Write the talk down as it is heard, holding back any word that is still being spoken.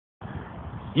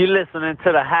You listening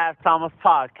to the Halftimers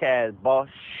podcast, boss.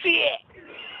 Shit.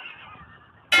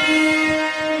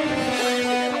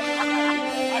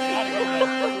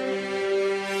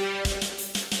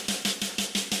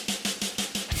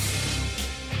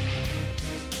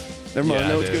 Never mind. Yeah,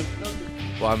 No, it's dude.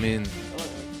 good. Well, I mean,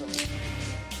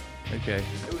 okay.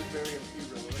 It was very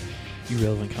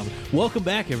Irrelevant comment. Welcome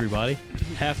back, everybody.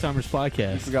 Halftimers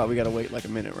podcast. forgot we got to wait like a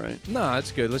minute, right? No,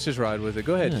 it's good. Let's just ride with it.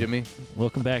 Go ahead, Yeah. Jimmy.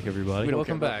 Welcome back, everybody. We don't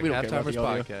Welcome care about- back. we don't care about Halftimers the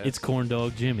audio. podcast. It's Corn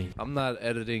Dog Jimmy. I'm not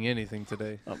editing anything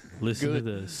today. Listen Good.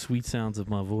 to the sweet sounds of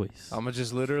my voice. I'm gonna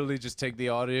just literally just take the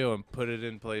audio and put it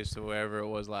in place to wherever it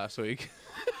was last week.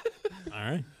 All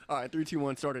right. All right, 3, 2,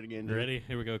 1, start it again. You dude. ready?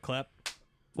 Here we go. Clap.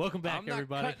 Welcome back, I'm not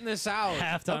everybody. cutting this out.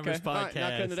 Halftimers Okay, podcast. all right,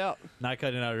 not cutting it out. Not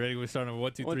cutting it out. Ready? We're starting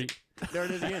with 1, 2, 3. There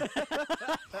it is again.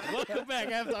 Welcome back,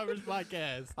 Halftimers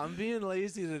podcast. I'm being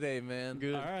lazy today, man.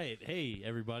 Good. All right. Hey,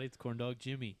 everybody. It's Corn Dog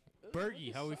Jimmy.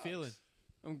 Bergie, how we feeling?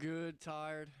 I'm good,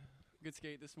 tired. Good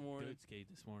skate this morning. Good skate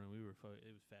this morning. It was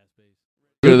fast paced.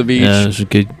 Go to the beach. Yeah, it was a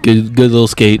good little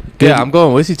skate. Yeah, I'm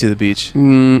going with you to the beach.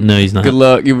 No, he's not. Good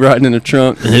luck. You riding in the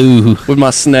trunk Ooh. with my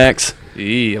snacks.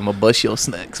 Eee, I'm gonna bust your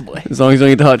snacks, boy. As long as you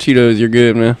don't eat the hot Cheetos, you're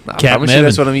good, man. I Cap promise you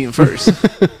that's Mevin. what I'm eating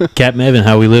first. Cap Mevin,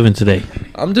 how we living today?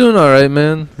 I'm doing all right,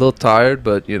 man. A little tired,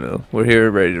 but you know we're here,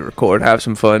 ready to record, have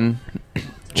some fun.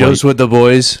 Joe's with the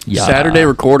boys. Yeah. Saturday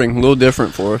recording, a little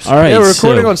different for us. All right. Yeah, we're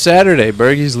recording so on Saturday.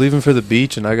 Bergie's leaving for the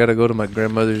beach, and I gotta go to my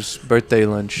grandmother's birthday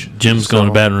lunch. Jim's going to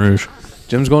So, Baton Rouge.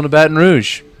 Jim's going to Baton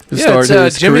Rouge. To Yeah, start it's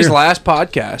his Jimmy's career. last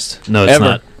podcast. No, it's Ever.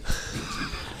 not.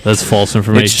 That's false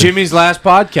information. It's Jimmy's last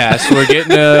podcast. We're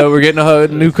getting a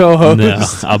new co-host.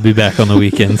 No, I'll be back on the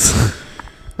weekends.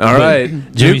 All right, new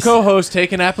Jimmy's- co-host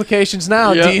taking applications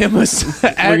now. Yep. DM us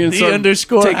at gonna the start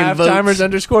underscore taking halftimers votes.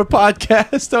 underscore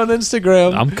podcast on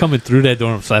Instagram. I'm coming through that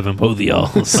door. I'm slapping both of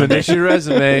y'all. Send us your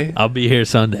resume. I'll be here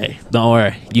Sunday. Don't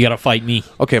worry. You gotta fight me.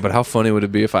 Okay, but how funny would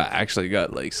it be if I actually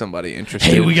got like somebody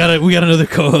interested? Hey, we got another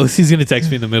co-host. He's gonna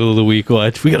text me in the middle of the week.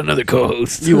 Watch, we got another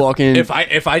co-host. You walk in. If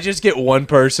I just get one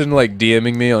person like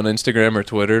DMing me on Instagram or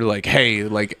Twitter, like, hey,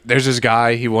 like, there's this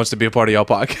guy, he wants to be a part of y'all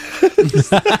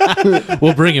podcast.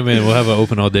 We'll bring him in. We'll have an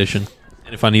open audition.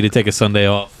 And if I need to take a Sunday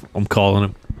off, I'm calling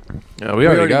him. Yeah, we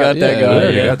already got that guy. We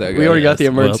already yeah. got that guy. we already got the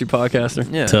Well, emergency podcaster.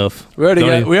 yeah. Tough. We already Don't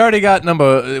got even- we already got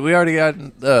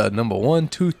number 1,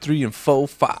 2, 3, and 4,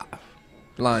 5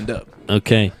 lined up.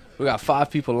 Okay. We got 5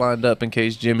 people lined up in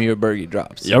case Jimmy or Bergie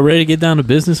drops. Y'all ready to get down to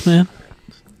business, man?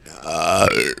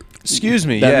 Excuse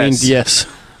me. That yes. means yes.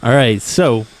 All right.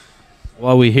 So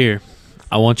while we're here,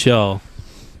 I want y'all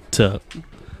to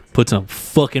put some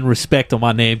fucking respect on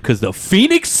my name because the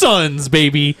Phoenix Suns,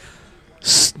 baby,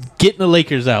 getting the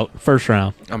Lakers out first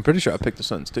round. I'm pretty sure I picked the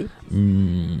Suns too.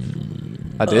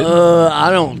 I did. I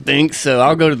don't think so.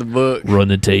 I'll go to the book. Run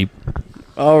the tape.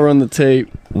 I'll run the tape.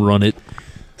 Run it.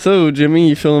 So, Jimmy,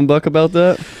 you feeling buck about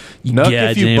that? You Nuck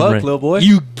if you goddamn buck, right. little boy.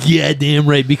 You goddamn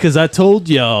right, because I told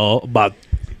y'all about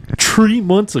 3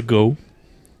 months ago,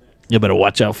 you better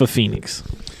watch out for Phoenix.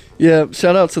 Yeah,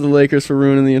 shout out to the Lakers for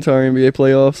ruining the entire NBA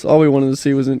playoffs. All we wanted to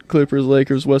see was in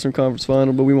Clippers-Lakers Western Conference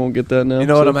Final, but we won't get that now. You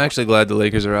know what? so- I'm actually glad the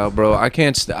Lakers are out, bro. I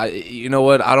can't. You know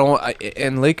what? I don't.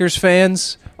 And Lakers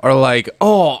fans are like,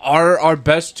 oh, our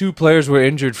best 2 players were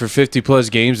injured for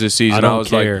 50+ games this season. I don't was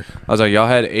care. like, y'all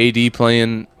had AD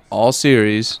playing all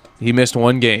series. He missed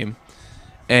 1 game,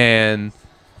 and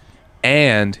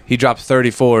he dropped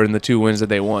 34 in the 2 wins that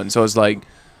they won. So it's like,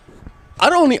 I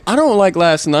don't like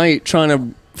last night trying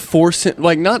to force him.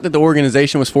 Like, not that the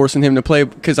organization was forcing him to play,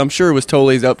 because I'm sure it was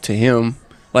totally up to him.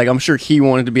 Like, I'm sure he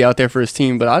wanted to be out there for his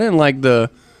team, but I didn't like the.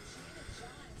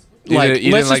 You Like,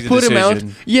 didn't let's like just the put him out.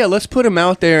 decision. Yeah, let's put him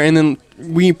out there, and then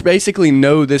we basically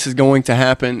know this is going to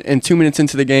happen. And 2 minutes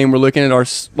into the game, we're looking at our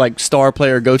star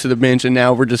player go to the bench, and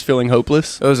now we're just feeling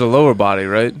hopeless. it was a lower body,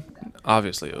 right?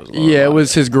 Obviously, it was. A lower Yeah, it body.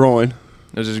 was his groin.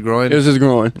 It was his groin. It was his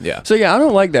groin. Yeah. So yeah, I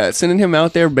don't like that. Sending him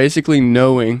out there basically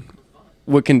knowing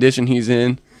what condition he's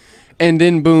in, and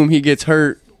then boom, he gets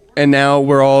hurt, and now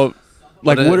we're all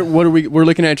like, But, what are we? We're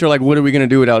looking at you like, what are we gonna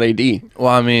do without AD? Well,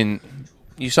 I mean,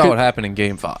 you saw what happened in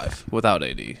Game 5 without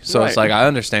AD. So it's Right. like, I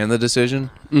understand the decision,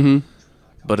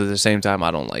 but at the same time,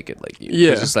 I don't like it like you. 'Cause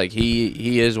Yeah. it's like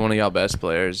he is one of y'all best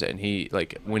players, and he,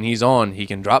 like, when he's on, he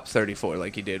can drop 34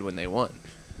 like he did when they won.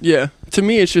 Yeah. To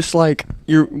me, it's just like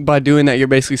you're by doing that, you're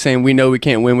basically saying we know we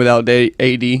can't win without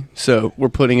AD, so we're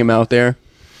putting him out there,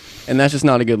 and that's just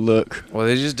not a good look. Well,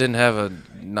 they just didn't have a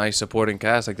nice supporting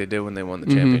cast like they did when they won the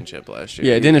championship last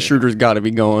year. Yeah, Dennis Schroeder's got to be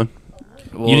going.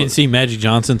 Well, You didn't see Magic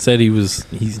Johnson said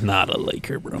he's not a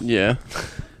Laker, bro. Yeah.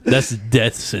 That's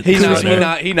death sentence. He's right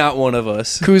there. not one of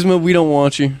us. Kuzma, we don't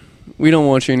want you. We don't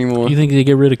want you anymore. You think they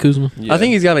get rid of Kuzma? Yeah. I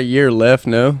think he's got a year left.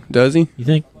 No, does he? You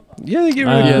think? Yeah, they get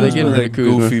rid Yeah, of they Kuzma, get rid that of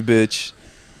Kuzma. goofy bitch.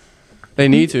 They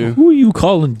need to. Who are you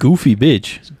calling goofy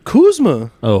bitch?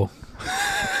 Kuzma. Oh,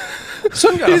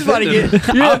 Son got He's about to offended.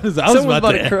 get. Yeah, I was someone's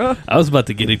about to cry. I was about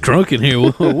to get it drunk in here.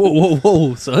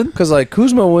 Whoa, son. Because, like,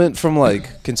 Kuzma went from,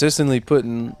 like, consistently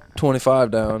putting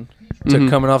 25 down to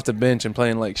coming off the bench and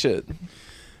playing like shit.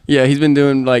 Yeah, he's been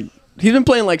playing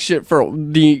like shit for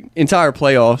the entire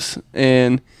playoffs,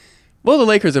 and well, the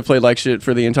Lakers have played like shit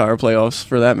for the entire playoffs,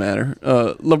 for that matter.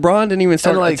 LeBron didn't even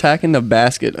start attacking the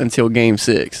basket until Game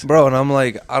 6. Bro, and I'm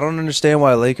like, I don't understand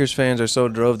why Lakers fans are so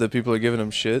drove that people are giving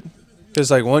him shit. Because,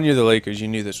 like, one year the Lakers, you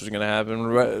knew this was going to happen.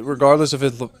 Regardless if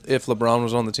LeBron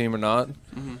was on the team or not,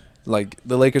 like,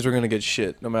 the Lakers were going to get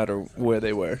shit no matter where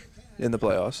they were in the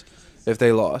playoffs if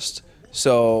they lost.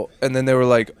 So, and then they were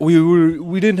like, we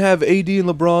didn't have AD and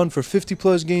LeBron for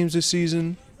 50-plus games this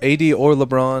season. AD or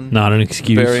LeBron. Not an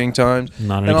excuse. Varying times.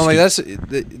 Not an and I'm excuse.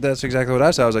 like, that's exactly what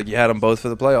I said. I was like, you had them both for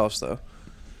the playoffs, though.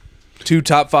 2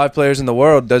 top 5 players in the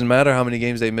world. Doesn't matter how many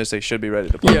games they miss. They should be ready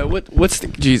to play. Yeah, what's the,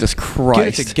 Jesus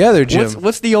Christ? Get it together, Jim.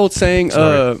 What's the old saying?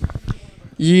 Sorry.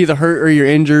 You either hurt or you're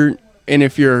injured, and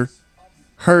if you're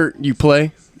hurt, you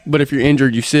play, but if you're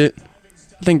injured, you sit.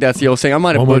 I think that's the old saying. I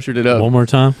might have butchered it up. One more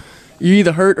time. You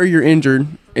either hurt or you're injured,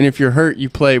 and if you're hurt, you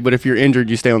play, but if you're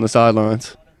injured, you stay on the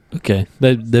sidelines. Okay,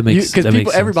 that makes Because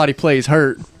sense. everybody plays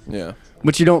hurt, Yeah.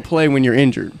 but you don't play when you're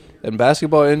injured. And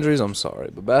basketball injuries, I'm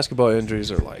sorry, but basketball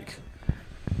injuries are like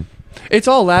It's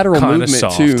all lateral Kinda movement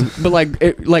soft. too, but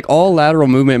like all lateral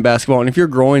movement in basketball. And if your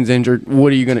groin's injured,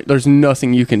 what are you gonna? There's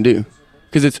nothing you can do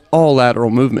because it's all lateral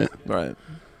movement. right.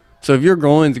 So if your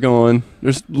groin's going,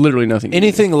 there's literally nothing.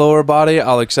 Anything lower body,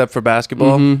 I'll accept for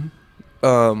basketball.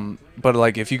 Mm-hmm. But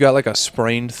like if you got like a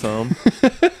sprained thumb,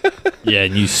 Yeah,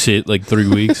 and you sit like 3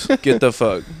 weeks. get the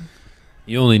fuck.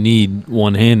 You only need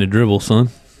one hand to dribble, son.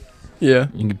 Yeah,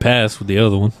 You can pass with the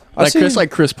other one.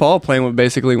 like Chris Paul playing with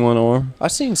basically one arm. I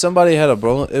seen somebody had a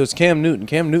bone. It was Cam Newton.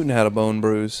 Cam Newton had a bone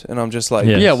bruise, and I'm just like,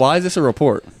 Yeah. Yeah, why is this a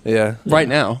report yeah. right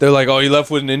now? They're like, oh, he left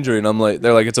with an injury, and I'm like,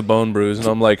 they're like, it's a bone bruise, and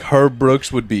I'm like, Herb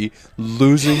Brooks would be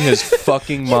losing his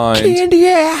fucking mind. Candy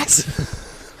ass.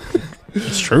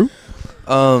 It's true.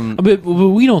 What But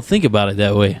we don't think about it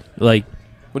that way. Like,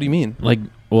 do you mean?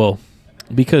 well,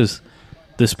 because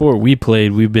the sport we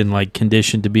played, we've been like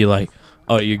conditioned to be like,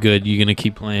 oh, you're good. You're gonna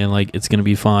keep playing. Like, it's gonna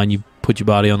be fine. You put your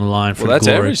body on the line for Well, that's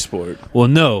glory. every sport. Well,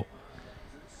 no.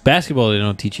 Basketball, they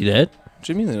don't teach you that. What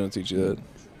do you mean they don't teach you that?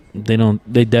 They don't.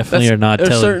 They definitely are not There's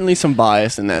telling. certainly some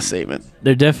bias in that statement.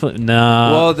 They're definitely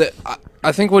nah. Well,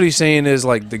 I think what he's saying is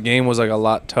like the game was like a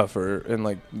lot tougher in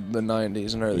like the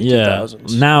 90s and early yeah.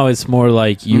 2000s. Now it's more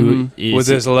like you Mhm. With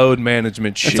this load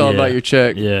management shit. It's all Yeah. about your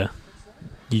check. Yeah.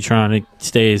 You trying to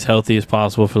stay as healthy as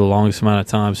possible for the longest amount of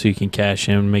time so you can cash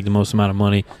in and make the most amount of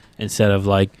money instead of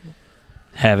like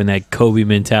having that Kobe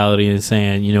mentality and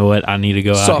saying, you know what, I need to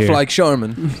go out Soft here, like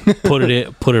Charmin. put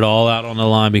it all out on the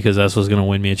line because that's what's going to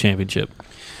win me a championship.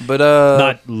 But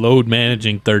Not load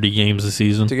managing 30 games a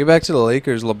season. to get back to the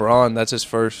Lakers, LeBron, that's his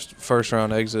first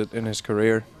round exit in his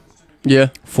career, Yeah,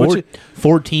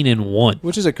 14-1.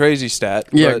 which is a crazy stat.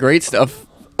 yeah, but, great stuff.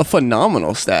 A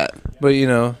phenomenal stat. But you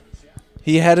know,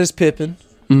 he had his Pippen.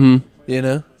 Mm-hmm. You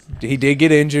know, he did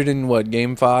get injured in what,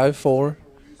 game 5, 4?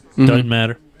 Doesn't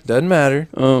matter. Doesn't matter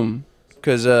Um,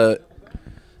 because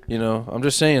you know, I'm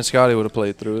just saying Scotty would have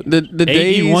played through it. the AD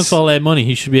days wants all that money.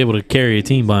 He should be able to carry a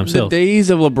team by the himself. days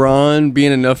of LeBron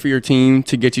being enough for your team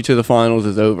to get you to the finals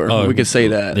is over. Oh, We could say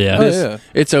that. yeah. Oh, yeah.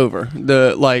 It's over.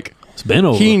 It's been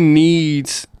over. He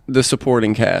needs the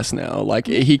supporting cast now. Like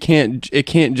he can't. It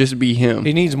can't just be him.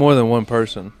 He needs more than one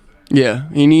person. Yeah,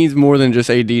 he needs more than just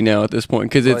AD now at this point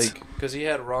because it's Because he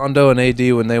had Rondo and AD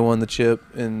when they won the chip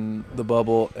in the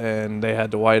bubble, and they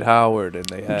had Dwight Howard, and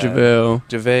they had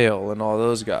JaVale. and all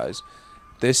those guys.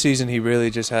 This season, he really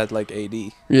just had like AD.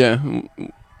 Yeah.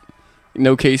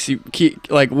 No KCP.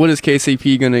 Like, what is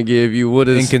KCP gonna give you? What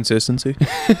is Inconsistency.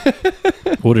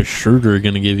 What is Schroeder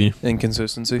going to give you?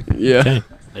 Inconsistency. Yeah. Okay,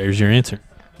 there's your answer.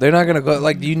 They're not gonna go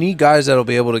like you need guys that'll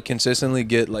be able to consistently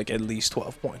get like at least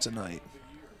 12 points a night.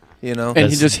 You know, And he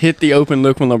That's- just hit the open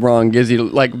look when LeBron gives you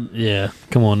like. Yeah,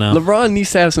 come on now. LeBron needs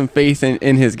to have some faith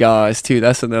in his guys too.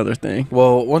 That's another thing.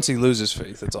 well, once he loses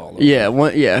faith, it's all over.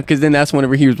 Yeah, because then that's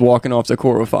whenever he was walking off the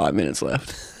court with 5 minutes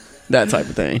left. That type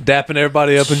of thing. Dapping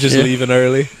everybody up and just Yeah. leaving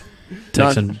early.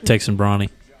 Texting Bronny.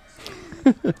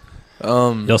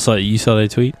 You saw that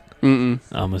tweet? Mm-mm.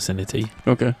 I'm gonna send it to you.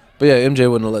 Okay. But yeah, MJ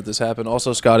wouldn't have let this happen.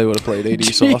 Also, Scotty would have played AD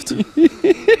soft.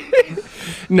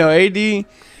 No, AD.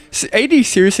 AD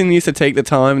seriously needs to take the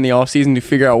time in the offseason to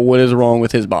figure out what is wrong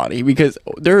with his body, because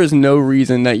there is no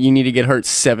reason that you need to get hurt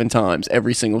 7 times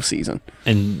every single season.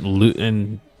 And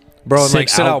Bro, and like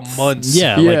sit out months.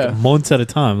 Yeah, like months at a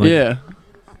time. Like, Yeah.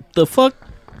 the fuck?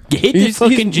 Hit the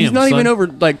fucking gym. He's not son. even over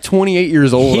like 28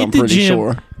 years old, Hit I'm the pretty gym,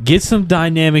 sure. Get some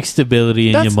dynamic stability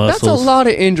in your muscles. That's a lot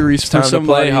of injuries for Time to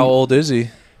somebody. play. How old is he?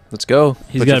 Let's go.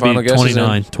 He's Put your got to final be guesses in.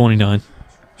 29. 29.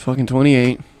 Fucking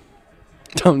 28.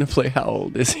 Time to play. How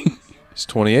old is he? He's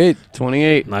 28.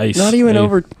 28. Nice. Not even Hey.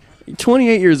 over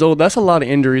 28 years old. That's a lot of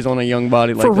injuries on a young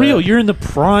body like For that. real, you're in the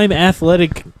prime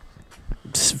athletic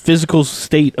physical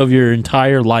state of your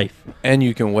entire life. And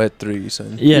you can wet threes.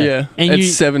 And Yeah. And It's you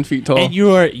 7 feet tall. And you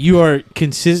are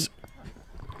consistent.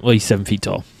 Well, he's 7 feet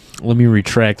tall. Let me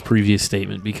retract previous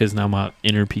statement because now my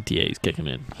inner PTA is kicking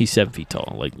in. He's 7 feet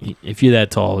tall. Like if you're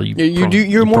that tall,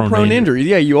 you're more prone to injuries.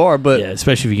 Yeah, you are. But yeah,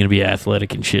 especially if you're gonna be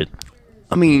athletic and shit.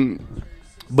 I mean,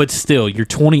 But still, you're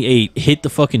 28. Hit the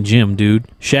fucking gym, dude.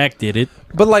 Shaq did it.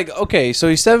 But like, okay, so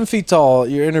he's 7 feet tall.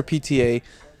 Your inner PTA.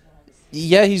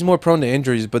 Yeah, he's more prone to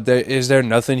injuries. But is there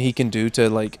nothing he can do to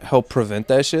like help prevent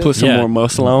that shit? put some Yeah. more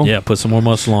muscle on. Yeah, put some more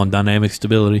muscle on. Dynamic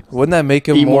stability. Wouldn't that make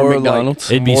him Eat more more McDonald's.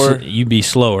 like It'd be more? you'd be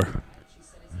slower.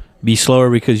 Be slower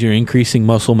because you're increasing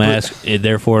muscle mass, and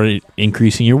therefore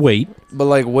increasing your weight. But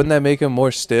like, wouldn't that make him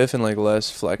more stiff and like less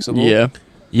flexible? Yeah.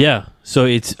 Yeah. So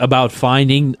it's about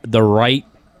finding the right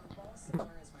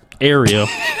area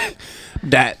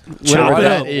That. Chop Whatever it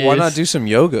that up. is. Why not do some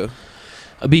yoga?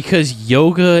 because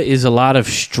yoga is a lot of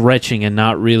stretching and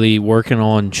not really working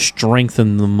on strengthening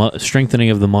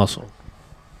of the muscle.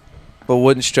 But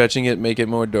wouldn't stretching it make it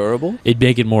more durable? It'd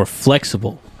make it more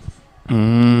flexible.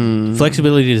 Mm.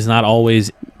 Flexibility does not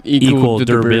always equal to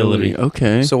durability.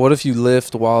 Okay. So what if you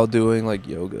lift while doing like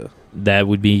yoga? That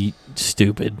would be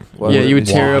stupid. Why yeah, would you it would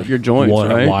be- tear up your joints,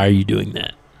 right? Why are you doing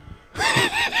that?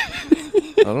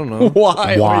 I don't know.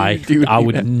 Why? Why? Are you doing I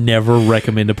would that? never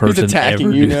recommend a person attacking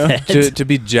ever you do now. that. to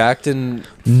be jacked and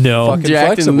No, fucking Jacked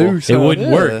and flexible. loose. it Oh, wouldn't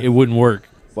yeah. work. It wouldn't work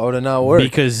Why would it not work?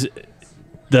 because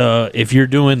if you're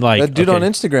doing like That dude okay, on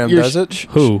Instagram You're does it.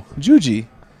 who Juji.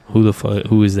 who the fuck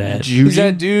who is that? He's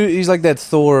that dude. He's like that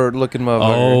Thor looking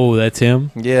motherfucker. Oh, that's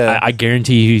him. Yeah. I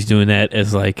guarantee he's doing that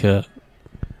as like a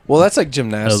Well, that's like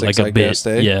gymnastics, like a I bit. guess.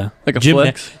 Eh? Yeah, Like a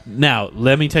flex? Now,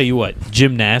 let me tell you what,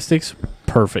 gymnastics,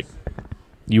 perfect.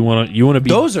 You want to be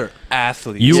Those are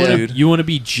athletes, you dude. want to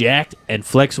be jacked and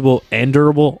flexible and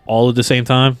durable all at the same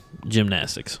time.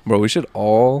 Gymnastics, Bro, we should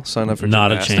all sign up for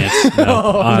not a gymnastics. chance.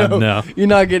 No, no. no. You're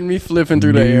not getting me flipping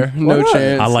through the air. No Why not?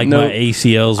 chance. I like no. my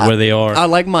ACLs where they are. I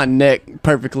like my neck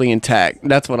perfectly intact.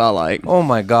 That's what I like. Oh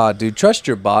my god, dude. Trust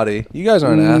your body. You guys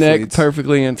aren't Neck athletes.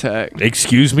 perfectly intact.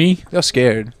 Excuse me. You're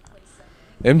scared.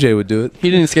 MJ would do it. He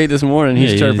didn't skate this morning. He's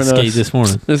Yeah, you chirping didn't skate us. this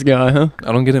morning. This guy, huh?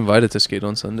 I don't get invited to skate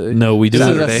on Sunday. No, we do. This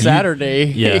Saturday. is a Saturday.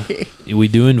 Yeah, we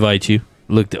do invite you.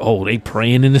 Look, they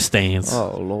praying in the stands.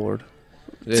 Oh lord.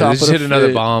 Yeah, Top they of just the hit another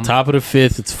fit. bomb. Top of the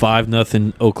fifth, it's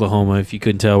 5-0 Oklahoma. If you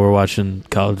couldn't tell, we're watching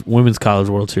women's college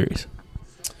World Series.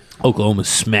 Oklahoma's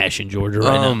smashing Georgia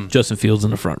right now. Justin Fields in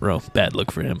the front row. Bad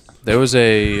look for him. There was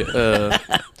a.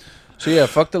 So yeah,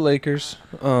 fuck the Lakers.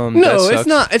 No, that it's sucks.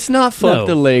 not. It's not. Fuck No,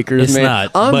 the Lakers, it's man.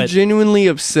 not, I'm but genuinely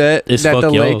upset It's that fuck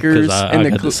the y'all, Lakers 'cause I and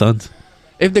got the Suns.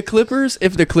 if the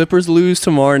Clippers lose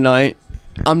tomorrow night,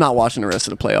 I'm not watching the rest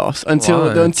of the playoffs Why?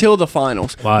 until the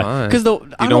finals. Why? Fine. Because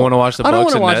You don't wanna watch the I don't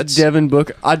Bucks wanna and watch Nets? Devin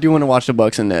Booker. I do want to watch the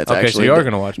Bucks and Nets. Okay, so actually, you are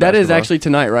gonna watch That is basketball. actually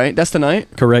tonight, right? That's tonight.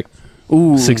 Correct.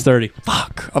 Ooh, 6:30.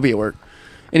 Fuck, I'll be at work.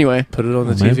 Anyway, Put it on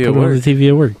the Oh, man, TV put at it on work. the TV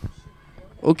at work.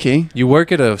 okay. You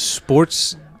work at a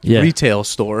sports Yeah. retail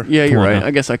store. Yeah, you're Come on right. now.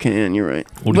 I guess I can. You're right.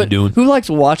 What are you But doing? Who likes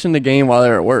watching the game while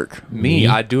they're at work? Me,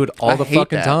 I do it all I the hate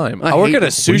fucking that. time. I I work hate at a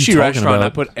that. What are you sushi talking restaurant. about? I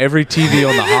put every TV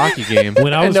on the hockey game.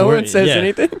 When I And was no one working- says yeah.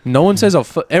 anything. No one says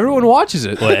everyone watches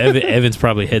it. Well, Evan's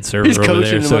probably head server He's over coaching.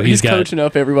 there, them so up. he's got. coaching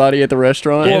up everybody at the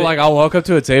restaurant. Well, like I'll walk up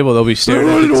to a table, they'll be staring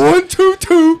at it. 1, 2,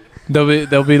 2. They'll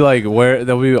be like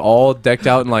they'll be all decked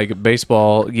out in like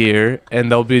baseball gear,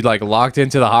 and they'll be like locked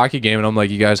into the hockey game, and I'm like,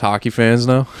 you guys hockey fans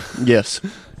now? Yes.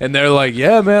 And they're like,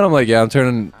 yeah, man. I'm like, yeah, I'm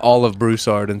turning all of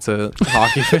Broussard into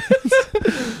hockey fans.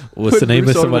 What's the Put name of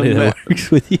Bruce on somebody the that map.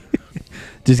 works with you?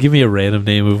 Just give me a random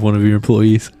name of one of your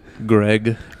employees.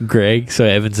 Greg. Greg. So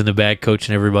Evan's in the back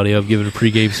coaching everybody up, giving a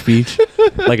pregame speech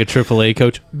like a AAA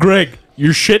coach. Greg,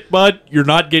 you're shit, bud. You're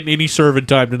not getting any serving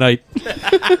time tonight.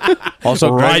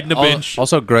 Also, Riding the bench.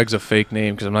 Also, Greg's a fake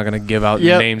name because I'm not gonna give out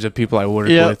Yep. names of people I work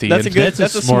Yeah, with. that's a Ian. good. That's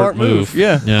That's a a smart smart move. move.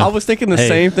 Yeah. Yeah. I was thinking the Hey.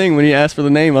 same thing when he asked for the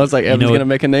name. I was like, Evan's what- gonna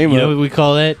make a name You know up. what we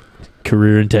call that?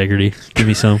 Career integrity. Give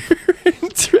me some.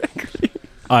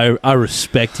 I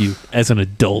respect you as an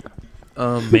adult,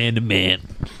 man to man.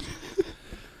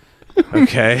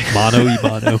 Okay. Mono y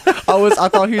mono. I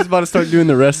thought he was about to start doing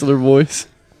the wrestler voice.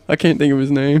 I can't think of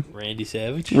his name. Randy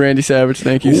Savage. Randy Savage.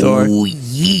 Thank you. Sorry. Oh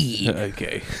yeah.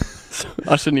 Okay.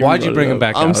 I shouldn't. Even Why'd you brought bring it him up.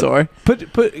 back I'm out? sorry. Put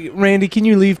Randy, can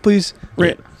you leave, please?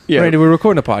 Yeah. Randy, we're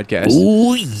recording a podcast.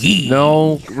 Oh yeah.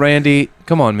 No, Randy,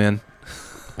 come on, man.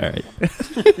 All right.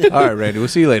 All right, Randy, we'll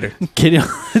see you later. Can you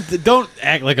don't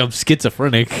act like I'm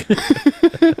schizophrenic.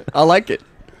 I like it.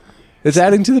 It's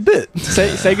adding to the bit.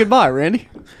 Say goodbye, Randy.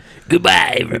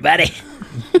 Goodbye, everybody.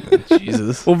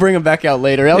 Jesus. We'll bring him back out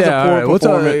later. That was a poor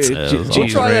performance. We'll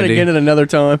try that again at another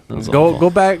time.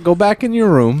 Go back in your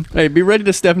room. Hey, be ready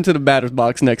to step into the batter's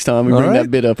box next time we All bring right.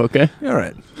 that bit up, okay? All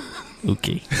right.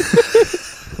 Okay.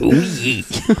 Oh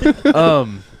yeah.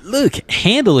 Look,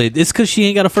 handle it. It's because she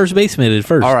ain't got a first baseman at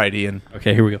first. All right, Ian.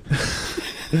 Okay, here we go.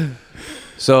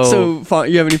 So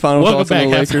You have any final Welcome thoughts on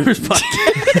back, the Half Lakers? Timers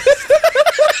Podcast.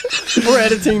 We're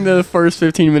editing the first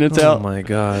 15 minutes oh out. my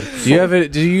God. Do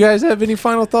you guys have any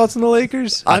final thoughts on the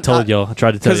Lakers? I told y'all. I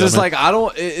tried to tell you. Because it's like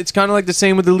it's kind of like the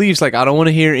same with the Leafs. Like I don't want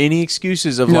to hear any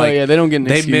excuses of No, yeah, they don't get an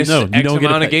they excuse. missed No, you X don't get a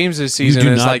amount of pa- games this you season.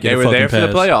 do It's not like get they a were there for fucking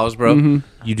the pass. playoffs, bro.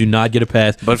 Mm-hmm. you do not get a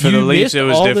pass. But for You the Leafs, missed it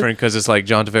was all the- different because it's like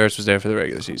John Tavares was there for the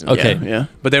regular season. Okay. Yeah.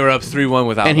 But they were up 3-1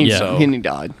 without And him. he, So and he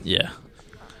died. Yeah.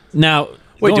 Now,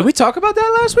 wait, did we talk about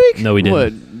that last week? No, we didn't.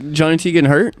 What? Johnny T getting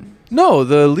hurt? No,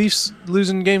 the Leafs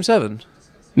losing Game 7.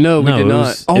 No, we No, did it not.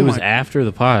 was, Oh it was my- after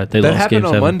the pod. They That lost happened game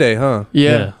on 7. Monday, huh?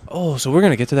 Yeah. Oh, so we're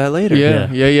gonna get to that later.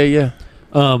 Yeah.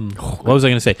 What was I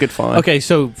gonna say? Good find. Okay,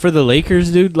 so for the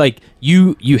Lakers, dude, like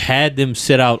you had them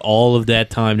sit out all of that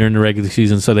time during the regular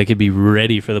season so they could be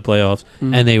ready for the playoffs,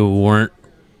 and they weren't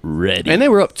ready. And they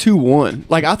were up 2-1.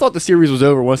 Like, I thought the series was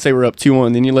over once they were up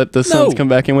 2-1. Then you let the Suns come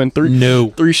back and win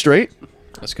three straight.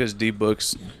 That's because D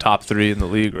Book's top 3 in the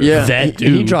league. Right? Yeah. That He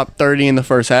dude. dropped 30 in the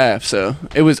first half, so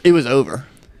it was over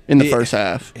in the first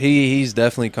half. He's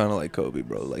definitely kind of like Kobe,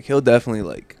 bro. Like he'll definitely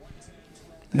like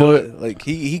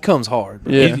he comes hard.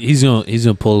 Bro. Yeah. He's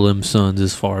gonna pull them Suns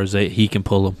as far as he can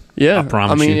pull them. Yeah. I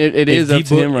promise I mean, you. it is If up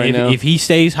to him right now. If he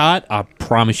stays hot, I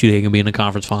promise you they can be in the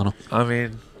conference final. I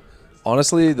mean,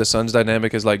 honestly, the Suns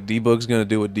dynamic is like D Book's gonna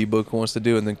do what D Book wants to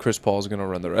do, and then Chris Paul's gonna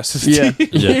run the rest of his Yeah. team.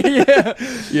 Yeah.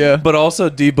 Yeah. But also,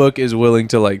 D Book is willing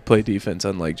to like play defense,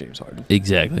 unlike James Harden.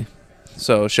 Exactly.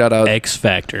 So shout out X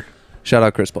Factor.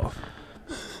 Chris Paul.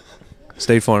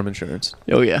 State Farm Insurance.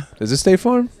 Oh, yeah. Is it State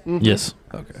Farm? Yes.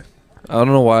 Okay. I don't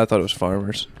know why I thought it was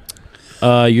Farmers.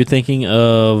 You're thinking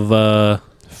of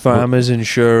Farmers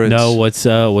Insurance. no. What's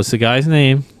the guy's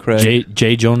name? Craig.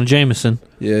 J. Jonah Jameson.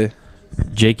 Yeah.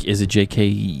 Jake is it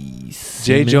J.K. J.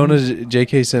 Simmons? Jonah,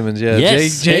 J.K. Simmons. Yeah.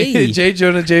 Yes, hey. J.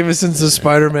 Jonah Jameson's the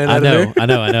Spider-Man I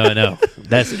editor. know.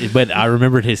 But I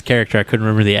remembered his character. I couldn't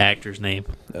remember the actor's name.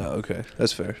 Oh, okay.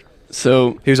 That's fair.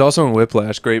 So, He was also in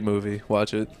Whiplash. Great movie.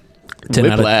 Watch it. 10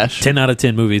 Whiplash. 10 out of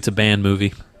 10 movie. It's a band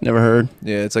movie. never heard.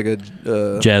 Yeah, it's like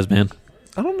a. Jazz band.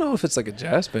 I don't know if it's like a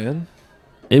jazz band.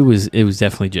 It was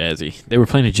definitely jazzy. They were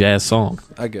playing a jazz song.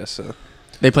 I guess so.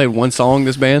 They played one song,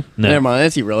 this band? No. Never mind.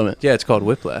 That's irrelevant. Yeah, it's called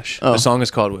Whiplash. Oh. The song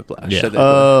is called Whiplash. Yeah. that they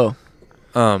play.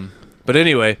 Oh. But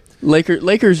anyway,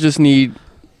 Lakers just need.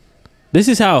 This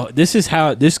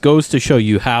goes to show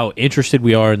you how interested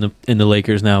we are in the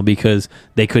Lakers now because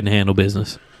they couldn't handle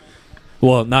business.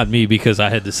 Well, not me because I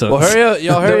had the Suns. well, hurry up,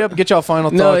 y'all! Hurry up, get y'all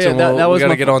final No, thoughts, yeah, and that we was gotta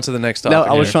my- get on to the next topic. No,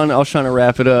 I was trying to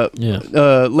wrap it up. Yeah.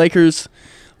 Lakers,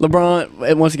 LeBron.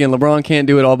 And once again, LeBron can't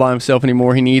do it all by himself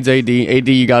anymore. He needs AD. AD,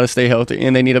 you got to stay healthy,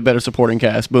 and they need a better supporting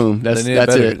cast. Boom. That's They need a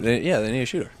that's better- it. They need a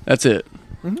shooter. That's it.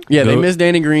 Yeah, they Go- missed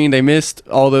Danny Green. They missed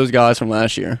all those guys from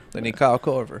last year. They need Kyle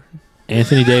Korver.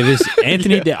 Anthony Davis.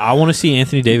 I want to see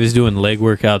Anthony Davis doing leg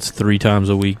workouts 3 times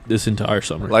a week this entire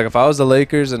summer. Like if I was the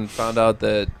Lakers and found out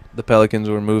that the Pelicans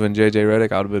were moving JJ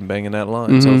Redick, I would have been banging that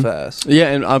line so Mhm. fast. Yeah,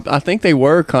 and I think they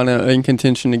were kind of in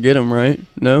contention to get him, right?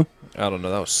 No? I don't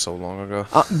know. That was so long ago.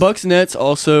 Bucks Nets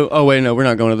also. Oh, wait, no, we're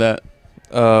not going to that.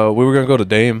 We were gonna go to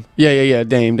Dame, Yeah.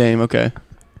 Dame. Okay.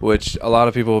 which a lot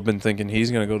of people have been thinking he's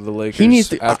gonna go to the Lakers. He needs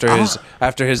to-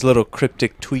 after his little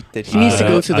cryptic tweet that He needs to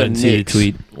go to I the didn't see the Knicks.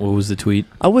 tweet. What was the tweet?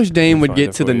 I wish Dame would find get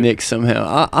it to for the you. Knicks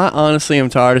somehow. I honestly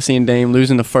am tired of seeing Dame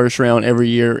losing the first round every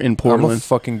year in I'm gonna Portland.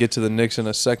 fucking get to the Knicks in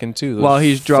a second too. Those While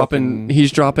he's dropping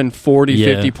fucking- 40, Yeah.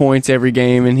 50 points every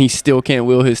game, and he still can't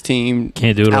will his team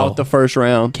Can't do it all. out the first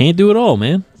round. Can't do it all,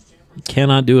 man. You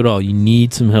cannot do it all. You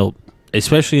need some help,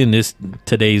 especially in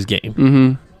today's game.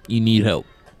 Mm-hmm. You need help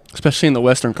Especially in the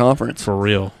Western Conference. for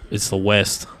real. It's the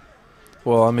West.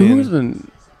 Well, I Who's mean,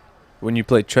 been? when you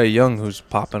play Trey Young, who's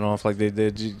popping off like they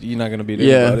did, you're not gonna beat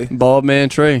Yeah, anybody. bald man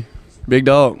Trey, big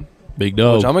dog. Big Which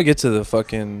dog. I'm gonna get to the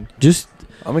fucking. Just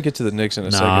I'm gonna get to the Knicks in a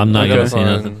Nah, second. I'm not I gotta gonna say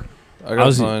find- nothing. I gotta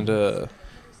was- find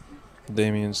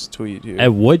Damien's tweet here.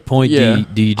 At what point do you I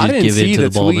just didn't give in see to the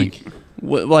the balding? tweet.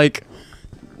 What, like,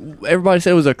 everybody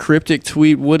said it was a cryptic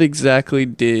tweet. What exactly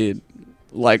did,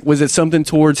 like, was it something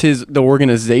towards the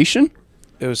organization?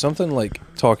 It was something like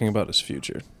talking about his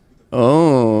future.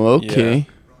 Oh, okay. Yeah.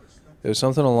 It was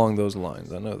something along those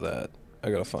lines. I know that.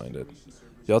 I gotta find it.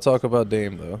 Y'all talk about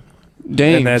Dame though.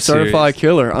 Dang, And that's certified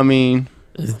killer. I mean,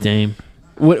 It's Dame.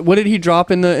 what did he drop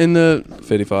in the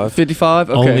 55. 55?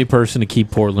 Okay. Only person to keep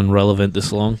Portland relevant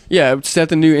this long. Yeah, it set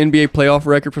the new NBA playoff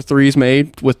record for threes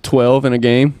made with 12 in a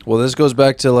game. Well, this goes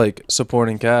back to like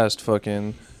supporting cast.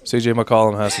 Fucking CJ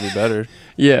McCollum has to be better.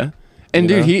 Yeah. And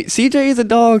You dude, know? CJ is a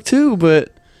dog too,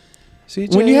 but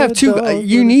CJ when you have two, dog,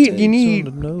 you but it need takes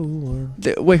on to know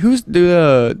one. wait,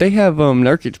 they have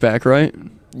Nurkic back, right?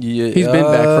 Yeah, He's been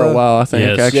back for a while, I think.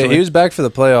 Yes. Actually, Yeah, he was back for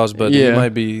the playoffs, but he Yeah.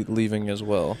 might be leaving as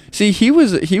well. See, he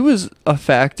was a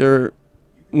factor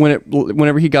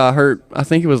whenever he got hurt. I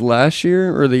think it was last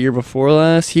year or the year before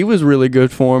last. He was really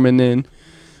good for him, and then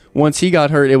once he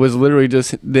got hurt, it was literally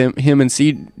just him and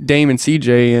Dame and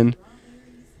CJ. And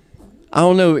I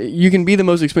don't know. You can be the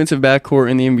most expensive backcourt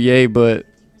in the NBA, but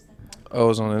Oh, it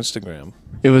was on Instagram.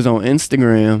 it was on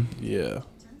Instagram. Yeah.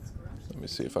 Let me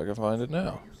see if I can find it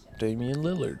now. Damian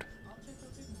Lillard.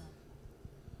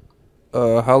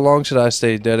 How long should I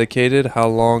stay dedicated? How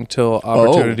long till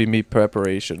opportunity meet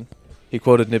preparation? He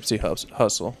quoted Nipsey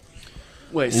Hussle.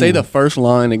 Wait, say the first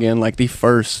line again, like the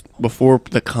first before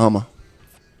the comma,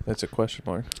 That's a question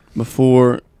mark.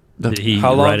 before Did the. he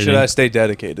How long write it should in? I stay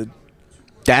dedicated?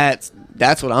 That's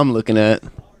what I'm looking at.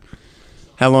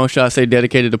 How long should I say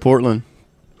dedicated to Portland?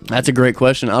 That's a great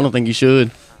question. I don't think you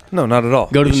should. No, not at all.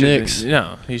 Go to He the should- Knicks.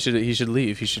 No, he should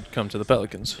leave. He should come to the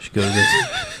Pelicans. Should go to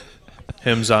this.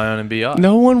 Him, Zion, and Bi.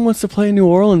 No one wants to play in New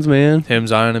Orleans, man. Him,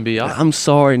 Zion, and Bi. I'm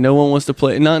sorry, no one wants to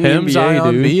play. Not in the Him, NBA,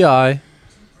 Zion, dude. Bi.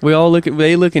 We all look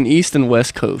in East and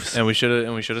West Coast. And we should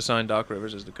have signed Doc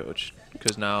Rivers as the coach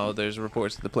because now there's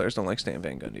reports that the players don't like Stan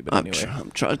Van Gundy. But anyway, I'm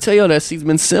trying to tell you that seat's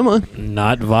been simmering.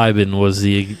 Not vibing was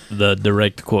the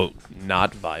direct quote.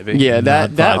 not vibing. Yeah,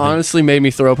 Not that vibing. honestly made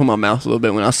me throw up in my mouth a little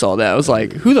bit when I saw that. I was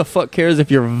like, who the fuck cares if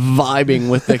you're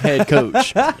vibing with the head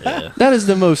coach? That is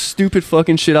the most stupid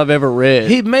fucking shit I've ever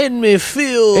read. He made me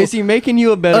feel Is he making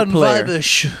you a better player?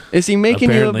 unvibish. Is he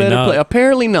making you a Apparently better not. player?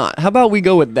 Apparently not. How about we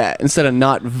go with that instead of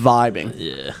not vibing?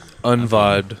 Yeah.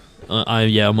 Unvibed.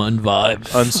 I'm unvibed.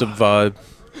 Unsubvibe.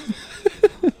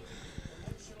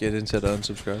 Get into the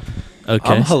unsubscribe.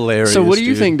 Okay. I'm hilarious. So what do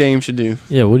you dude. think Dame should do?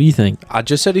 Yeah, what do you think? I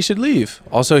just said he should leave.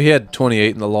 Also, he had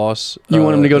 28 in the loss. You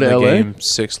want him to go in to the LA? Game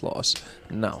 6 loss.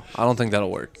 No, I don't think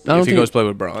that'll work. don't If he think- goes play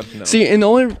with Braun, no. See, and the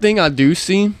only thing I do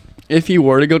see, if he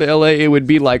were to go to LA, it would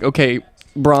be like, okay,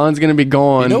 Bron's gonna be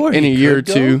gone You know where in a he year or could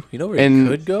go? two, You know where he and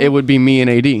could go? it would be me and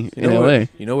AD you in know LA. where,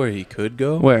 you know where he could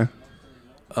go? Where?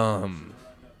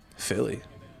 Philly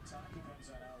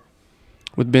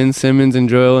With Ben Simmons and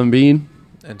Joel Embiid?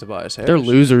 and Tobias Harris. They're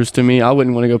losers to me. I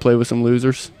wouldn't want to go play with some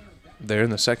losers. They're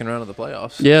in the second round of the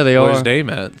playoffs. Yeah, they Where's are. Dame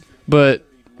at? But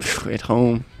at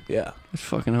home, Yeah. it's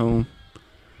fucking home.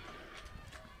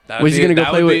 That Was he gonna go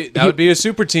play with- That would be a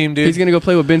super team, dude. He's gonna go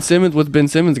play with Ben Simmons. What's Ben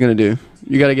Simmons gonna do?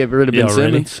 You got to get rid of Ben Y'all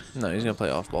ready? Simmons. No, he's gonna play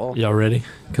off ball. Y'all ready?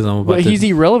 Because I'm about But he's to.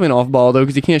 irrelevant off ball though,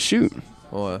 because he can't shoot.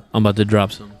 What? I'm about to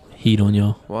drop some heat on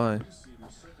y'all. Why?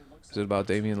 Is it about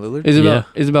Damian Lillard? Is it Yeah.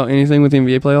 about anything with the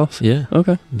NBA playoffs? Yeah.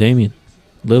 Okay. Damian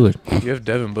Lillard. You have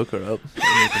Devin Booker up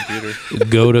on your computer.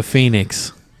 Go to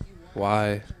Phoenix.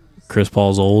 Why? Chris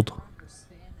Paul's old.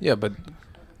 Yeah, but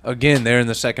again, they're in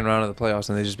the second round of the playoffs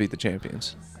and they just beat the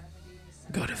champions.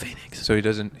 Go to Phoenix. So he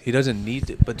doesn't need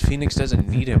it, but Phoenix doesn't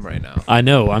need him right now. I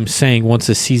know. I'm saying once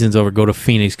the season's over, go to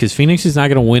Phoenix because Phoenix is not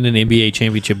going to win an NBA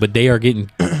championship, but they are getting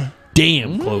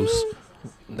damn close.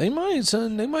 They might,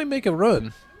 son. They might make a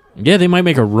run. Yeah, they might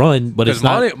make a run, but it's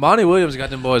Because not. Monty Williams got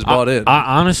them boys bought in.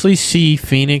 I honestly see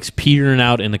Phoenix petering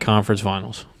out in the conference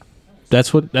finals.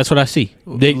 That's what I see.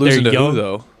 Losing They're to young, who,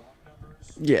 though?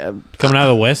 Yeah. coming out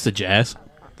of the West, the Jazz.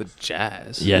 The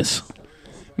Jazz. Yes.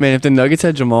 Man, if the Nuggets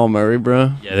had Jamal Murray,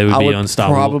 bro, Yeah, they would I be would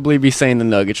unstoppable. probably be saying the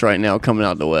Nuggets right now coming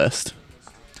out the West.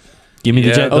 Give me the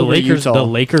Yeah. Jazz. The Over Lakers. Utah. The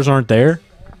Lakers aren't there.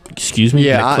 Excuse me.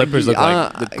 Yeah, The Clippers look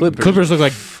like the Clippers. Clippers look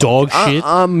like dog shit.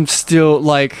 I'm still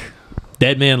like,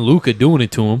 Dead man Luca doing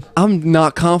it to him. I'm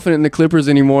not confident in the Clippers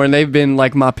anymore, and they've been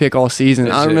like my pick all season.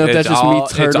 I don't know if that's just me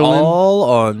It's turtling. all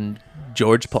on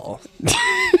George Paul.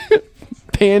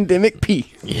 Pandemic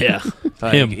P. Yeah.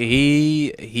 Like, Him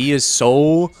he is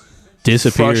so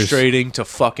disappears. frustrating to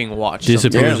fucking watch.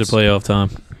 Disappears sometimes. at playoff time.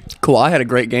 Cool. I had a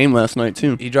great game last night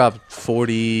too. He dropped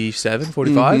 47,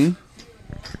 45. Mhm.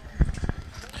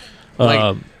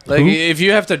 Like, Like, Who? if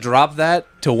you have to drop that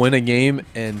to win a game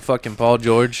and fucking Paul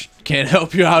George can't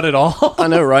help you out at all. I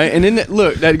know, right? And then,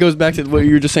 look, that goes back to what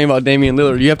you were just saying about Damian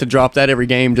Lillard. You have to drop that every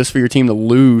game just for your team to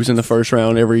lose in the first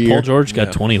round every year. Paul George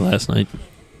got 20 last night.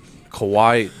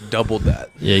 Kawhi doubled that.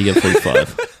 Yeah, you got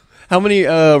 45. How many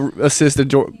assists did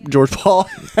George Paul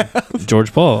have?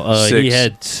 George Paul, he 6.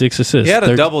 had 6 assists. He had a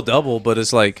 13 double-double, but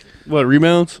it's like What,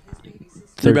 rebounds?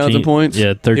 Rebounds and points?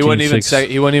 Yeah, 13, he wasn't even 6.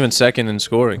 he wasn't even second in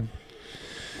scoring.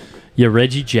 Yeah,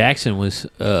 Reggie Jackson was.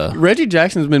 Reggie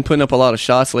Jackson's been putting up a lot of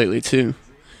shots lately, too.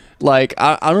 Like,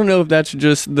 I don't know if that's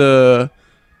just the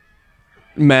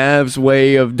Mavs'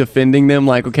 way of defending them.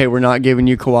 Like, okay, we're not giving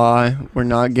you Kawhi. We're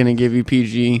not going to give you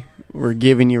PG. We're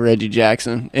giving you Reggie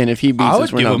Jackson. And if he beats I us,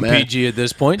 would we're give not him mad. PG at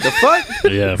this point. The fuck?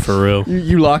 Yeah, for real.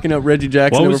 You locking up Reggie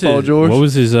Jackson over Paul George? What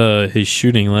was his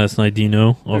shooting last night? Do you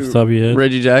know off the top of your head?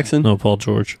 Reggie Jackson? No, Paul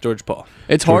George. George Paul.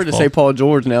 It's George hard to Paul. say Paul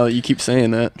George now that you keep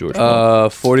saying that. George Paul.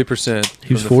 40%.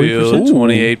 He was from the field,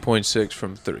 40%? 28.6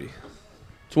 from 3.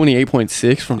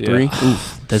 28.6 from Yeah. 3.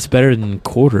 Oof, that's better than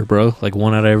quarter, bro. Like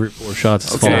 1 out of every 4 shots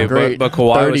is Okay, falling. great. But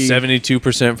Kawhi was 30.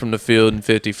 72% from the field and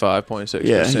 55.6%.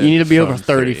 Yeah, you need to be over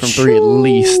 30 from 3 at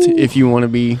least if you want to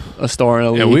be a star in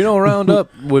the league. Yeah, we don't round up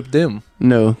with them.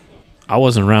 No. I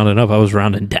wasn't rounding up. I was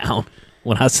rounding down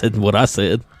when I said what I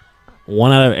said.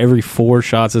 1 out of every 4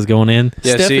 shots is going in.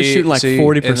 Yeah, Steph is shooting like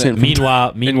 40%.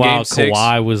 Meanwhile, Game 6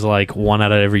 Kawhi was like 1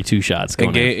 out of every 2 shots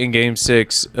going in. In game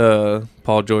 6,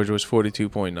 Paul George was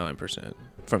 42.9%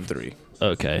 from 3.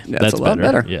 Okay, That's a lot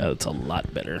better. Yeah, that's a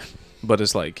lot better. But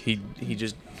it's like he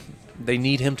just they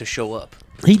need him to show up.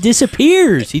 He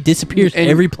disappears. He disappears And-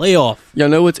 every playoff. Y'all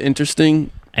know what's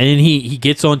interesting? And then he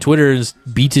gets on Twitter and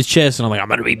beats his chest, and I'm like, I'm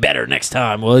gonna be better next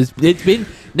time. Well, it's been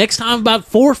next time about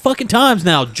 4 fucking times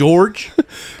now, George.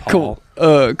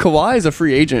 Kawhi is a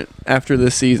free agent after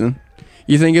this season.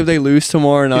 You think if they lose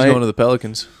tomorrow He's night, going to the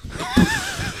Pelicans.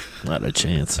 Not a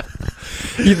chance.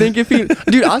 you think if he,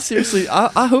 dude,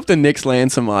 I hope the Knicks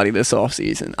land somebody this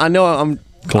offseason. I know I'm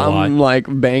Kawhi. like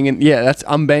banging, yeah,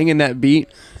 I'm banging that beat.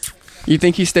 You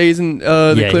think he stays in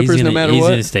the Clippers no matter he's what?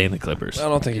 gonna stay in the Clippers. I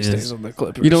don't think he stays on the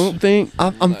Clippers. You don't think?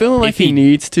 I'm feeling like If he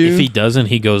needs to. If he doesn't,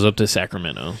 he goes up to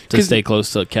Sacramento to 'Cause- stay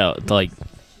close to like.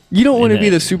 You don't want to in be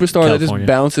the that superstar that California. just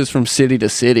bounces from city to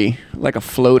city like a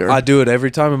floater. I do it every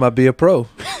time I might be a pro.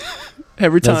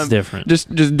 Every time, That's different.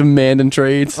 Just demanding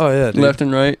trades. Oh, yeah, dude. left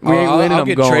and right. We ain't I'll winning. I'm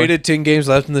get going. traded 10 games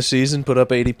left in the season, put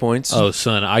up 80 points. Oh,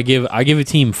 son, I give a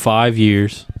team 5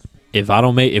 years. If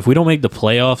we don't make the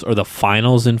playoffs or the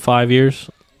finals in 5 years,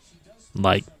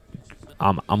 like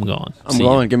I'm gone. I'm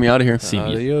going. Get me out of here. See me.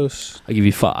 Adios. I give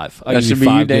you 5. I That give should you be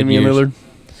 5 you, good Damian years. Lillard.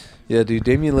 Yeah, dude,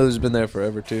 Damian Lillard's been there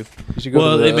forever too. You should go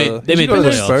Well, to they the, made- they you should made go the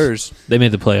to the playoffs. Spurs. They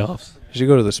made the playoffs. You should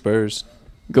go to the Spurs.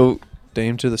 Go.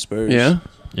 Dame to the Spurs. Yeah.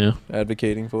 Yeah.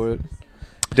 Advocating for it.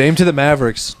 Dame to the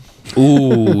Mavericks.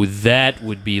 Ooh, that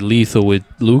would be lethal with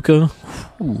Luca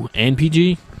and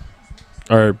PG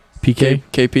or PK.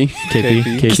 KP. KP.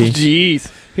 KP.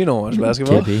 Jeez. He don't watch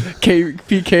basketball. KP.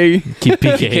 PK. PK.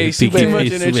 PK. Too much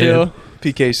NHL.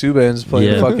 PK Subban's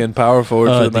playing Yeah. fucking power forward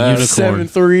for the the Mavs. unicorn.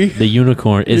 7-3. The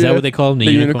unicorn. Is Yeah. that what they call him? The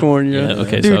unicorn, yeah.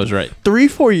 Okay, Dude. so I was right.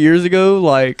 3-4 years ago,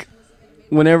 like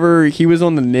whenever he was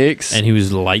on the Knicks, And he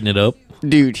was lighting it up.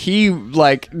 dude, he was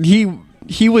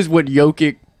what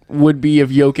Jokic would be if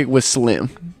Jokic was slim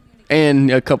and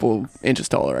a couple inches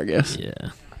taller, I guess. Yeah.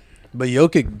 But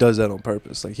Jokic does that on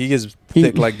purpose. Like he gets He-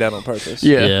 thick like that on purpose.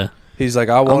 Yeah. Yeah. He's like,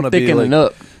 I want to I'm be thickening like.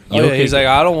 up. Oh, yeah, Jokic- he's like,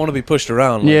 I don't want to be pushed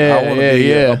around. Like, Yeah, I want to yeah, be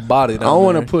yeah. a body. I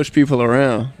want to to push people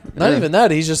around. Not Yeah. even that.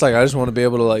 He's just like, I just want to be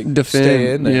able to like Defend.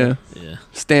 stay in there. Yeah. Yeah.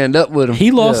 Stand up with him. He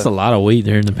lost Yeah. a lot of weight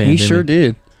during the pandemic. He sure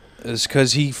did. It's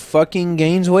because he fucking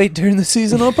gains weight during the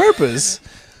season on purpose.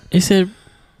 He said,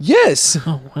 Yes.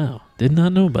 oh, wow. Did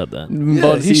not know about that. Yeah,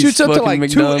 But he he's shoots up to fucking like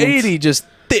McDonald's. 280, just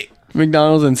thick.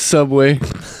 McDonald's and Subway.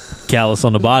 Callus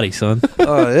on the body, son.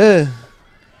 Oh yeah.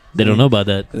 They don't know about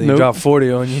that. And he Nope. dropped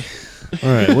 40 on you. All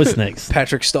right, what's next?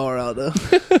 Patrick Starr out though.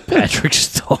 Patrick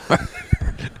Starr.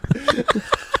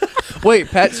 Wait,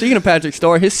 speaking of Patrick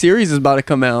Starr, his series is about to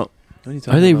come out.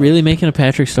 Are they really making a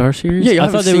Patrick Starr series? Yeah, you I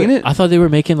haven't thought they seen were, it? I thought they were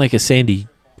making like a Sandy.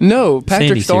 No, Patrick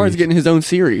Sandy Starr is series. getting his own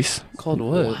series. called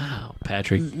what? Wow,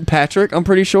 Patrick. Patrick, I'm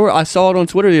pretty sure. I saw it on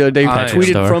Twitter the other day. Patrick Tweeted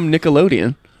Starr. from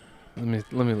Nickelodeon. Let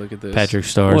me look at this. Patrick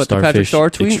Starr, What, the Starfish Patrick Starr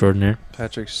tweet? extraordinaire.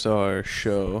 Patrick Starr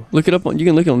show. Look it up on. You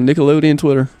can look it on Nickelodeon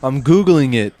Twitter. I'm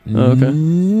googling it. Oh, okay.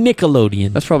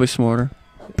 Nickelodeon. That's probably smarter.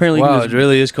 Apparently, you Wow, can it just-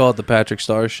 really is called the Patrick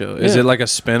Starr show. Is Yeah. it like a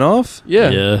spinoff? yeah.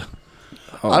 Yeah.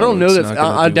 Oh, I don't know it's that. not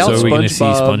gonna I do doubt well. So are we gonna SpongeBob.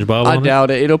 see SpongeBob I on it? doubt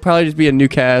it. It'll probably just be a new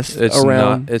cast It's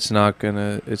around. not. It's not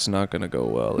gonna go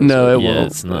well. is No, it Yeah, won't.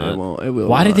 it's not. It won't. It will.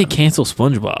 Why did not. they cancel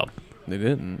SpongeBob? They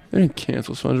didn't. They didn't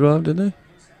cancel SpongeBob, did they?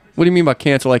 What do you mean by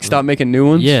cancel? Like stop making new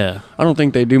ones? Yeah. I don't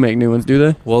think they do make new ones, do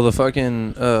they? Well, the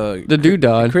fucking The dude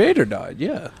died. creator died.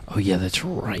 Yeah. Oh yeah, that's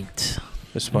right.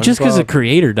 The SpongeBob. Just because the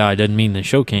creator died doesn't mean the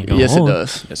show can't go Yes, on. it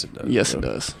does. Yes, it does. Yes, bro. it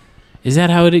does. Is that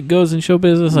how it goes in show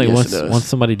business? Like Yes, it does. once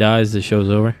somebody dies, the show's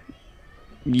over.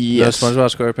 Yes. No,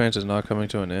 SpongeBob SquarePants is not coming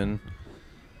to an end.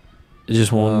 It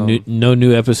just won't. No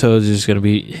new episodes. It's just gonna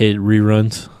be hit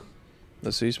reruns.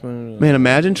 The sea spoon. Man,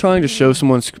 imagine trying to show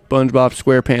someone SpongeBob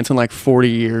SquarePants in like 40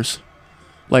 years.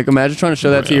 Like, imagine trying to show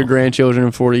that to your grandchildren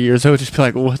in 40 years. They would just be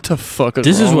like, what the fuck is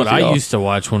This wrong is what with I y'all? used to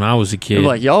watch when I was a They'd kid. be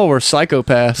like, y'all were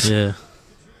psychopaths. Yeah.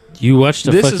 You watched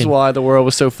the This fucking. is why the world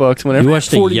was so fucked. Whenever You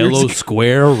watched a 40 years yellow ago,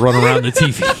 square run around the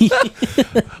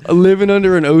TV living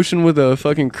under an ocean with a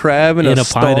fucking crab and in a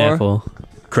star. pineapple.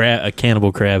 A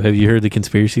cannibal crab. Have you heard the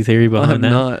conspiracy theory I have behind that?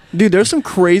 not. Dude, there's some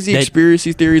crazy That-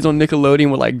 conspiracy theories on Nickelodeon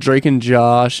with like Drake and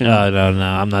Josh. And No,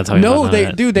 I'm not talking no, about they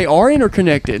that. dude, they are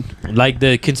interconnected. Like the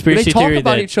They conspiracy talk theory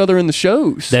about that each other in the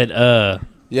shows.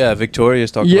 Yeah,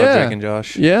 Victoria's talking Yeah. about Drake and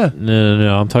Josh. yeah.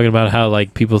 no. I'm talking about how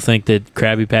like people think that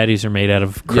Krabby Patties are made out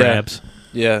of crabs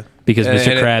Yeah. because And- Mr.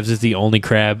 and it- Krabs is the only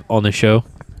crab on the show.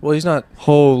 Well, he's not.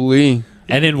 Holy.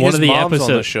 And in one His of the mom's episodes,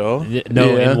 on the show.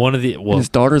 no, Yeah. in one of the His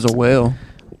daughter's a whale.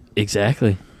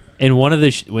 exactly. In one of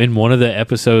the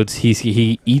episodes,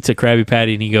 he eats a Krabby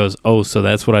Patty and he goes, "Oh, so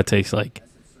that's what I taste like."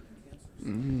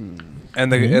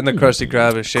 And the Krusty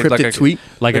Krab is shaped Cryptic like a tweet.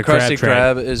 Like the a crab Krusty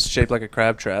trap. Krab is shaped like a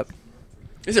crab trap.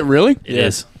 Is it really? It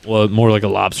is. Well, more like a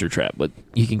lobster trap, but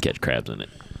you can catch crabs in it.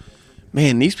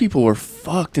 Man, these people were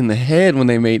fucked in the head when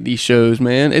they made these shows,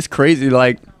 man. It's crazy.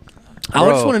 Like, I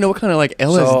Bro. just want to know what kind of like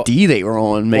LSD they were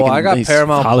on making. Well, I got these-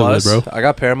 Paramount Hollywood, Plus. bro. I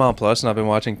got Paramount Plus, and I've been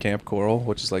watching Camp Coral,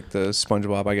 which is like the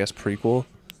SpongeBob, I guess, prequel.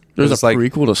 There's It's a like-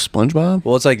 prequel to SpongeBob.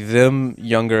 Well, it's like them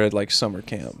younger at like summer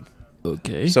camp.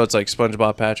 Okay. So it's like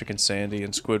SpongeBob, Patrick, and Sandy,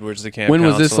 and Squidward's the camp. When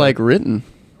was this counselor. like written?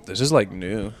 This is like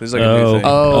new. This is like a new thing.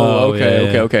 Oh, okay, yeah,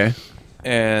 okay, yeah. okay.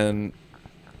 And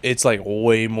it's like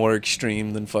way more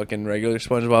extreme than fucking regular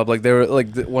SpongeBob. Like they were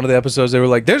like one of the episodes, they were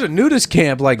like, "There's a nudist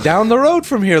camp like down the road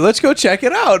from here. Let's go check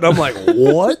it out." And I'm like,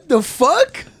 "What the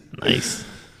fuck?" Nice.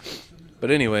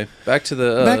 But anyway, back to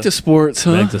the Back to sports,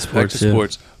 huh? Back to back sports. to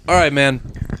sports. All right, man.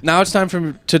 Now it's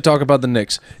time to talk about the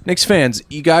Knicks. Knicks fans,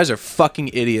 you guys are fucking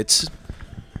idiots.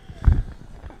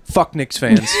 Fuck Knicks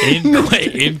fans.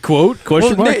 In quote?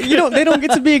 Question Well, mark? they don't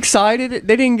get to be excited.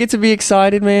 They didn't get to be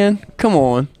excited, man. Come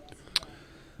on.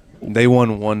 They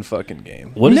won one fucking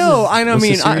game. What is No, this- I know, what's I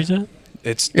the mean, I- series at?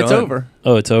 It's done. It's over.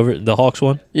 Oh, it's over. The Hawks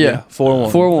won. Yeah,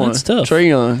 4-1. 4-1. That's tough. Trey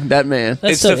Young, that man.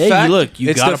 That's It's tough. the Hey, fact. look, you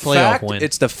it's got a the playoff fact, win.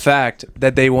 It's the fact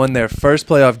that they won their first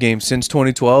playoff game since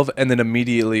 2012, and then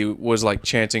immediately was like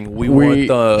chanting, "We want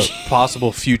the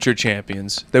possible future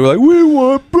champions." They were like, "We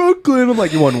want Brooklyn." I'm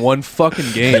like, "You won one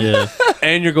fucking game, Yeah.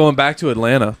 and you're going back to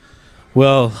Atlanta,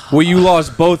 Well, where you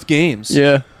lost both games."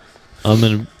 Yeah.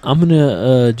 I'm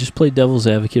gonna just play devil's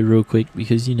advocate real quick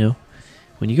because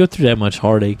when you go through that much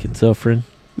heartache and suffering,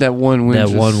 That one win. that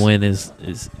just- one win is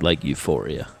like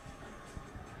euphoria.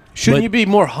 Shouldn't But- you be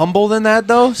more humble than that,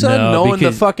 though, son? No, Knowing the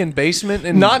because- fucking basement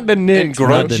and Not the Knicks, and bro.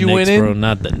 Not grudge the you Knicks, went in. bro.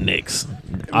 Not the Knicks.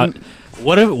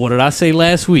 What did I say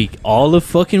last week? All the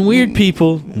fucking weird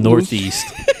people northeast.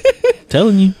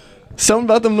 Telling you. Something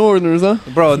about them Northerners, huh?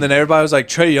 Bro, and then everybody was like,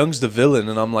 Trey Young's the villain.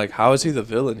 And I'm like, how is he the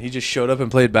villain? He just showed up and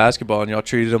played basketball, and y'all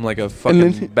treated him like a fucking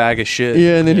then- bag of shit.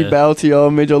 Yeah, and then he Yeah. bowed to y'all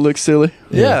and made y'all look silly.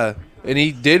 Yeah. And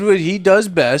he did what he does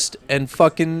best and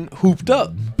fucking hooped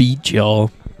up. Beat y'all.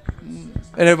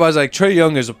 And everybody's like, Trey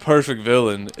Young is a perfect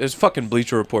villain. It's fucking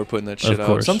Bleacher Report putting that shit Of out.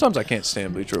 course. Sometimes I can't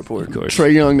stand Bleacher Report. Of course.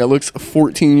 Trey Young that looks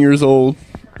 14 years old.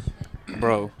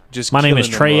 Bro, just My name is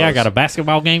killing them Trey. I lows. got a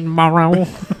basketball game tomorrow.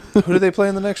 Who do they play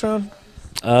in the next round?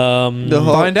 The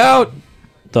Hawks. Find out.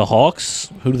 The Hawks.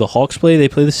 Who do the Hawks play? They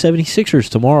play the 76ers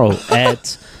tomorrow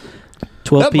at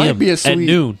 12 That p.m. might be a sweet. at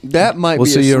noon. That might We'll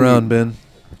be. see a you sweet- around, Ben.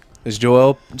 Is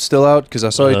Joel still out? Because I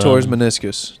saw he tore his Um,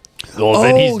 meniscus. Well,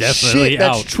 then he's Oh, definitely shit,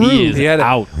 that's out. true. He is He had it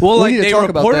out. Well, We like need to they talk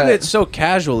about reported that. it so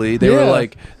casually. They Yeah.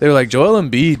 were like Joel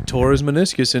Embiid tore his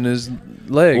meniscus in his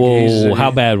leg. Whoa,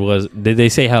 how bad was? Did they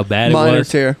say how bad it Minor was?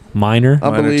 tear. Minor. I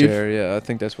Minor believe. tear, yeah, I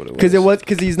think that's what it was.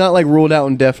 Because he's not like ruled out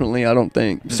indefinitely. I don't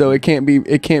think so. It can't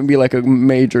be like a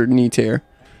major knee tear.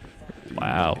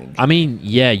 Wow. I mean,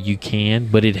 yeah, you can,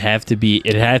 but it'd have to be.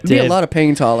 It'd have It'd to be a have lot of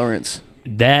pain tolerance.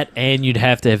 that, and you'd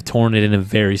have to have torn it in a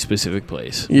very specific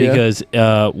place. Yeah. Because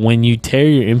when you tear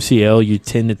your MCL, you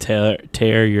tend to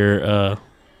tear your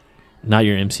not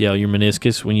your MCL, your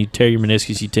meniscus. When you tear your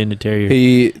meniscus, you tend to tear your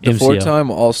The MCL.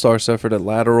 four-time All-Star suffered a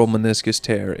lateral meniscus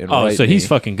tear in right so he's knee.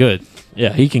 fucking good.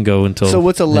 Yeah, he can go until. So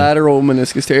what's a lateral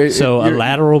meniscus tear? So a Your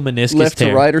lateral meniscus left tear.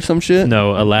 to right or some shit?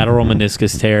 No, a lateral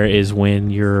meniscus tear is when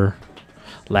your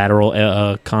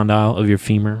lateral condyle of your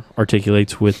femur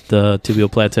articulates with the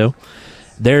tibial plateau.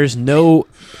 There's no.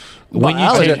 When you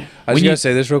Wow. tear, I when just you gotta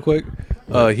say this real quick.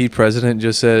 Heat president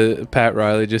just said, Pat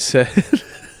Riley just said,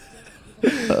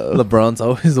 LeBron's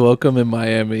always welcome in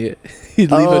Miami.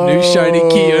 He'd leave a new shiny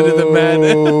key under the mat.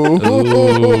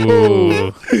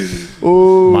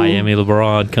 Ooh. Miami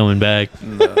LeBron coming back.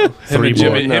 No. Him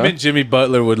and Jimmy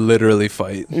Butler would literally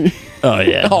fight. Oh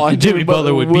yeah, Oh, Jimmy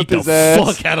Butler would beat whip the his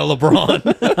ass. fuck out of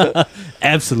LeBron.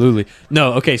 Absolutely.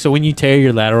 No, okay. So when you tear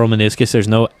your lateral meniscus, there's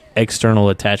no external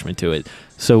attachment to it.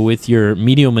 So with your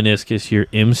medial meniscus, your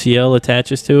MCL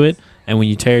attaches to it, and when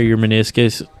you tear your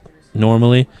meniscus,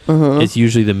 normally it's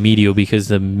usually the medial because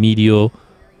the medial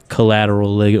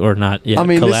collateral leg or not. Yeah, I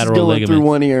mean, this is collateral going ligament. through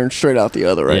one ear and straight out the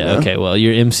other right now. Okay. Well,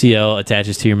 your MCL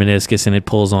attaches to your meniscus and it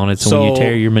pulls on it. So when you So-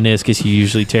 tear your meniscus, you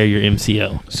usually tear your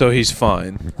MCL. So he's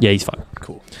fine. Yeah, he's fine.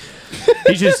 Cool.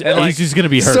 He's just gonna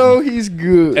be hurt. So he's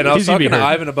good. And I was He's gonna be talking to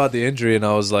hurt. Ivan about the injury, and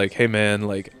I was like, "Hey man,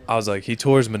 I was like, he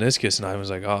tore his meniscus," and I was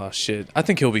like, "Oh shit, I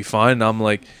think he'll be fine." And I'm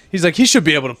like, he's like, he should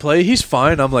be able to play. He's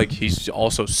fine. I'm like, he's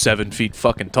also 7 feet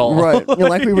fucking tall. Right. And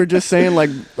like we were just saying, like,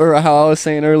 or how I was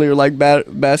saying earlier, like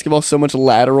basketball, so much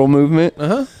lateral movement.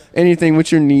 Uh-huh. Anything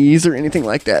with your knees or anything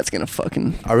like that's gonna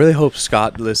fucking. I really hope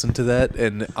Scott listened to that,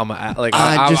 and I want to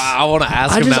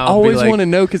ask I him just now. always want want to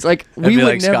know because like we we would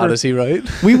like, never, Scott, is he right?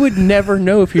 we would never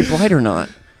know if he's right or not.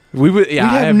 We would. Yeah,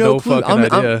 We'd I have no clue.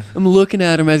 fucking idea. I'm looking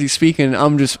at him as he's speaking.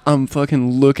 I'm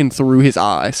fucking looking through his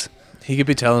eyes. He could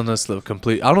be telling us the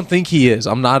complete. I don't think he is.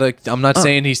 I'm not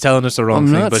saying he's telling us the wrong I'm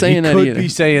thing, not but saying he that could either. be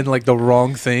saying like the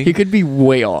wrong thing. He could be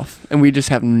way off, and we just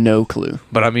have no clue.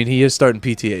 But I mean, he is starting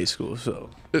PTA school, so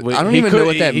I don't even know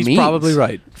what that he's means. probably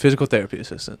right. Physical therapy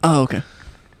assistant. Oh, okay.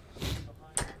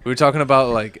 We were talking about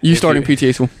like You if starting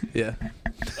PTA school? Yeah.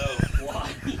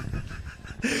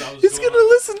 He's gonna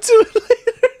listen to it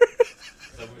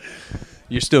later.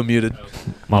 You're still muted.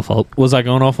 My fault. Was I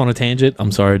going off on a tangent?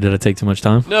 I'm sorry. Did I take too much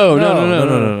time? No.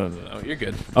 You're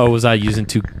good. Oh, was I using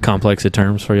too complex of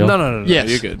terms for y'all? No. Yes.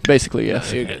 You're good. Basically,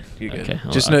 yes. You're good. You're good. Okay.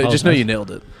 Just I'll- know you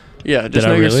nailed it. Yeah. Did Just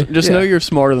I know really? you're know you're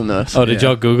smarter than us. Oh, did Yeah.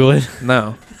 y'all Google it?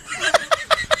 No.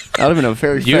 That would have been a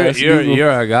very fast. Google. You're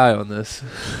our guy on this.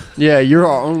 Yeah, you're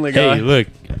our only guy. Hey, look,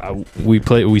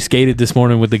 we skated this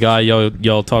morning with the guy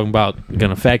y'all talking about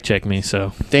gonna fact check me.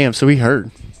 So Damn. So he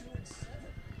heard.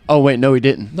 Oh wait, no, he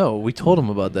didn't. No, we told him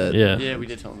about that. yeah, Yeah, we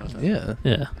did tell him about that. Yeah.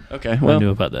 yeah. Okay. I Well,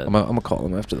 knew about that. I'm gonna call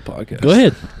him after the podcast. Go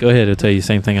ahead. I'll tell you the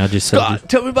same thing I just said. Scott,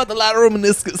 tell me about the lateral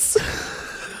meniscus.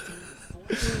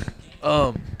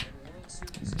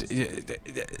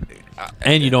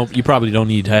 And you probably don't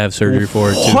need to have surgery for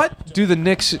it too. What do the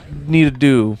Knicks need to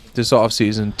do this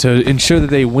offseason to ensure that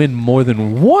they win more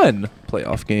than one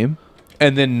playoff game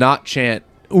and then not chant,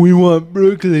 "We want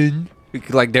Brooklyn"?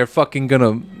 Like they're fucking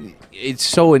gonna. It's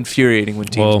so infuriating when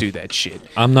teams Well, do that shit.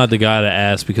 I'm not the guy to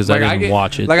ask because Like, I I didn't get-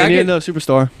 watch it. like, I Indiana get-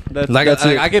 superstar. That's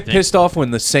it. I get pissed off when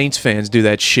the Saints fans do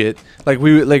that shit.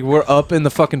 We're up in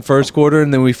the fucking first quarter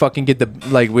and then we fucking get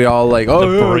we all like, oh,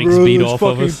 the yeah, brakes bro, beat this off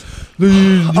fucking, of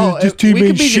us. This team we could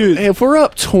ain't be, shit. if we're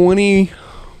up 20,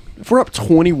 if we're up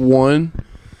 21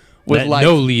 with That like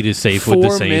no lead is safe with the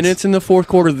 4 Saints. minutes in the fourth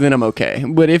quarter, then I'm okay.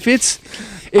 But if it's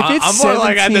I'm more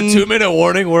like at the 17 2-minute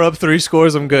warning, we're up 3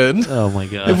 scores, I'm good. Oh my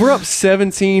if god. we're up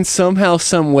 17, somehow,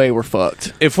 some way, we're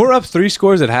fucked. If we're up 3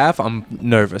 scores at half, I'm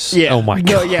nervous. Yeah. Oh my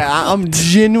No, God. yeah, I'm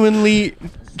genuinely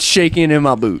shaking in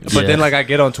my boots. But Yeah. then, I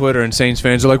get on Twitter and Saints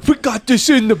fans are like, "We got this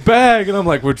in the bag," and I'm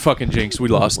like, "We're fucking jinxed. We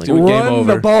lost. Game Run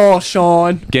over. the ball,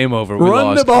 Sean. Game over. We Run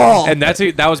lost. the ball. And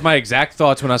that was my exact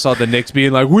thoughts when I saw the Knicks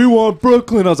being like, "We want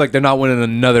Brooklyn." I was like, "They're not winning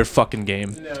another fucking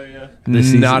game. This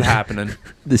season- Not happening."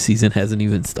 The season hasn't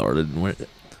even started. And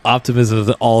optimism is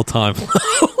at all time.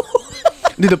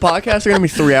 Dude, the podcasts are going to be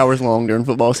 3 hours long during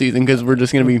football season because we're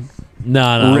just going to be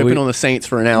No. ripping on the Saints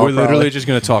for an hour. We're literally probably. just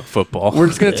gonna talk football. We're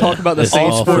just going to talk about the It's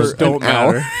Saints all for first an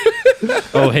hour.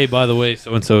 Oh, hey, by the way,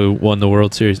 so and so won the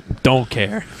World Series. Don't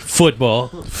care. Football.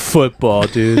 Football,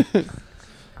 dude.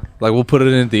 We'll put it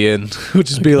in at the end. We'll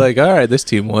just be like, "All right, this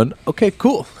team won. Okay,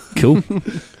 cool." Cool.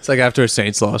 It's like after a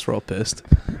Saints loss, we're all pissed.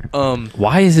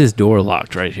 Why is this door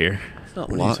locked right here?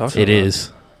 What are you talking It about?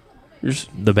 is.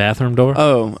 The bathroom door.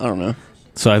 Oh, I don't know.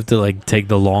 So I have to take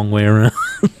the long way around.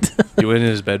 You went in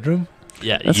his bedroom?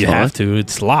 Yeah, That's you fine. have to.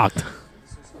 It's locked.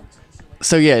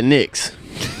 So, yeah, Knicks.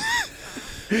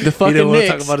 The He fucking didn't want to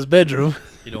Knicks. talk about his bedroom.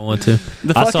 You don't want to.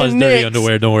 The I saw his fucking dirty Knicks.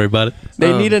 underwear. Don't worry about it.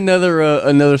 They need another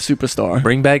superstar.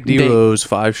 Bring back D-Rose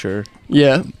 5 shirt.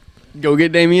 Yeah. Go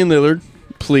get Damian Lillard,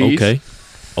 please.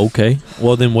 Okay.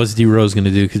 Well, then what's D Rose gonna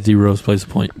do? Because D Rose plays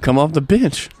the point. Come off the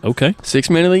bench. Okay. 6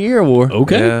 Man of the Year award.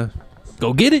 Okay. Yeah.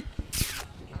 Go get it.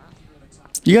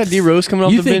 You got D Rose coming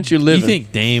off the bench. You're living. You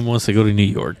think Dame wants to go to New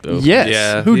York though? Yes.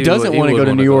 Yeah, Who he doesn't would- want he to go would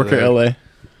to wanna New go York or there. LA?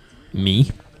 Me.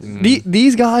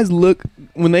 These guys look,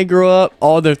 when they grow up,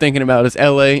 all they're thinking about is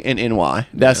LA and NY.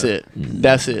 That's it.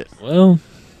 That's it. Well,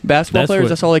 Basketball That's players, what-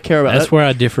 that's all they care about. that's where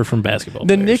I differ from basketball.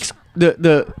 The players. Knicks,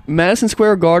 the Madison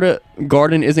Square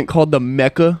Garden isn't called the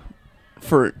Mecca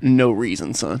for no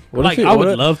reason, son. What Like if he, I would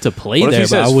what if- love to play what if there, he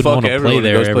but I says wouldn't fuck want to play everyone and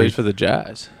there. goes Every, plays for the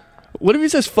Jazz? What if he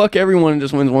says fuck everyone and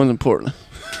just wins ones in Portland?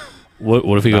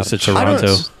 what if he goes to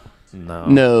Toronto? No.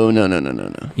 No.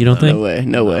 You don't think?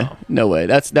 No way.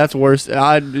 That's worse.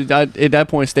 I'd at that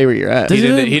point stay where you're at. Does-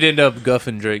 He'd end up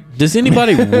guffing Drake. Does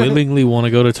anybody willingly want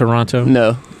to go to Toronto?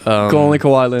 No. Only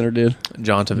Kawhi Leonard did.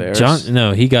 John Tavares.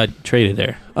 No, he got traded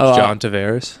there. Oh, John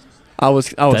Tavares. I was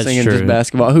That's thinking true. just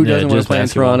basketball. Who Yeah, doesn't want to just play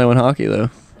basketball. in Toronto and hockey though?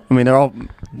 I mean, they're all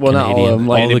not all of Canadian. them.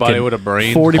 Like All the Anybody Can- with a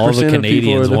brain. 40% All the of people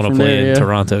Canadians are want to from play there, in yeah.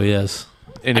 Toronto. Yes.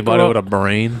 Anybody with a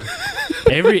brain.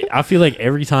 I feel like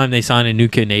every time they sign a new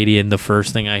Canadian, the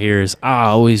first thing I hear is, I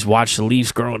always watched the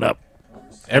Leafs growing up.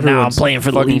 And now I'm Everyone's playing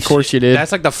for the Fucking Leafs. course you did.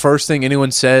 That's like the first thing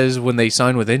anyone says when they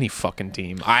sign with any fucking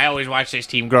team. I always watched this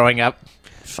team growing up.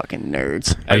 Fucking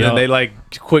nerds. And y'all- then they like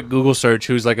quick Google search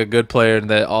who's like a good player in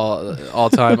the all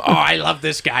time. Oh, I love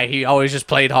this guy. He always just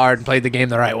played hard and played the game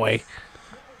the right way.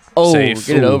 Oh, Safe.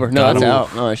 get it over. No, Got it's him.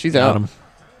 out. No, she's Got out. him.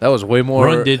 That was way more.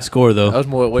 Run did score, though. That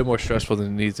was way more stressful than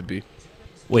it needs to be.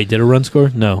 Wait, did a run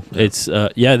score? No. It's,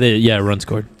 run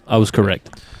scored. I was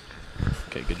correct.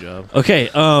 Okay, good job. Okay,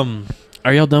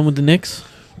 are y'all done with the Knicks?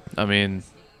 I mean,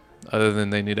 other than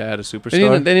they need to add a They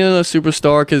superstar. need another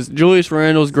superstar because Julius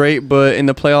Randle's great, but in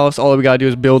the playoffs, all we got to do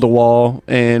is build a wall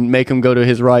and make him go to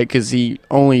his right because he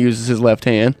only uses his left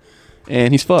hand,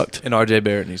 and he's fucked. And RJ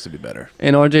Barrett needs to be better,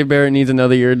 And RJ Barrett needs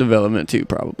another year of development too,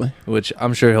 probably. which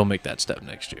I'm sure he'll make that step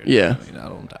next year. Yeah. I mean, I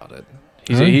don't doubt it.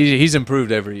 He's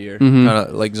improved every year, Mhm. kind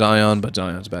of like Zion, but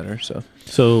Zion's better. So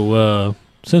So,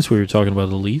 since we were talking about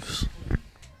the Leafs,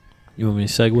 you want me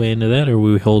to segue into that, or are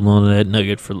we holding on to that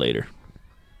nugget for later?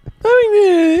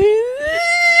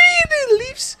 The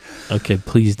Leafs. Okay,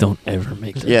 please don't ever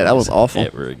make that. Yeah, that was noise awful.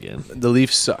 Ever again. the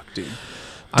Leafs suck, dude.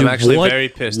 I'm Dude, actually what- very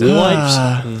pissed.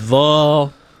 what? The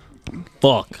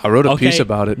fuck? I wrote a Okay. piece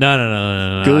about it.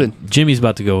 No. Good. Jimmy's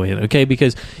about to go in, okay?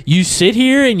 Because you sit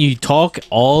here and you talk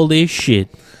all this shit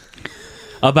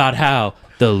about how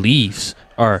the Leafs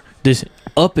are this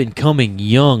up and coming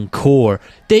young core.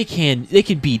 They can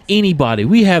beat anybody.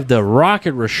 We have the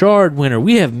Rocket Richard winner.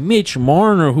 We have Mitch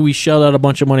Marner, who we shelled out a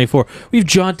bunch of money for. We have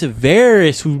John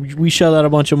Tavares, who we shelled out a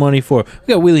bunch of money for.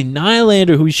 We got Willie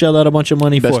Nylander, who we shelled out a bunch of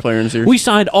money Best for. player in the series. We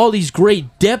signed all these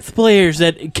great depth players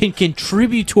that can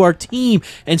contribute to our team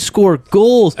and score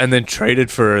goals. And then traded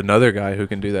for another guy who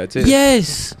can do that too.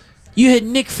 Yes. You had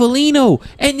Nick Foligno,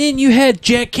 and then you had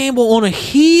Jack Campbell on a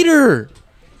heater.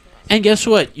 And guess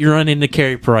what? You run into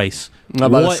Carey Price. I'm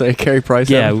about What- to say Carey Price.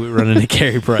 Yeah, we run into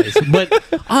Carey Price. But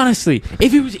honestly,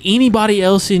 if it was anybody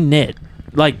else in net,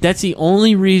 like that's the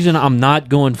only reason I'm not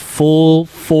going full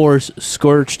force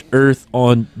scorched earth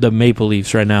on the Maple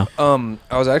Leafs right now.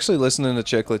 I was actually listening to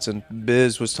Chicklets, and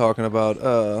Biz was talking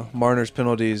about Marner's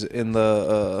penalties in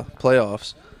the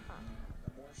playoffs.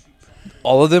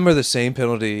 All of them are the same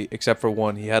penalty except for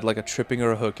one. He had like a tripping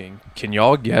or a hooking. Can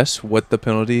y'all guess what the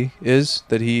penalty is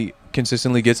that he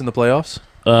consistently gets in the playoffs?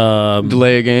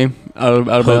 Delay a game out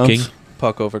of Hooking. bounds.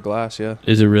 Puck over glass, yeah.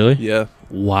 Is it really? Yeah.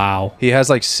 Wow. He has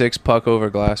like 6 puck over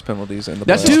glass penalties in the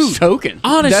That's playoffs. just choking.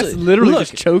 Honestly, that's literally look,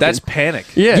 just choking. That's panic.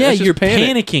 yeah, Yeah, that's just you're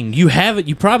panic. panicking. You have it.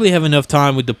 You probably have enough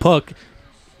time with the puck.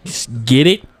 Just get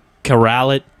it, corral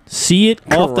it, see it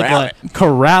off the Corral glass,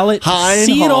 corral it, High and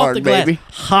see it off hard, the glass, baby.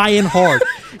 high and hard.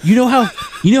 You know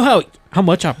how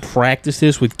much I practice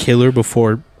this with Killer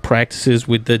before practices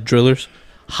with the drillers,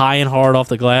 high and hard off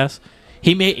the glass.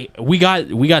 We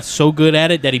got so good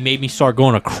at it that he made me start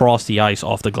going across the ice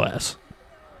off the glass.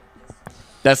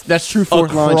 That's true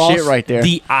fourth line Across shit right there.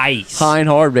 The ice. High and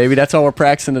hard, baby. That's all we're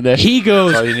practicing today. He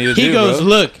goes. all you need to He do, goes. bro.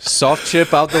 Look, Soft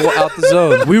chip out the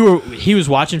zone. He was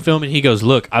watching film and he goes,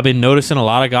 look, I've been noticing a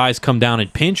lot of guys come down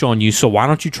and pinch on you, so why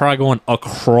don't you try going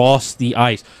across the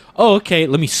ice? Oh, okay,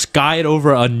 let me sky it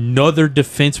over another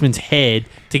defenseman's head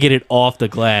to get it off the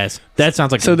glass. That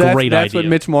sounds like so a that's great idea. what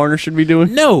Mitch Marner should be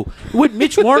doing. No, what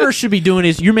Mitch Marner should be doing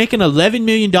is you're making $11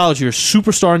 million, you're a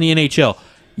superstar in the NHL.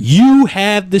 You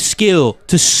have the skill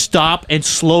to stop and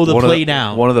slow the play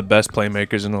down. One of the best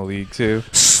playmakers in the league too.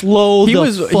 Slow He the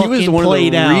was fucking one play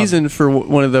of the down. reason for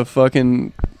one of the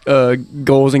fucking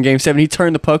goals in Game 7. He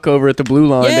turned the puck over at the blue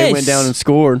line. They Yes. went down and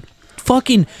scored.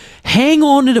 Fucking hang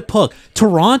on to the puck.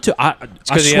 Toronto, I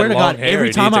swear to God,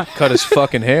 every time I cut his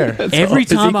fucking hair. every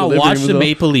His time I equilibrium watch was the off.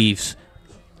 Maple Leafs,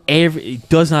 it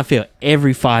does not fail.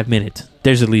 Every 5 minutes,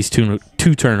 there's at least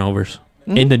two turnovers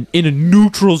in a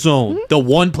neutral zone. The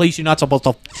one place you're not supposed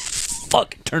to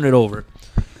fucking turn it over.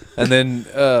 And then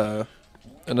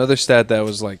another stat that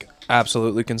was like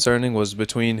absolutely concerning was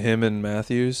between him and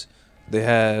Matthews, they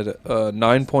had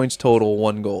 9 points total,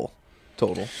 1 goal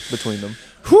total between them.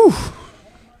 Whew.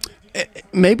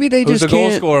 Maybe they Who's just the goal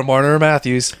can't. scorer, Marner or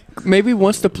Matthews? Maybe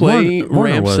once the play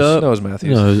Warner ramps was. up, No, it was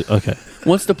Matthews. No, okay.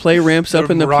 once the play ramps up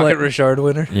in the Rocket play, Richard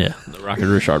winner. Yeah, the Rocket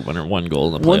Richard winner, 1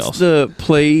 goal in the once playoffs. the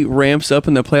play ramps up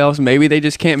in the playoffs, maybe they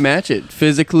just can't match it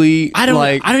physically. I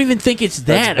don't even think it's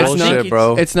that. That's I think bullshit, it's-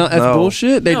 bro. It's not. That's No.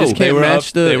 bullshit. They No, just can't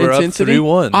match the They were intensity. up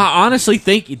 3-1. I honestly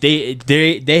think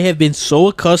they have been so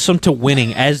accustomed to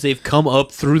winning as they've come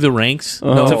up through the ranks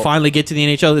to finally get to the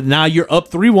NHL. That now you're up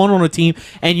 3-1 on a team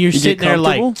and you're You sitting get there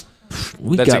like, comfortable?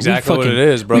 That's exactly what it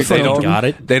is, bro. We They fucking don't got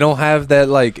it. They don't have that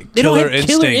like They don't killer have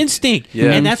killer instinct,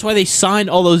 Yeah. and that's why they signed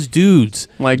all those dudes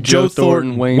Like Joe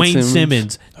Thornton, Wayne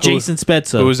Simmons, Jason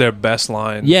Spezza. Who was their best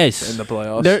line? Yes. in the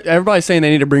playoffs. Everybody's saying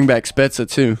they need to bring back Spezza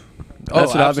too.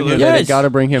 That's what I've been hearing. absolutely. They got to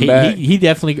bring him back. He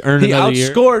definitely earned He another year.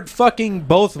 outscored fucking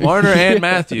both Marner and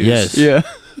Matthews. Yes. Yeah.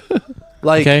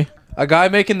 Like Okay. a guy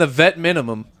making the vet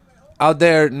minimum out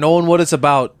there, knowing what it's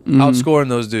about, outscoring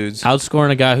those dudes. Outscoring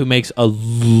a guy who makes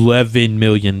 $11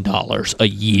 million a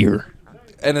year.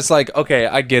 And it's like, okay,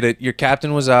 I get it. Your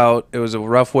captain was out. It was a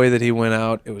rough way that he went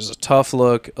out. It was a tough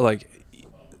look.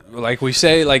 Like we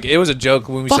say, like it was a joke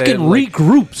when we say Fucking it, like,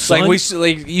 regroup, son.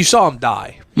 like you saw him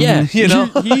die. Yeah. You know?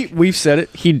 We've said it.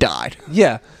 He died.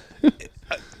 Yeah.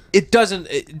 It doesn't.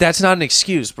 That's not an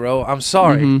excuse, bro. I'm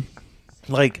sorry.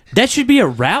 Like That should be a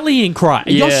rallying cry.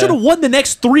 Y'all Yeah. should have won the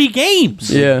next 3 games.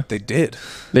 Yeah. they did.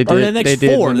 They did. Or the next they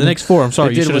did 4. win The next 4. I'm sorry.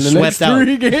 They You did should have win the swept next out.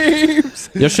 3 games.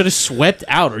 You should have swept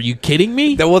out. Are you kidding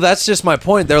me? Well, that's just my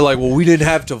point. They're like, well, we didn't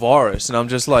have Tavares, and I'm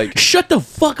just like, Shut the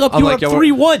fuck up. I'm You were like, up yeah,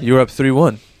 3-1. You were up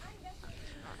 3-1.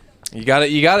 You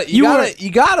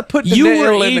gotta put the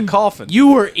nail in the coffin. You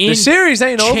were in The series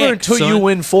ain't over check, until son. you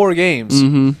win 4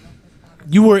 games.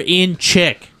 You were in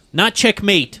check. Not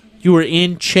checkmate. You were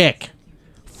in check.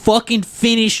 Fucking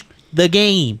finish the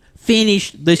game.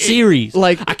 Finish the series.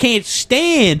 like- I can't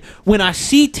stand when I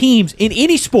see teams in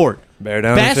any sport. Bear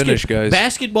down and finish, guys.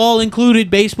 Basketball included,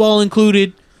 baseball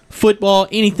included, football,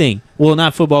 anything. Well,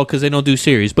 not football because they don't do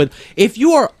series. But if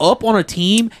you are up on a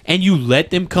team and you let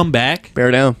them come back,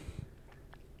 Bear down.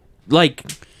 like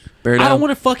Bear I down. don't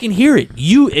want to fucking hear it.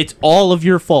 It's all of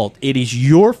your fault. It is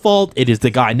your fault. It is the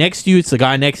guy next to you. It's the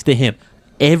guy next to him.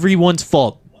 Everyone's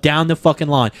fault. Down the fucking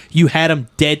line. You had him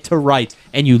dead to rights,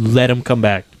 and you let him come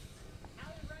back.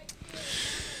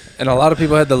 And a lot of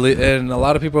people and a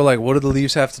lot of people are like, what do the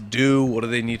Leafs have to do? What do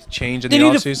they need to change in They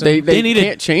the need to- offseason? They They need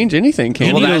can't change anything,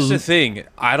 can well, need they? that's to- the thing.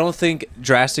 I don't think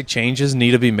drastic changes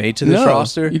need to be made to this No,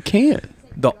 roster. you can't.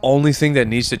 The only thing that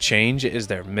needs to change is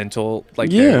their mental, Yeah.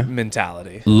 their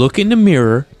mentality. Look in the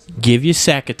mirror, give your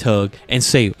sack a tug, and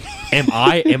say, "Am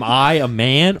I a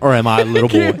man or am I a little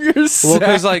boy?" Well,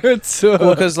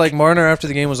 because like Marner after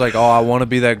the game was like, "Oh, I want to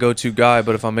be that go-to guy,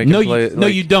 but if I'm making No, play, no,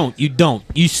 you don't. You don't.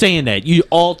 You saying that? You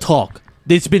all talk.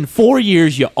 It's been 4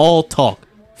 years. You all talk.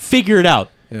 Figure it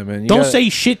out. yeah, man, Don't say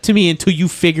shit to me until you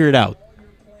figure it out.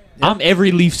 I'm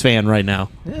every Leafs fan right now.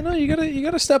 Yeah, no, you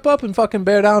gotta step up and fucking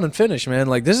bear down and finish, man.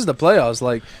 Like this is the playoffs.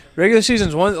 Like regular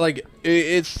season's one. Like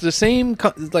it's the same.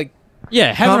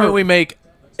 Yeah, Comment we make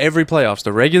every playoffs.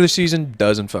 The regular season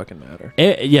doesn't fucking matter.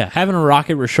 having a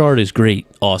Rocket Richard is great,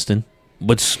 Austin.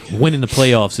 But winning the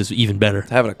playoffs is even better.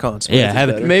 Having a Conn Smith Yeah, is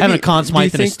having, better. Maybe- having a Conn do you Smythe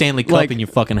and a think, Stanley Cup like- in your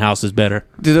fucking house is better.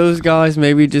 Do those guys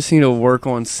maybe just need to work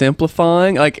on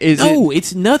simplifying? Like, is No, it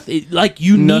it's nothing. Like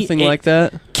you nothing need, like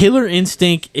that? Killer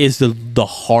instinct is the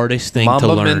hardest thing Mamba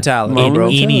to learn mentality, in bro.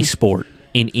 any sport.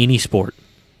 In any sport,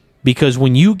 because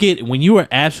when you are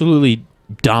absolutely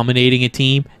dominating a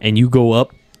team and you go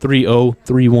up 3-0,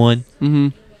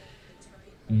 3-1,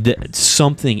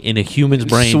 something in a human's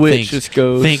brain Switch just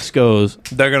goes.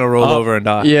 They're gonna roll over and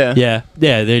die. Yeah.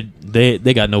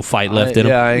 They got no fight left in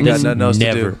them. I ain't got That's nothing else to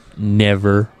never, do.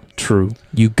 never true.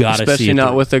 You gotta see Especially it not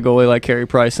through. with a goalie like Carey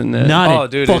Price in that. not Oh, a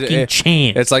dude, fucking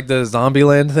chance. It's like the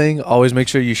Zombieland thing. Always make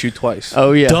sure you shoot twice.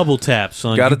 Oh yeah. double tap,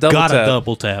 son. Gotta You double gotta tap.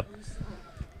 double tap.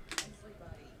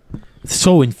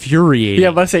 So infuriating.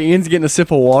 Yeah, but I say Ian's getting a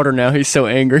sip of water now. He's so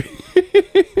angry.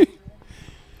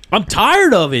 I'm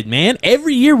tired of it, man.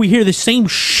 Every year we hear the same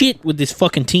shit with this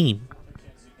fucking team.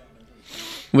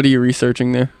 What are you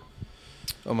researching there?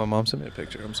 Oh, my mom sent me a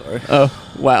picture. I'm sorry. Oh,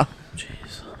 wow.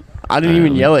 Jeez. I didn't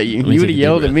even yell at you. let me You take would a have deep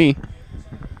yelled at breath. me.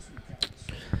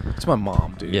 It's my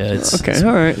mom, dude. Yeah, it's Okay,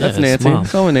 all right. That's it's Nancy. Mom.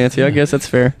 It's all Nancy. I guess that's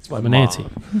fair. It's my I'm a mom.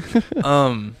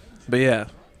 Nancy. But yeah,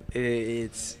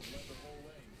 it's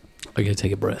I gotta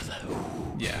take a breath.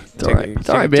 yeah. It's all right. It's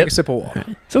all right, Take babe. a sip of water.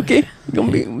 It's okay.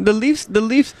 Gonna be the Leafs. The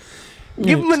Leafs.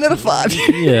 Give them another 5.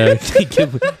 Yeah,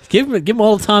 give them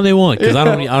all the time they want because I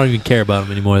don't even care about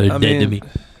them anymore. They're I dead to mean, me.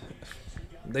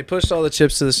 They pushed all the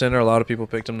chips to the center. A lot of people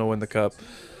picked them to win the cup.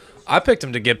 I picked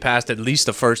them to get past at least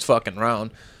the first fucking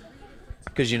round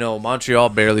because Montreal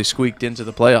barely squeaked into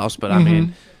the playoffs. But I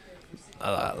mean,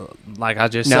 like I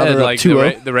just Now said, they're up like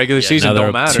 2-0. the regular Now season they're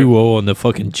don't up matter. 2-0 on the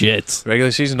fucking Jets.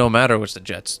 Regular season don't matter, which the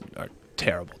Jets are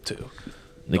terrible too.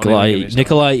 Nikolai even get me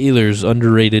started. Ehlers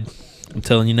underrated. I'm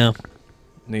telling you now.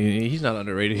 He's not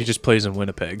underrated. He just plays in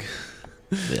Winnipeg.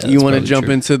 Yeah, You want to that's jump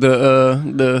probably into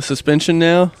the suspension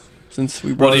now? Since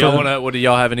we brought it up. What do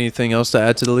y'all have anything else to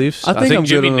add to the Leafs? I think I'm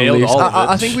Jimmy good on the nailed Leafs. all of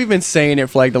it. I think we've been saying it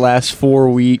for like the last 4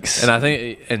 weeks. and I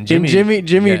think And Jimmy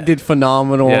Jimmy yeah. did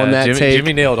phenomenal Yeah, on that take.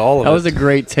 Jimmy nailed all of That it. was a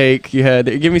great take you had.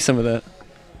 Give me some of that.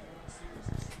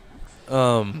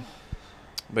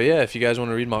 But yeah, if you guys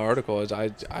want to read my article,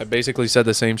 I basically said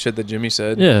the same shit that Jimmy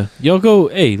said. Yeah, y'all go.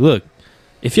 Hey, look.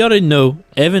 If y'all didn't know,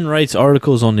 Evan writes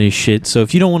articles on this shit. So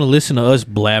if you don't want to listen to us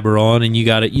blabber on, and you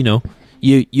got to,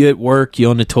 you at work, you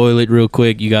on the toilet real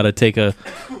quick, you got to take a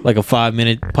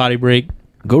 5-minute potty break.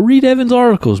 Go read Evan's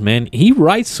articles, man. He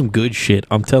writes some good shit.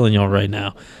 I'm telling y'all right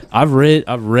now. I've read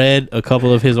a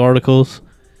couple of his articles.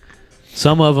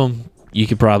 Some of them you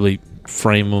could probably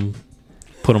frame them,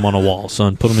 put them on a wall,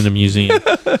 son. Put them in a museum.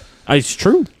 It's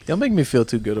true. Y'all make me feel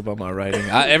too good about my writing.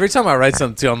 Every time I write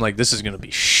something, too, I'm like, this is gonna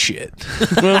be shit.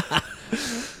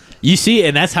 You see,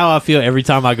 and that's how I feel every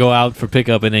time I go out for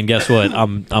pickup. And then guess what?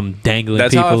 I'm dangling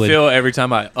That's people. how I feel every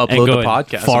time I upload the going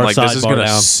podcast. far I'm like, this is sidebar gonna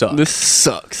down. suck. This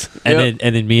sucks. And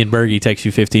then me and Bergie text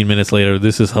you 15 minutes later.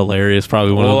 This is hilarious.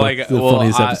 Probably one of the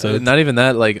funniest episodes. Not even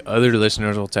that. Like other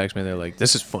listeners will text me. They're like,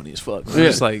 "This is funny as fuck." I'm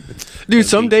just like, Dude,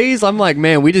 some days I'm like,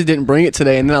 man, we just didn't bring it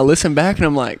today. And then I listen back and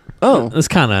I'm like, oh. It's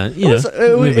kind of It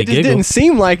just didn't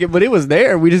seem like it, but it was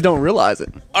there. We just don't realize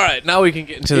it. all right, now we can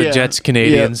get into the Yeah. Jets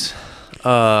Canadians.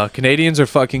 Canadians are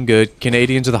fucking good.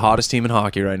 Canadians are the hottest team in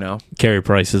hockey right now. Carey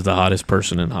Price is the hottest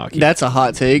person in hockey. That's a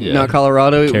hot take. Yeah. Not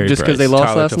Colorado, Carey just because they Price. lost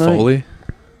Tyler last night. Toffoli.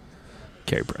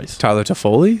 Carey Price. Tyler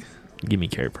Toffoli. Give me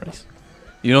Carey Price.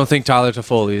 You don't think Tyler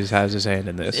Toffoli has his hand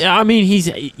in this? Yeah, I mean,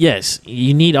 yes,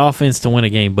 you need offense to win a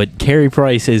game, but Carey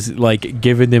Price has like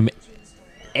given them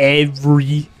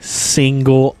every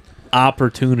single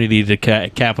opportunity to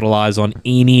capitalize on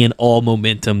any and all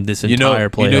momentum this entire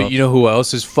playoff. You know who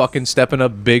else is fucking stepping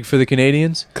up big for the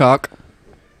Canadians? Cock.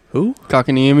 Who?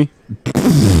 Cockaniemi.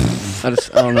 I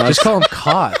don't know. Just call him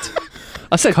Cot.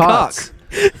 I said Cots.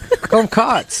 cock. Call him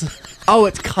Cots. Oh,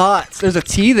 it's Cots. There's a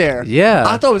T there. Yeah.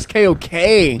 I thought it was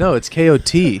KOK. No, it's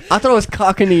K-O-T. I thought it was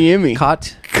Cockaniemi.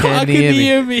 Cot.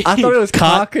 Cockaniemi. I thought it was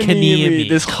Cockaniemi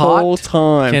this whole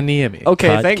time. Kaniemi.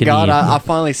 Okay, thank God I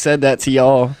finally said that to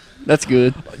y'all. That's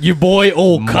good. Your boy,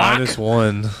 old cock.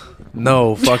 -1.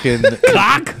 No, fucking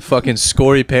Cock. fucking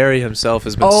Scory Perry himself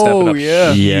has been stepping up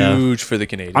Yeah. huge for the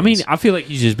Canadians. I mean, I feel like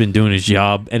he's just been doing his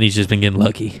job and he's just been getting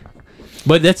lucky.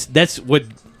 But that's what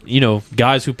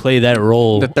guys who play that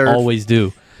role The third. always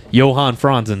do. Johan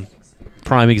Franzen,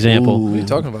 prime example. what are you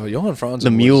talking about? Johan Franzen,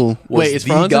 The mule. Was Wait, is the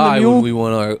Franzen the guy mule? when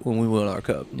we won our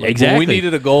cup. Like, Exactly. When we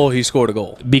needed a goal, he scored a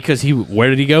goal. Because where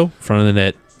did he go? Front of the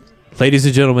net. Ladies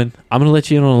and gentlemen, I'm going to let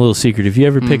you in on a little secret. If you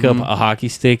ever pick up a hockey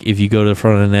stick, if you go to the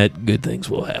front of the net, good things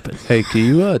will happen. Hey, can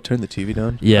you turn the TV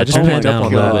down? Yeah, I just turn it picked down up a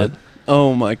on little that. bit.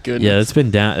 Oh my goodness. Yeah, that's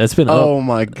been down. That's been Oh up.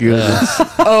 my goodness.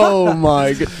 Oh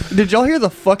my god. Did y'all hear the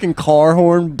fucking car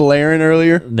horn blaring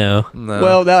earlier? No. No.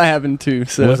 Well, that happened too.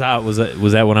 So Was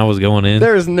that when I was going in?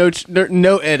 there is no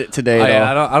edit today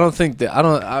at all. I don't think that.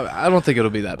 I don't think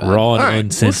it'll be that bad. Raw and All right, we'll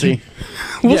uncensored. see.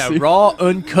 We'll yeah, see. raw,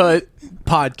 uncut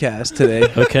podcast today.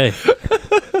 Okay.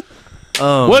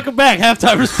 Welcome back,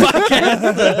 Halftimers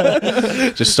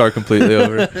Podcast. Just start completely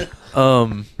over.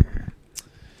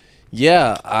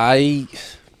 Yeah, I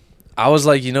was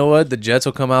like, you know what? The Jets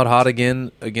will come out hot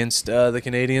again against the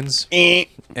Canadians,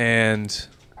 and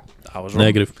I was wrong.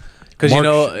 Negative. Because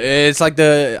March. it's like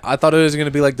I thought it was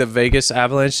gonna be like the Vegas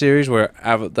Avalanche series where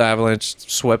the Avalanche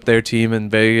swept their team in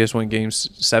Vegas, won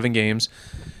 7 games,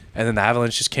 and then the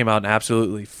Avalanche just came out and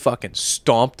absolutely fucking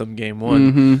stomped them game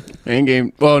 1. Mm-hmm. And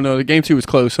game. Well, no, the game 2 was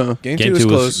close, huh? Game 2 was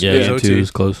close. Yeah, It was game OT. 2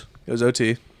 was close. It was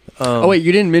OT. Oh wait,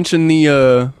 you didn't mention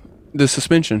the the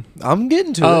suspension? I'm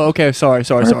getting to Oh, it. okay. Sorry.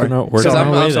 Working our Because way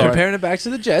I'm there. comparing it back to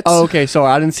the Jets. Oh, okay.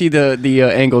 Sorry, I didn't see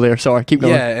the angle there. Sorry. Keep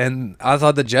going. Yeah, and I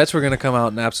thought the Jets were going to come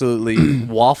out and absolutely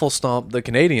waffle stomp the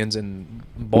Canadians, and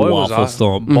boy Waffle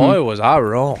stomp. was I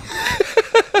wrong.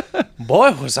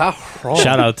 Boy was I wrong.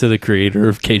 Shout out to the creator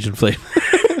of Cajun Flavor.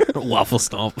 Waffle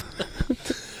Stomp.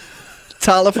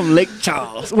 Tyler from Lake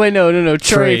Charles. Wait, no. Trey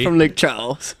Trey. from Lake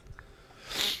Charles.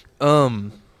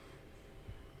 But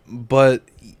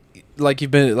we've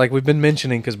been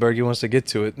mentioning, because Bergie wants to get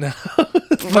to it now.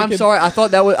 I'm sorry. I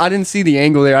thought that was. I didn't see the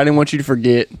angle there. I didn't want you to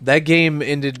forget. That game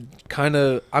ended kind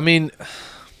of. I mean,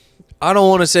 I don't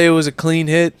want to say it was a clean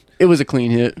hit. It was a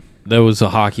clean hit. That was a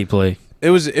hockey play. It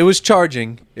was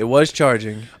charging. It was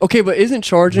charging. Okay, but isn't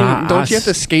charging? Nah, don't you have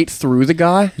to skate through the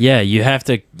guy? Yeah, you have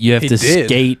to did.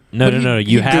 skate. No. He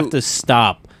You have do- to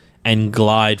stop and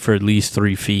glide for at least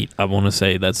 3 feet. I want to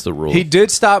say that's the rule. He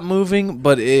did stop moving,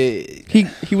 but He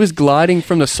was gliding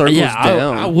from the circles yeah,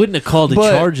 down. I wouldn't have called it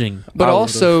But- charging. But I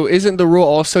also, isn't the rule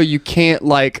also you can't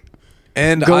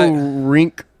and go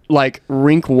rink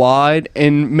wide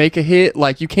and make a hit?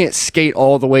 Like you can't skate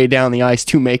all the way down the ice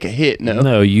to make a hit. No.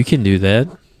 No, you can do that.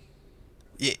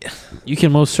 Yeah. You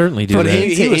can most certainly do But that.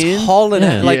 he was in? hauling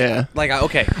Yeah. it. Yeah.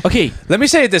 Okay. Okay, Let me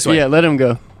say it this way. Yeah, let him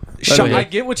go. Let him go. I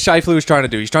get what Scheifele was trying to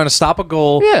do. He's trying to stop a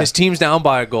goal. Yeah. His team's down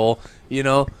by a goal. You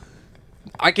know,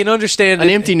 I can understand An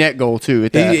it. empty net goal too.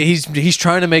 At that. He's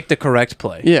trying to make the correct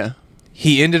play. Yeah.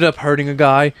 He ended up hurting a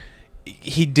guy.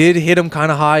 He did hit him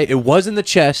kind of high. It was in the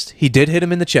chest. He did hit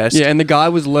him in the chest. Yeah, and the guy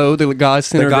was low. The guy's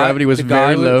center of gravity was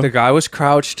very low. The guy was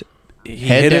crouched. He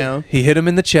Head hit down. He hit him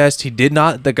in the chest.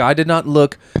 The guy did not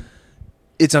look.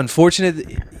 It's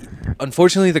unfortunate.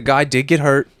 Unfortunately, the guy did get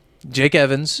hurt. Jake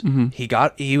Evans. Mm-hmm.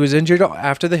 He was injured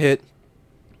after the hit.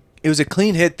 It was a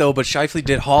clean hit though, but Scheifele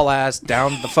did haul ass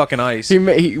down the fucking ice. He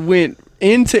went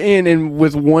end to end and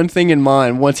with one thing in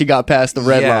mind. Once he got past the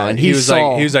red line, he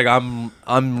saw. He was like,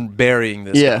 I'm burying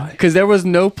this Yeah, guy. because there was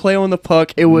no play on the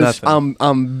puck. It was Nothing.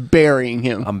 I'm burying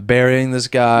him, I'm burying this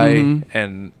guy Mhm.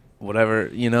 and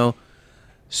whatever, you know.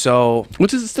 So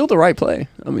which is still the right play.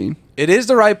 I mean, it is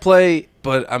the right play,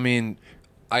 but I mean,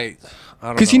 I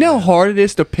don't because you know how man. hard it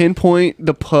is to pinpoint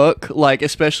the puck, like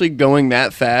especially going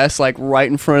that fast, like right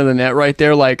in front of the net, right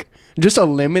there. Like just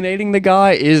eliminating the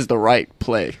guy is the right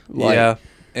play. Like, Yeah.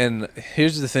 And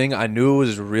here's the thing: I knew it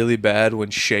was really bad when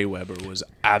Shea Weber was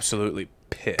absolutely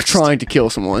pissed. trying to kill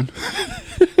someone.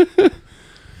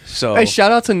 So Hey,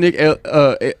 shout out to Nick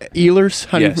Ehlers.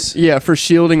 Yes. Yeah, for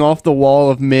shielding off the wall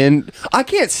of men. I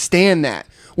can't stand that.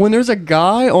 When there's a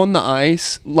guy on the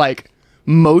ice, like,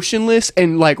 motionless,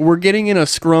 and, like, we're getting in a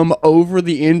scrum over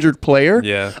the injured player.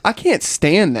 Yeah. I can't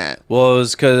stand that. well, it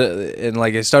was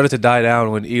like it started to die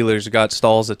down when Ehlers got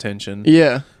Stahl's attention.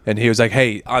 Yeah. And he was like,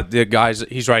 "Hey, the guy's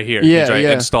he's right here." Yeah, he's right.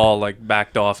 yeah. And Stahl like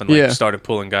backed off and like Yeah. started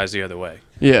pulling guys the other way.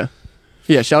 Yeah.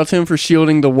 Yeah, shout out to him for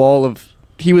shielding the wall of...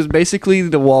 He was basically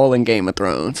the wall in Game of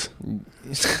Thrones.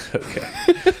 Okay.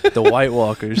 The White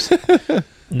Walkers.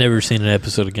 never seen an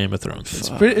episode of Game of Thrones. It's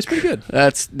pretty good.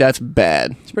 That's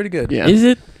bad. It's pretty good. Yeah. Is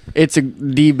it? It's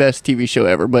the best TV show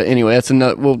ever. But anyway, that's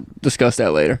another... We'll discuss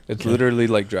that later. It's literally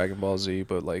like Dragon Ball Z,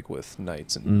 but like with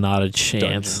knights and Not a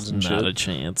chance. Dungeons and Not shit. a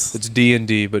chance. it's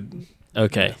D&D, but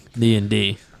Okay,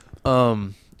 D&D.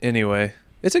 anyway,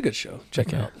 it's a good show.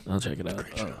 Check it out. I'll check it out.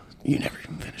 You never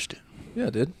even finished it. Yeah, I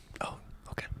did. Oh,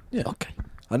 okay. Yeah. Okay.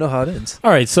 I know how it ends. All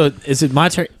right. So is it my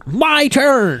turn? My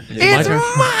turn. Is it my turn?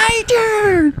 my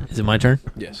turn! Is it my turn?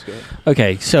 Yes, go ahead.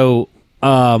 Okay. So,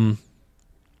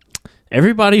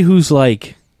 everybody who's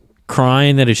like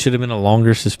crying that it should have been a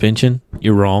longer suspension,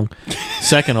 you're wrong.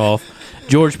 Second off,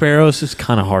 George Barros is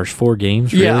kind of harsh. 4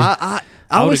 games. Really? Yeah,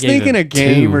 I would've was gave thinking him a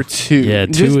game 2. or 2. Yeah,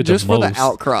 2 at the just for the most.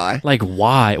 outcry. Like,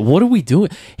 why? What are we doing?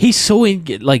 He's so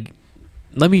like.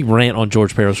 Let me rant on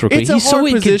George Barros real quick. It's a He's hard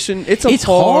so position. It's a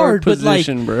hard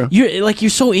position, but bro. like, you're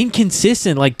so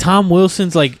inconsistent. Like Tom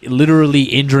Wilson's like literally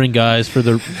injuring guys for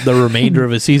the remainder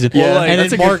of a season. Yeah, and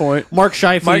that's then a good point. Mark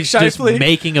Scheifele's just Scheifele-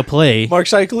 making a play, Mark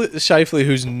Scheifele,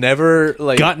 who's never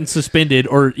like gotten suspended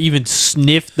or even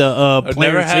sniffed the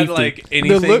player never had safety. like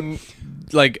anything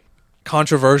like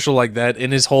controversial like that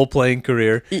in his whole playing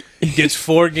career. He gets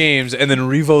 4 games, and then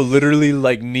Revo literally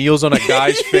like kneels on a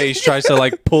guy's face, tries to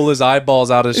like pull his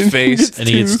eyeballs out his face, And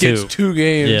he gets gets 2. 2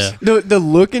 games. Yeah. The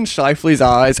look in Scheifele's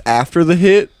eyes after the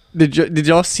hit. Did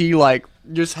y'all see like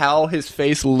just how his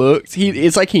face looked?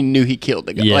 It's like he knew he killed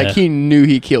the guy. Yeah. Like he knew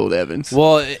he killed Evans.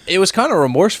 Well, it was kind of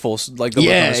remorseful, like the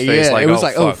look on his face. Like, it was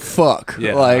oh, fuck. fuck.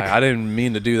 Yeah, like I didn't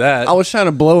mean to do that. I was trying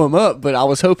to blow him up, but I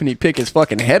was hoping he'd pick his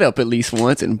fucking head up at least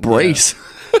once and brace.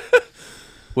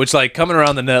 Which, like, coming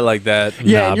around the net like that.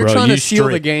 Yeah, and you're bro, trying you to seal the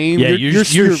straight- game. Yeah, You're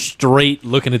you're straight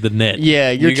looking at the net.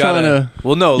 yeah, you're You trying gotta- to.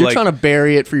 well, no, you're like- trying to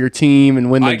bury it for your team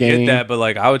and win the I game. get that, but,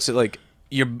 like, I would say, like,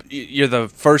 you're the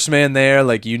first man there.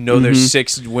 Like, there's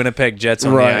 6 Winnipeg Jets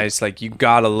on Right. the ice. Like, you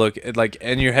gotta look at, like,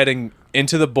 and you're heading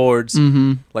into the boards.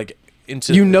 Like,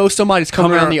 into Somebody's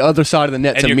coming around the other side of the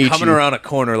net and to you're meet coming you. around a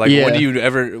corner. Like, Yeah. when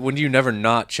do you never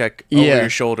not check over your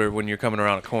shoulder when you're coming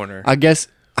around a corner? I guess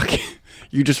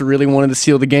you just really wanted to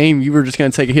seal the game. You were just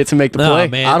going to take a hit to make the Nah, play.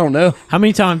 man. I don't know. How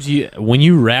many times when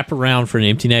you wrap around for an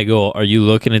empty net goal, are you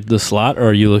looking at the slot or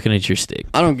are you looking at your stick?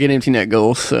 I don't get empty net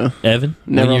goals, so Evan,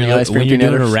 Never when on you're, the ice for when you're empty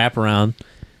doing a netters. wrap around,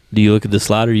 do you look at the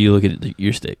slot or you look at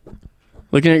your stick?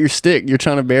 looking at your stick, you're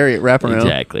trying to bury it, wrap around.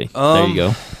 Exactly. There you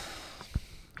go.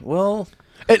 Well,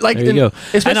 Like, There you go.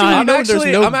 Especially I know, when you know there's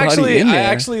nobody in there. I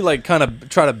actually like kind of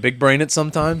try to big brain it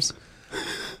sometimes.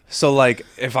 So like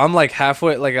if I'm like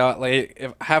halfway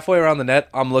if halfway around the net,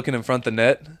 I'm looking in front of the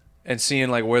net and seeing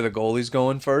like where the goalie's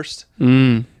going first.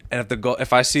 And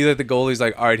if I see that the goalie's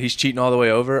like, all right, he's cheating all the way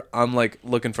over, I'm like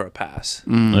looking for a pass.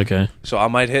 Okay. So I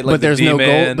might hit like But there's the no goal.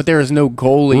 D-man. But there is no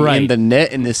goalie in Right. the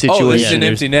net in this Oh, situation. it's an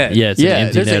there's- empty net. Yeah, it's an Yeah,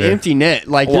 empty there's an netter. empty net.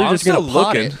 Like Well, you're I'm just gonna still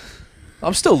pot looking. it.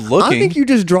 I'm still looking. I think you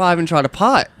just drive and try to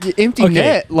pot the empty Okay.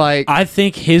 net. Like I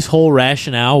think his whole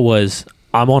rationale was,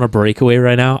 I'm on a breakaway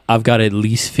right now. I've got at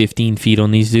least 15 feet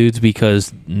on these dudes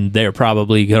because they're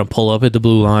probably going to pull up at the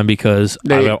blue line because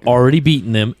They- I've already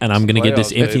beaten them and I'm going to get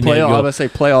this playoffs, empty baby. net playoffs. goal. I say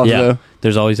playoffs Yeah, though.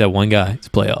 there's always that one guy. It's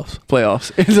playoffs.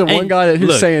 Playoffs. It's the one And guy who's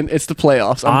look, saying it's the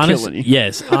playoffs. I'm killing you.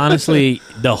 Yes, honestly,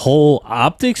 the whole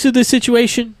optics of the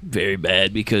situation very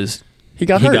bad because He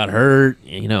got he hurt. got hurt.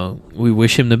 You know, we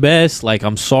wish him the best. Like,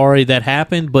 I'm sorry that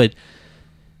happened, but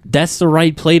that's the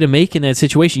right play to make in that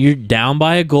situation. You're down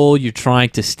by a goal. You're trying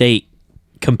to stay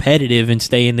competitive and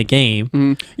stay in the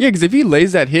game. Yeah, because if he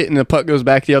lays that hit and the puck goes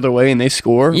back the other way and they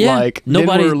score, Yeah, like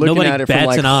nobody- then we're looking nobody at it from bats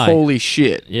like, an eye. holy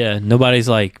shit. Yeah, nobody's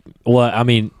like, well, I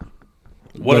mean,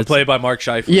 what a let's- play by Mark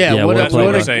Scheifele. Yeah, Yeah, what, what a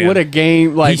play. what a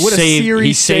game, like He what a saved- he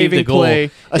series saved the saving goal.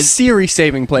 play, a series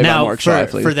saving play by now Mark for,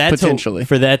 Scheifele, for that potentially.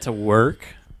 for that to work,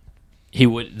 he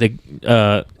would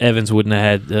Evans wouldn't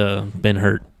have had been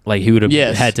hurt. Like, he would have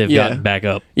Yes, had to have yeah. gotten back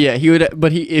up. Yeah, he would,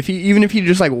 but even if he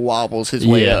just like wobbles his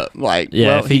way Yeah. up, like Yeah,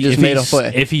 well, he just made a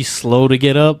play. If he's slow to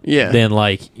get up, Yeah. then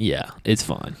like, yeah, it's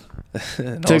fine.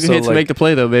 And Took a hit to like- make the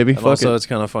play though, baby. And Fuck also, it. it's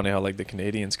kind of funny how like the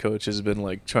Canadians coach has been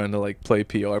like trying to like play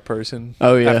PR person.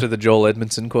 Oh, yeah. After the Joel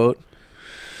Edmondson quote,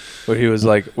 where he was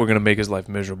like, "We're gonna make his life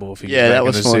miserable if he Yeah, gets back that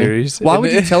was in the funny. series." Why And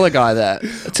would you it- tell a guy that?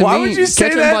 To Why me, would you say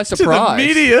catch him that by to the surprise.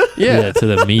 media? Yeah, To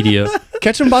the media.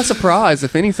 catch him by surprise.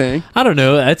 If anything, I don't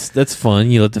know. That's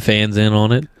fun. You let the fans in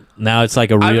on it. Now it's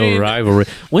like a real mean- rivalry.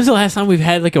 When's the last time we've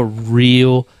had like a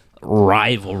real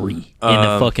rivalry in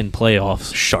the fucking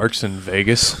playoffs? Sharks in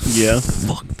Vegas. yeah.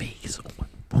 Fuck Vegas. Oh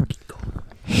my fucking God.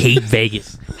 Hate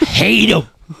Vegas. Hate them.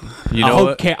 You know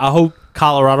what? I hope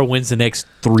Colorado wins the next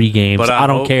 3 games. I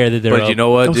don't hope- care that they're But up. you know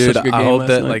what, That was dude? such a good I game hope last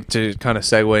that night. like to kind of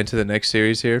segue into the next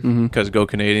series here because go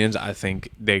Canadians. I think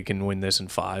they can win this in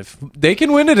 5. They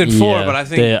can win it in 4, Yeah, but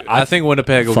I think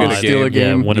Winnipeg will Five. get a Steal game. a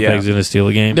game. Yeah, Winnipeg's Yeah. going to steal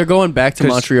a game. They're going back to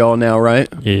 'Cause- Montreal now, right?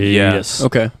 Yes.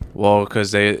 Okay. Well,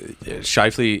 because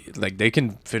Scheifele, like they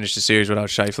can finish the series without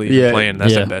Scheifele Yeah. even playing.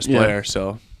 That's Yeah. their best Yeah. player.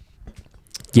 So,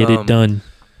 Get it done.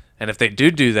 and if they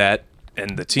do that,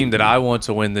 and the team that I want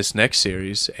to win this next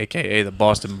series, aka the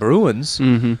Boston Bruins,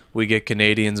 we get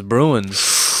Canadians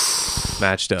Bruins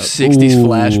matched up. 60s Ooh.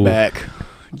 flashback.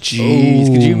 Jeez,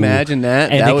 could you imagine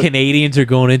that? And that the would, Canadians are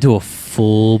going into a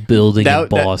full building in that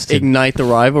Boston. ignite the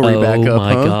rivalry back up. Oh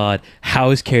my huh? God!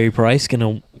 How is Carey Price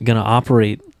gonna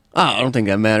operate? I don't think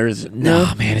that matters. No,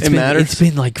 man, it matters. It's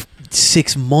been like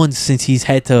 6 months since he's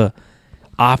had to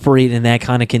operate in that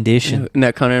kind of condition. in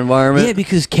that kind of environment. Yeah,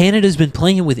 because Canada's been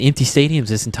playing with empty stadiums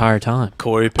this entire time.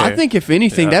 Corey Perry. I think if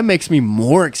anything, Yeah. that makes me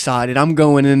more excited. I'm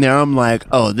going in there. I'm like,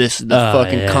 oh, this is the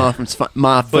fucking yeah. conference.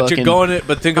 My But fucking. you're going it.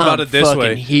 But think about I'm it this fucking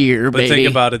way. here, But baby. think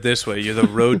about it this way. You're the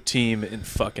road team in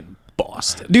fucking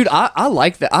Boston. Dude, I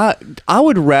like that. I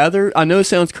would rather. I know it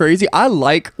sounds crazy. I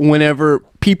like whenever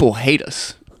people hate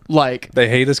us. Like They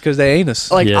hate us because they ain't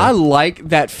us. Like Yeah. I like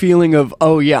that feeling of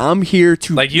oh yeah, I'm here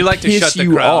to Like, you like to piss shut the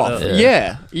you crowd off. up.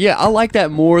 Yeah, I like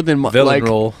that more than my Villain like,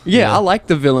 role. Yeah, I like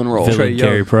the villain role. Villain Young.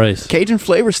 Carey Price. Cajun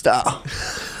flavor style.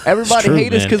 Everybody It's true,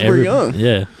 hate us man. because we're young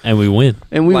Yeah, and we win.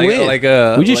 and we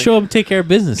win. We just show up and take care of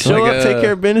business. Show up, take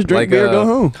care of business, drink beer, go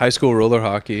home. High school roller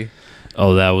hockey.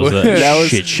 Oh, that was a that was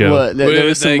shit show. What, there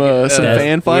was some Like,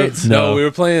 fan fights. No, No. we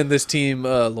were playing this team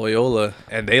Loyola,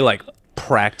 and they like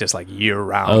practice like year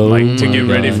round, Oh like to get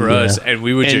my ready God, for yeah. us, and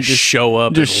we would And just show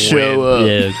up, Just and show win. up.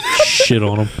 Yeah, shit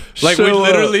on them. Like we Show up.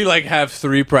 literally like have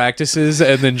 3 practices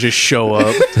and then just show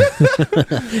up.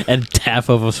 And half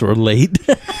of us were late.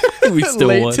 We still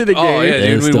Late won. to the game. Oh yeah, Yeah,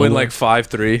 dude, we still win won. like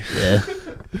 5-3.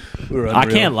 Yeah. I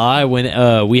can't lie.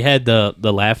 When we had the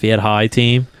Lafayette High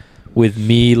team with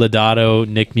me, Lodato,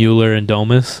 Nick Mueller, and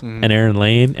Domus, and Aaron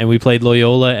Lane, and we played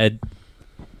Loyola at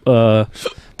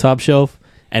Top Shelf,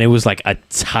 and it was like a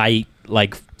tight,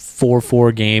 like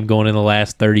 4-4 game going in the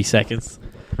last 30 seconds.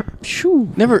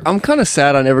 Phew. Never. I'm kind of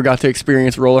sad I never got to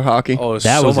experience roller hockey. Oh, it's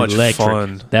That so was much electric.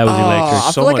 fun. That was electric.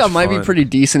 I So feel like I much might be fun. pretty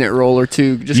decent at roller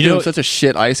too. Just You because know- I'm such a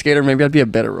shit ice skater, maybe I'd be a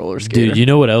better roller skater. Dude, you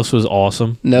know what else was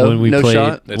awesome? No- when we no played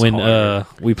shot? It's when hard.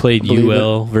 we played Believe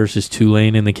UL versus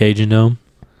Tulane in the Cajun Dome,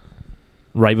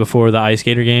 right before the ice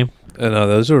skater game. No,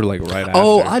 those were like right after.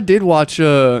 Oh, I did watch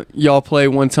y'all play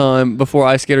one time before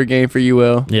ice skater game for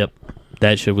UL. Yep,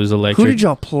 that shit was electric. Who did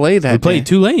y'all play that We played day?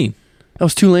 Tulane. That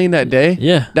was Tulane that day?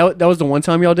 Yeah, That was the one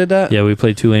time y'all did that? yeah, we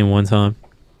played Tulane one time.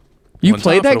 You One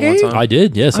played time that for the one game? time. I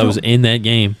did. Yes, I was don't- in that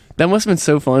game, That must have been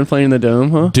so fun playing in the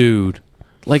dome, huh? dude.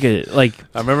 I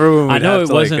remember when we I know it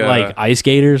wasn't like ice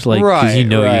skaters, like because you Right,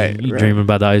 know right, you right. dreaming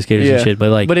about the ice skaters and shit, but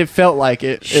like, but it felt like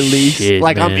it at least. Shit,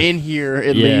 Like I'm man. in here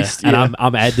at yeah, least. and Yeah.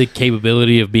 I'm at the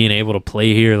capability of being able to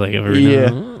play here, like every Yeah.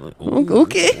 now.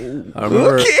 Okay. I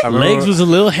remember Legs was a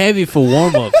little heavy for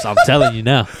warm ups. I'm telling you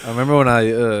now. I remember when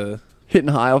I Hitting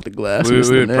high off the glass. we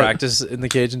missing the would net. practice in the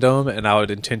Cajun Dome, and I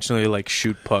would intentionally like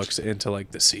shoot pucks into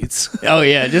like the seats. Oh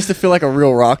yeah, just to feel like a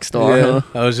real rock star, huh?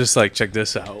 I was just like, check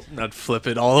this out, and I'd flip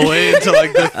it all the way into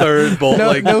like the third bolt. No,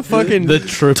 like no fucking The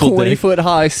triple 20-foot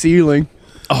high ceiling.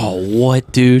 Oh,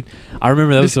 what, dude? I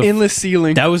remember that was This endless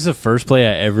ceiling. that was the first play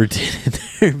I ever did in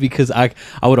there because I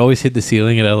would always hit the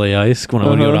ceiling at LA Ice when I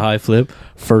would go to high flip.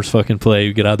 First fucking play,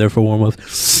 you get out there for warm up.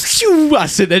 I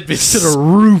sent that bitch to the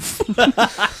roof.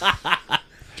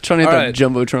 Trying to hit All that right.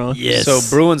 jumbotron. Yes. So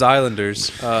Bruins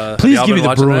Islanders. Please y'all give me been the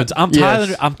watching Bruins. that? I'm Yes.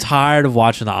 tired. I'm tired of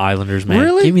watching the Islanders, man.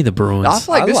 Really? Give me the Bruins. I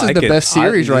feel like this is the it. best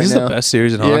series right This now. is the best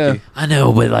series in Yeah. hockey. I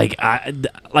know, but like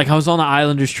I was on the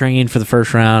Islanders train for the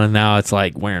first round, and now it's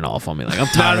like wearing off on me. Like I'm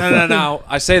tired. No.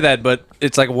 I say that, but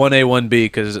it's like 1A, 1B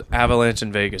because Avalanche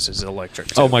in Vegas is electric.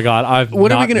 Too. Oh my god, I've What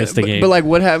not are we gonna? missed a game. But like,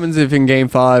 what happens if in game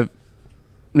 5?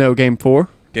 No, game 4.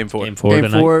 Game 4. Game 4 Game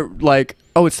tonight. 4, like,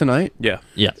 oh, it's tonight. Yeah.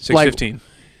 Yeah. 6:15.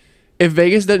 If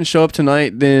Vegas doesn't show up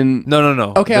tonight, then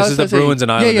No. okay. I This was is the gonna say- Bruins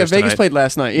and Islanders. Yeah, Vegas tonight. played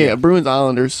last night. Yeah, Bruins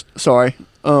Islanders. Sorry.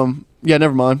 Yeah,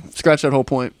 never mind. Scratch that whole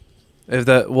point. If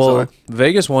that Sorry.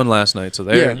 Vegas won last night, so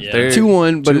they're Yeah. they're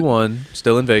 2-1, but 2-1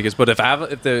 still in Vegas. But if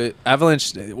the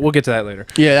Avalanche, we'll get to that later.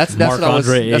 yeah, that's what I was.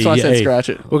 Marc-Andre, That's why I said hey, scratch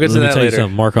it. We'll get Let to me that tell you later.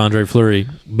 something. Marc-Andre Fleury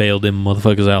bailed them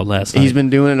motherfuckers out last night. He's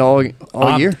been doing it all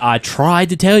year, I tried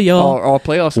to tell y'all. all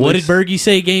playoffs. What at did least. Bergie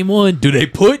say game 1? Do they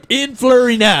put in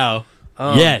Fleury now?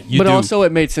 Yeah, you But do. also,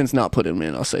 it made sense not put him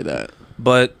in. I'll say that.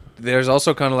 But there's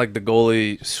also kind of like the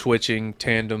goalie switching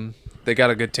tandem. They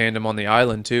got a good tandem on the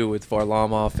island too with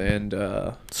Varlamov and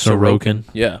Sorokin.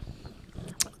 Yeah.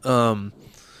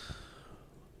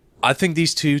 I think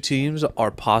these two teams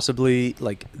are possibly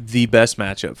like the best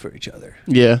matchup for each other.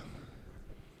 Yeah.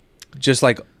 Just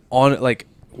like on like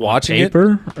watching it.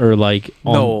 Paper or like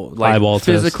on No, like eyeball test?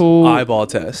 Physical, Eyeball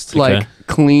test. like Okay.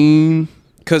 clean.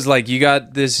 Because like you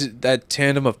got that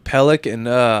tandem of Pellick and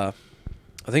I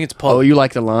think it's Oh, Pollock. you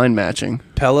like the line matching?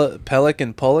 Pellick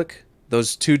and Pollock,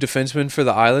 those two defensemen for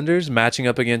the Islanders matching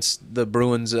up against the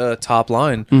Bruins top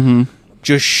line,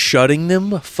 just shutting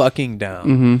them fucking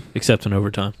down. Except in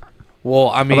overtime. Well,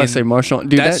 I I'm mean, about to say Marchand.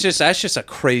 Dude, that's that, just a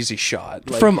crazy shot.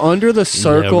 Like, from under the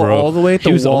circle bro. all the way at He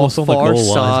the was wall almost on the far goal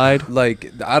line. side.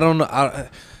 like I don't know. I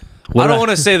What don't I- want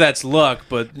to say that's luck,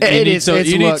 but you It need is. some, It's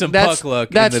you need luck. some That's, puck luck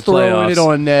That's in the throwing playoffs. it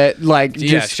on net. Like,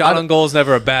 Yeah, just, shot on goal is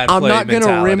never a bad I'm play not gonna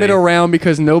rim it mentality. around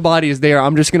because nobody is there.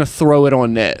 I'm just gonna throw it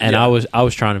on net. And I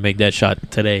was trying to make that shot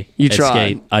today. You at tried.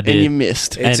 Skate. I did. And you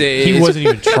missed. It's And a- he it's- wasn't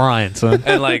even trying, son.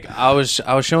 And like I was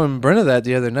showing Brenna that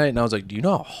the other night, and I was like, "Do you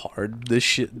know how hard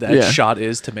that Yeah. shot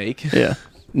is to make?" Yeah.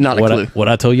 Not a What clue.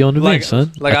 I told you on the Like- bench,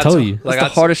 son. like I I told to- you. like It's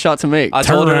the hardest shot to make. I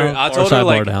told her, Turnaround, I far told her side,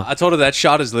 like, bar down. I told her that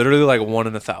shot is literally like 1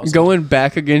 in 1,000. Going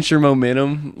back against your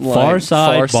momentum. Like, Far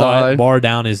side, side, bar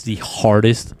down is the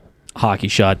hardest hockey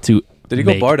shot to. Did he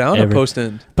go make bar down ever. or post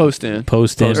in? post in.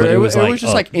 Post in? Or But it, it was like just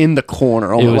up. like in the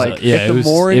corner. It was, Like yeah, if it the was-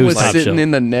 mooring it was, was top sitting shelf.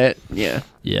 in the net, yeah.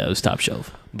 Yeah, it was top shelf.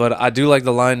 But I do like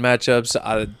the line matchups.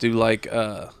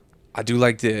 I do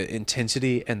like the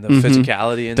intensity and the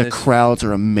physicality in The this. crowds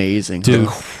are amazing. Dude.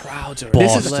 Crowds are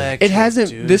This is electric, it hasn't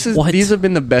dude. this is What? these have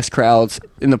been the best crowds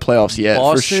in the playoffs yet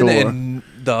Boston for sure. and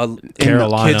the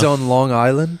Carolina. kids on Long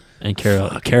Island. And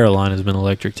Carolina's been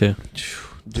electric too.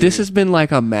 This has been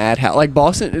like a madhouse. Like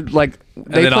Boston, like And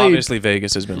they then played. obviously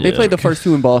Vegas has been. They played the first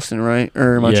two in Boston, right?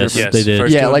 Or am I Yes, tripping? they did.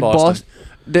 First two Yeah, in like Boston.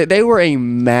 Boston. They were a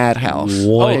madhouse.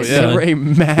 What? Oh, yeah. They son? were a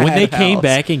madhouse. When they came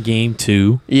back in game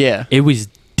 2, Yeah. it was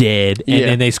dead, and Yeah.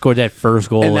 then they scored that first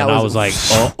goal, And and, that I was- was like,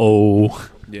 "Uh-oh,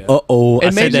 Yeah. uh-oh." I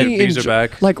It said made that. me Bees are enjoy,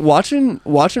 back. like watching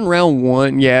round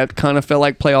 1. Yeah, it kind of felt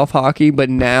like playoff hockey, but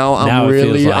now Now I'm it feels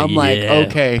really, like, I'm like, yeah.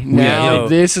 okay, now know,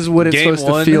 this is what it's Game supposed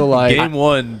one, to feel like. Game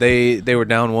 1, they were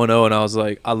down 1-0, and I was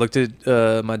like, I looked at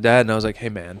my dad, and I was like, hey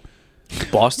man,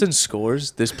 Boston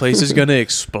scores, this place is gonna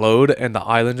explode, and the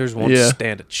Islanders won't Yeah.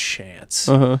 stand a chance.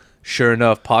 Uh-huh. Sure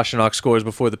enough, Pasternak scores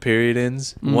before the period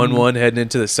ends. 1-1 heading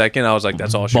into the second. I was like,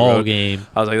 that's all she Ball wrote. game.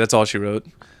 I was like, that's all she wrote.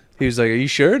 He was like, are you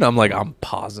sure? And I'm like, I'm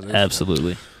positive.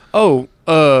 Absolutely. Oh,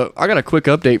 I got a quick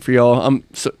update for y'all. I'm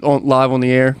live on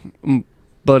the air.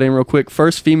 Butt in real quick.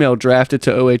 First female drafted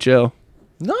to OHL.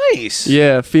 Nice.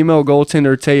 Yeah, female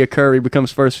goaltender Taya Curry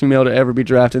becomes first female to ever be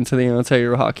drafted into the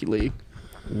Ontario Hockey League.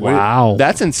 Wow.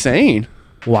 That's insane.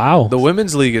 wow. The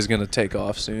women's league is going to take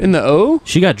off soon. In the O?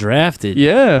 She got drafted.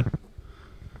 Yeah.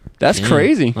 That's Yeah,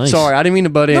 crazy. nice. Sorry, I didn't mean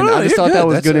to butt in. No, I just you're thought that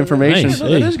was That's good information. nice. No,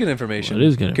 that is good information. It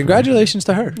is good information. Congratulations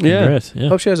to her. Yeah. Congrats. Yeah.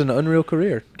 Hope she has an unreal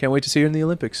career. Can't wait to see her in the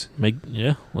Olympics. Let's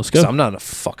 'Cause go. I'm not a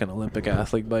fucking Olympic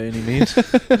athlete by any means.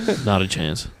 Not a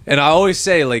chance. And I always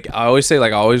say, I always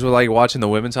would like watching the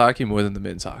women's hockey more than the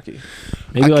men's hockey.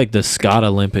 Maybe like the Scott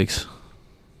Olympics.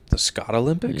 The Scott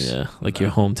Olympics? Yeah, like your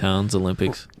hometown's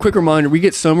Olympics. Quick reminder, we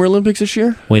get Summer Olympics this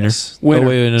year? Winter. Yes. Winter. Oh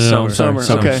wait, no, Summer. I'm sorry.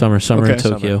 Summer, okay. Summer in Okay.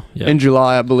 Tokyo. Yeah. In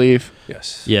July, I believe.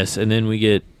 Yes. Yes, and then we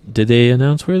get. Did they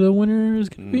announce where the winner is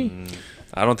gonna be?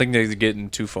 I don't think they're getting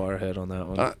too far ahead on that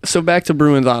one. So back to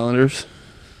Bruins Islanders.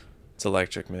 It's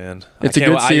electric, man. It's I a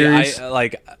can't- good series.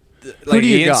 like do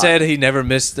you Ian got? said, he never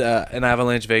missed an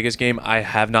Avalanche Vegas game. I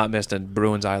have not missed a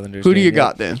Bruins Islanders Who do game you yet.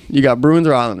 got then? You got Bruins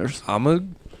or Islanders?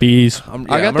 Bees. I'm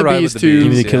I got I'm the a ride Bees with too.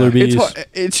 Give me the killer bees.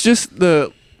 It's just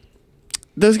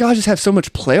those guys just have so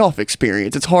much playoff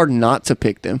experience. It's hard not to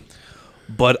pick them.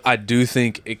 But I do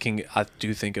think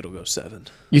it'll go 7.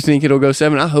 You think it'll go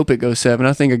 7? I hope it goes 7.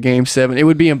 I think a game 7. It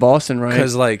would be in Boston, right?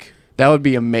 Because That would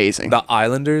be amazing. the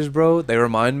Islanders, bro, they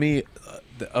remind me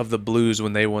of the Blues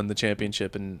when they won the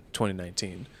championship in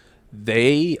 2019.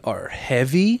 They are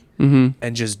heavy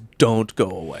and just don't go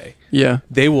away. Yeah.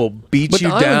 They will beat But you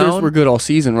the Islanders down. were good all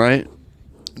season, right?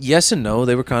 Yes and no.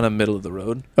 They were kind of middle of the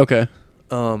road. Okay.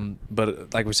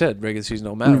 But like we said, regular season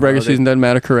don't matter. Regular bro. season doesn't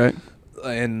matter, correct?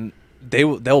 And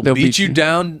they'll beat you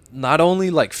down not only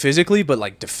like physically but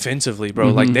like defensively, bro.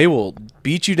 Mm-hmm. Like they will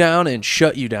beat you down and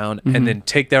shut you down and then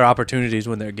take their opportunities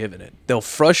when they're given it. They'll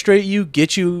frustrate you,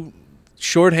 get you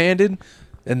shorthanded,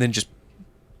 and then just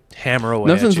hammer away.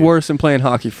 Nothing's at you. worse than playing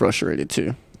hockey frustrated,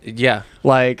 too. Yeah.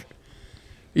 Like,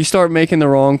 you start making the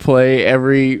wrong play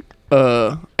every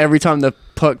time the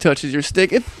puck touches your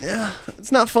stick.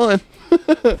 It's not fun.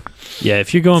 Yeah,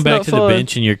 if you're going It's back not to the fun.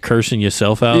 bench and you're cursing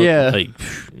yourself out, Yeah. like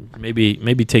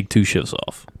maybe take 2 shifts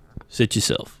off. Sit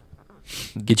yourself.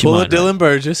 Get your Pull a mind right. Dylan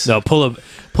Burgess. No, pull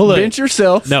a Bench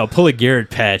yourself. no, pull a Garrett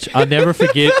Patch. I'll never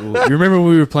forget. You remember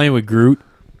when we were playing with Groot?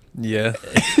 Yeah.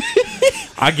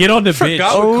 I get on the bench.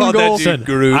 Forgot we Own called goal. that dude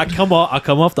Groot. I come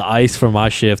off the ice for my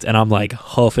shift, and I'm like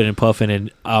huffing and puffing,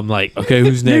 and I'm like, okay,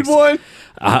 who's Need next? one.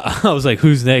 I was like,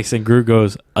 who's next? And Groot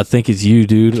goes, I think it's you,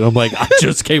 dude. And I'm like, I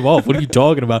just came off. What are you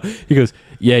talking about? He goes,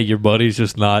 yeah, your buddy's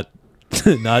just not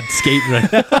skating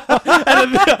right now.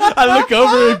 And I look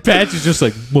over and Patch is just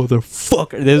like,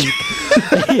 motherfucker.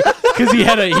 Because he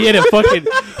had a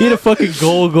fucking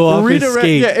goal go off his Redirect.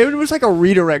 skate. Yeah, it was like a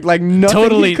redirect. Like nothing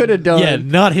Totally he could have done. Yeah,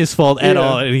 not his fault at Yeah.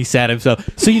 all. And he sat himself.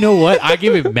 So you know what? I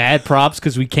give him mad props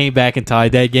because we came back and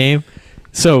tied that game.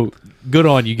 So good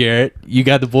on you, Garrett. You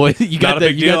got the boy. You got Not a the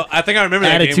big you deal. got- I think I remember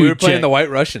that game. We attitude were playing check. the White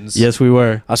Russians. Yes, we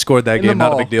were I scored that In the game. Not a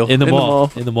mall. big deal. in the In the mall.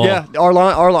 mall. In the mall. Yeah,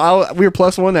 we were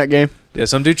 +1 that game. Yeah,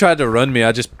 some dude tried to run me.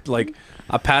 I just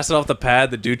I passed it off the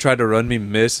pad. The dude tried to run me,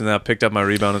 missed, and then I picked up my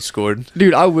rebound and scored.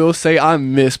 Dude, I will say I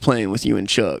miss playing with you and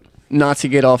Chuck. Not to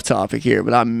get off topic here,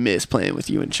 but I miss playing with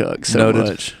you and Chuck so Noted.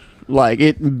 much. Like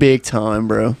it big time,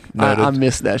 bro. Noted. I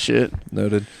miss that shit.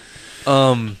 Noted.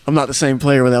 I'm not the same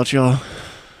player without y'all.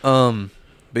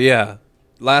 But yeah,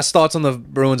 last thoughts on the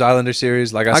Bruins Islander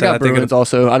series. Like I I said, got I think Bruins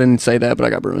also. I didn't say that, but I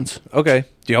got Bruins. okay.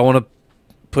 Do y'all want to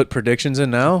put predictions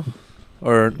in now,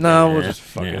 or no? We'll just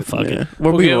fuck it. Fuck Yeah. it.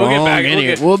 We'll be wrong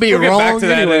anyway. We'll be get wrong back to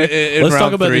that anyway. in Let's round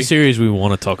talk about 3. the series we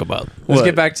want to talk about. Let's What?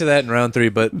 get back to that in round 3.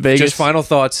 But Vegas? just final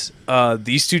thoughts.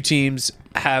 These two teams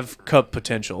have cup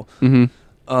potential.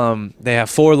 They have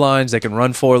 4 lines. They can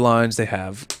run 4 lines. They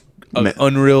have an Man.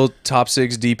 unreal top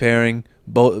 6 D pairing.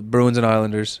 Both Bruins and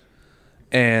Islanders.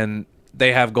 and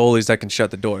they have goalies that can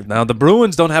shut the door. Now the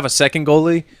Bruins don't have a second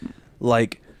goalie,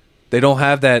 like they don't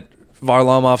have that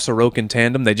Varlamov Sorokin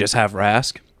tandem. They just have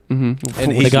Rask, Mm-hmm.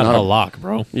 and They he's got not. Halak,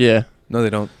 bro. Yeah. No, they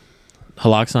don't.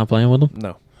 Halak's not playing with them?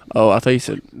 No, Oh, I thought you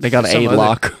said they got Some a other-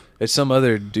 lock. it's some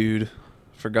other dude.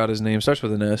 Forgot his name. Starts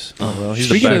with an S. Oh well, he's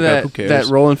Speaking the of backup. Who that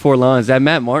cares? rolling four lines, that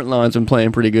Matt Martin line's been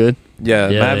playing pretty good. Yeah,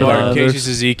 Yeah, Matt yeah. Martin, Yeah.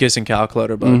 Casey Zizekas, and Cal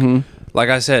Clutterbuck. Mhm. Like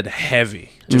I said,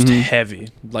 heavy, just heavy.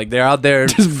 Like they're out there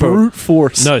Just for- brute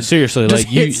force. No, seriously. Just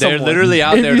Like, you. hit They're someone. literally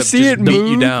out If there you to see just it beat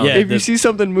move, you down. Yeah, if you see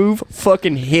something move,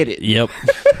 fucking hit it. Yep.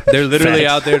 They're literally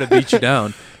Facts. out there to beat you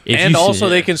down. If And you see- also, yeah.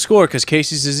 they can score because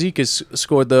Casey Zizekas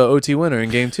scored the OT winner in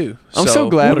Game 2. I'm so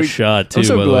glad What a we. shot, too, I'm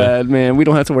so by the way. glad, man. We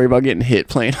don't have to worry about getting hit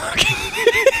playing hockey.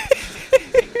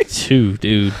 Two,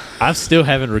 dude. I still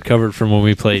haven't recovered from when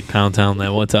we played Pound Town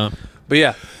that one time. But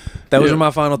yeah, those Yeah. are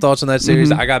my final thoughts on that series.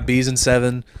 Mhm. I got B's in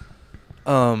 7.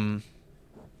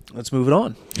 Let's move it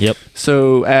on. Yep.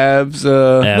 So Avs. No,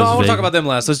 I want to Vegas. talk about them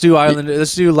last. Let's do Island.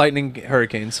 Let's do Lightning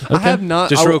Hurricanes. I have not.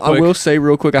 Just real I quick. will say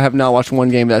real quick. I have not watched one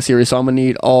game of that series, so I'm gonna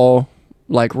need all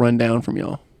like rundown from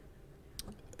y'all.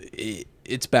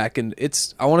 It's back and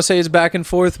it's. I want to say it's back and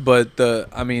forth, but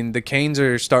the Canes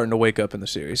are starting to wake up in the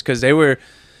series because they were.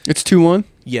 It's 2-1.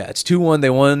 Yeah, it's 2-1. They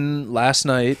won last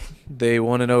night. They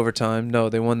won in overtime. No,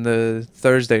 they won the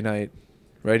Thursday night.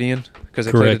 Right, Ian? Because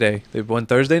they played Correct. today. They won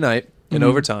Thursday night in Mhm.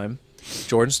 overtime.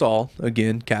 Jordan Stahl,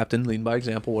 again, captain, leading by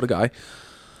example. What a guy.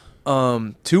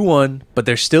 2-1, but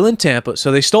they're still in Tampa.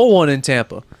 So they stole one in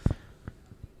Tampa.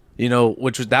 You know,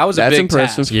 that was a That's big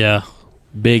impressive. task. Yeah.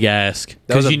 Big ask.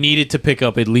 That was Because a- you needed to pick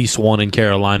up at least one in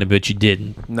Carolina, but you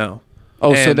didn't. No.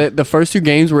 Oh, so And- that the first two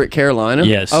games were at Carolina.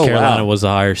 Yes, Oh, Carolina wow. was the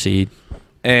higher seed.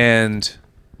 And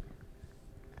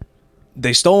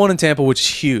they stole one in Tampa, which is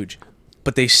huge.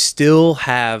 But they still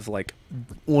have, like,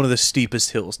 one of the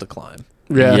steepest hills to climb.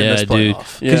 Yeah. in this Yeah, dude.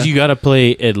 playoff. Because Yeah. you got to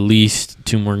play at least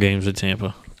 2 more games with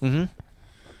Tampa. Mm-hmm.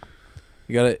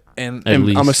 You got it. And At And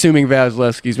least. I'm assuming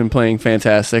Vasilevsky's been playing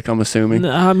fantastic. I'm assuming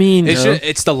I mean,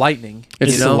 it's the Lightning.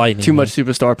 it's you the know? Lightning. too much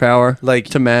superstar power Like,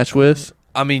 to match with.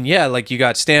 I mean, yeah, like you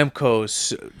got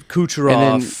Stamkos,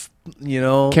 Kucherov, you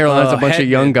know, Carolina's a bunch of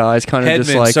young guys, kind of Hedman,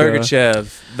 just like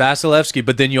Sergachev, Vasilevsky,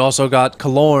 but then you also got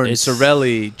Killorn, It's-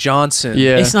 Sorelli, Johnson,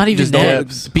 yeah. It's not even just that.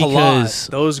 depth. because-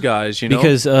 those guys, you know,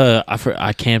 because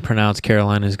I can't pronounce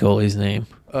Carolina's goalie's name.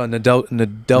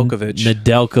 Nedeljkovic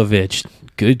Nedeljkovic.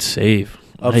 Good save.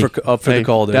 up Hey, for Hey, the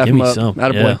Calder. dap Give him me up. some.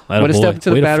 Attaboy. Yeah, Way to attaboy. step into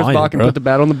Way the to batter's find it, box and bro. put the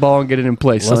bat on the ball and get it in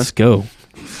place, son. Let's go.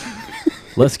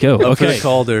 Let's go. Up for Okay. the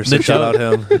Calder, so The shout out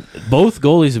him. Both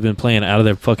goalies have been playing out of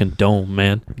their fucking dome,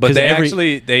 man. But 'Cause they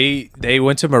actually they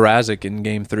went to Mrazek in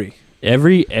Game 3.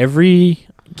 every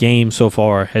game so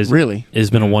far has Really?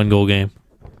 been a 1-goal game.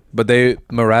 But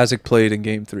Mrazek played in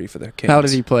Game 3 for their Canes. How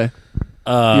did he play?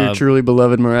 Your truly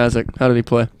beloved Mrazek. How did he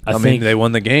play? I mean, think they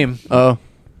won the game. Oh,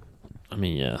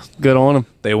 yeah. good on him.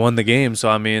 They won the game. So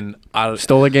I mean,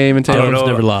 Stole a game and I don't taken. know.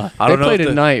 Never lie. I They don't know. played if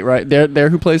at night, right? They're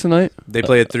who plays tonight? They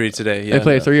play at 3 today. Yeah, They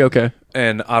play at 3. Okay.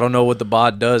 And I don't know what the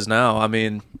bot does now. I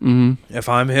mean, Mm-hmm. if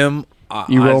I'm him,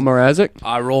 You roll Mrazek.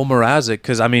 I roll Mrazek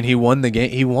because I mean he won the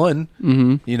game. He won.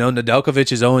 Mm-hmm. You know,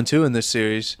 Nedeljkovic is 0-2 in this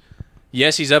series.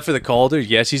 Yes, he's up for the Calder.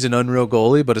 Yes, he's an unreal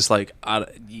goalie, but it's like,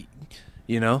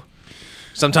 you know,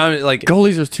 sometimes like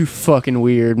Goalies are too fucking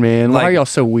weird, man. Why Like- are y'all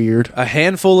so weird? a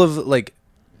handful of like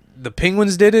the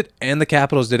Penguins did it and the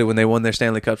Capitals did it when they won their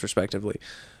Stanley Cups respectively.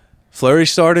 Fleury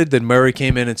started, then Murray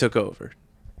came in and took over.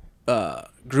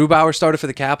 Grubauer started for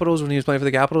the Capitals when he was playing for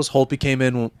the Capitals. Holtby came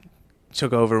in,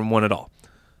 took over, and won it all.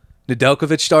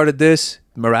 Nedeljkovic started this.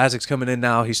 Mrazek's coming in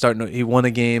now. He won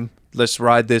a game. Let's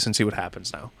ride this and see what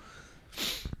happens now.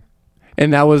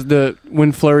 And that was when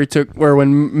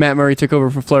Matt Murray took over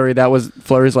for Fleury. That was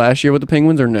Fleury's last year with the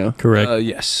Penguins, or no? Correct.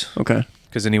 Yes, Okay.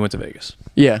 because then he went to Vegas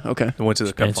Yeah. Okay. and went to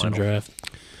the Cup Expansion final. draft.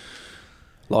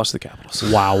 Lost to the Capitals.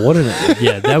 Wow, what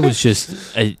yeah, that was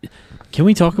just can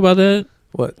we talk about that?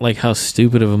 What? Like how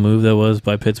stupid of a move that was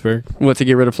by Pittsburgh? What, to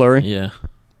get rid of Fleury? Yeah.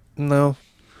 No.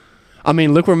 I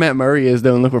mean, look where Matt Murray is,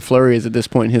 though, and look where Fleury is at this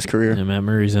point in his career. And Matt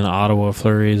Murray's in Ottawa.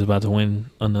 Fleury is about to win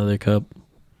another cup.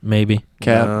 Maybe.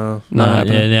 Cap. No. Not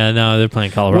happening. No, they're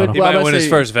playing Colorado. He Well, might I'm win his say-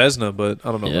 first Vesna, but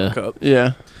I don't know Yeah. about the Cup.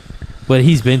 Yeah. But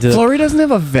he's been to Fleury doesn't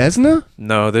have a Vesna?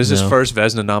 No, this is his No. first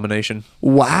Vesna nomination.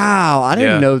 Wow. I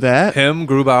didn't Yeah. know that. Him,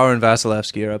 Grubauer, and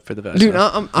Vasilevsky are up for the Vesna. Dude,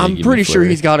 I'm give me pretty sure Fleury.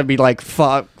 he's got to be like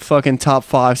fucking top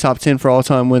 5, top 10 for all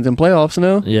time wins in playoffs,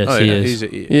 no? Yes, Oh, he yeah, is.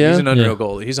 he's Yeah? an unreal Yeah.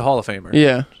 goalie. He's a Hall of Famer.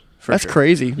 Yeah. for That's sure.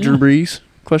 crazy. Drew Brees?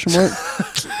 Question mark?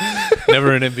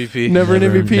 Never an MVP. Never an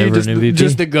Never- MVP. never just, an MVP.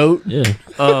 just the GOAT. Yeah.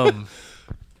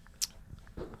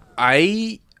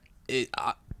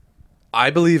 I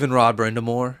believe in Rod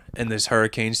Brindamore, in this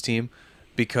Hurricanes team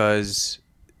because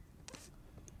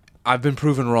I've been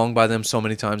proven wrong by them so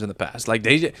many times in the past. Like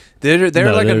they're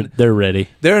No, like they're ready.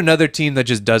 they're another team that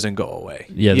just doesn't go away.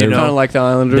 Yeah, you they're know? Kind of like the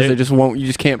Islanders. They're- They just won't. You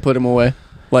just can't put them away.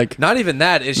 Like Not even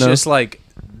that. It's No. just like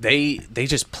they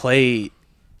just play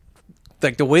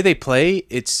like the way they play.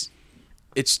 It's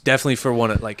definitely for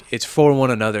one. Like it's for one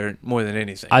another more than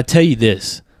anything. I tell you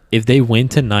this: if they win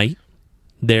tonight,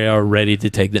 they are ready to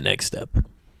take the next step.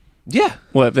 yeah.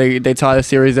 what they tie the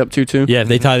series up 2-2. Yeah, if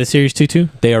they tie the series 2-2,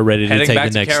 they are ready to Heading take back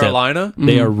the to next Carolina, step.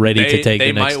 They are ready to take they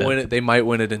the next might step. win it. They might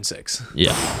win it in 6.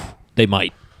 Yeah, they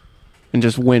might. And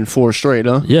just win 4 straight,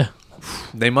 huh? Yeah,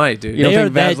 They might, dude. You don't They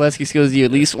think are that- Vasilevsky goes you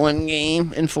at least 1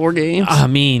 game in 4 games? I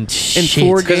mean, shit.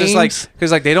 4 Because it's like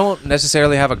games? they don't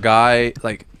necessarily have a guy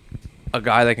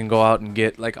that can go out and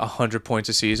get like 100 points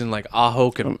a season. Like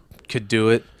Aho could do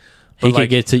it. But he like,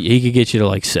 he could get you to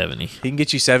like 70. he can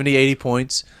get you 70, 80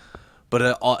 points.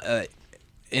 But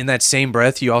in that same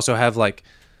breath, you also have like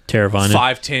Teravainen.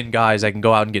 5-10 guys that can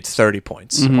go out and get 30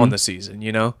 points on the season,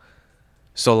 you know?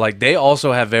 So, like, they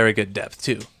also have very good depth,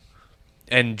 too.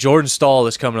 And Jordan Stahl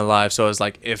is coming alive, so it's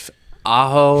like if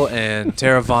Aho and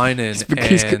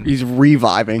Teravainen He's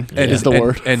reviving. Is the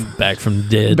word. and Back from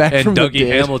dead. Back and from the Dougie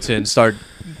dead. Hamilton start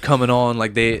coming on,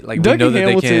 like we Dougie know that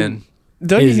Hamilton- they can.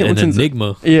 Dougie is an Hamilton's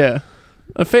enigma. Yeah,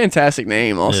 a fantastic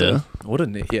name. Also, Yeah. What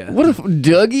a yeah. what if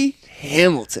Dougie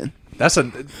Hamilton? That's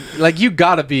you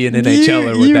gotta be an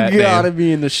NHLer with you that gotta name.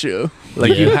 be in the show.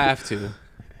 Like you Yeah. have to.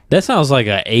 That sounds like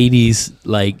a 80s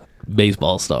like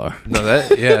baseball star. No,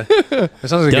 that yeah. That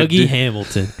sounds like Dougie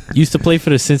Hamilton used to play for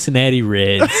the Cincinnati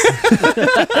Reds.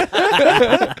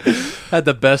 had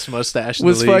the best mustache in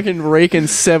Was the league. fucking raking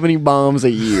 70 bombs a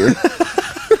year.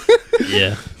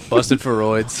 Yeah. Busted for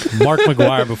roids. Mark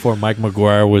McGuire before Mike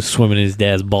McGuire was swimming in his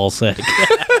dad's ball sack.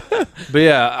 But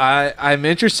yeah, I'm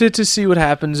interested to see what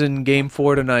happens in Game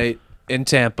 4 tonight in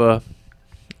Tampa.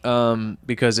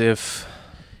 Because if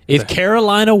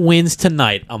Carolina wins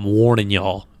tonight, I'm warning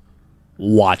y'all.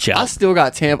 Watch I out. still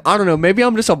got Tampa. I don't know. Maybe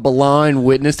I'm just a blind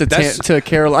witness to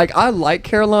Carolina. Like I like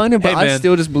Carolina, but Hey, I man.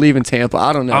 still just believe in Tampa.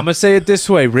 I don't know. I'm gonna say it this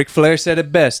way, Ric Flair said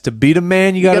it best: to beat a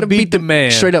man, you gotta beat the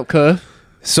man. Straight up, cuz.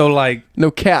 So like,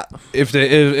 No cap. if You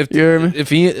hear me? if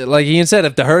he like Ian said,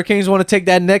 if the Hurricanes want to take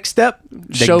that next step,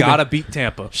 they Show me. gotta beat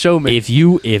Tampa. Show me.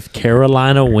 If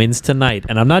Carolina wins tonight,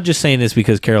 and I'm not just saying this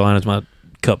because Carolina's my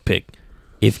cup pick.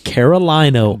 If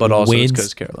Carolina But also it's 'cause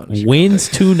wins, Carolina's your wins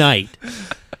tonight,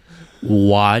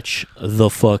 watch the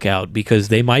fuck out because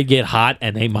they might get hot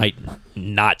and they might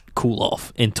not cool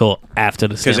off until after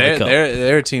the Because Stanley Cup.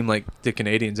 they're a team like the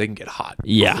Canadians, they can get hot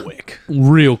Yeah. quick,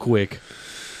 Real quick.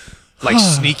 like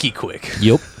sneaky quick.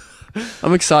 Yep.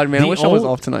 I'm excited, man. I The wish I was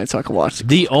ol- off tonight so I could watch.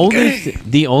 The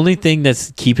only thing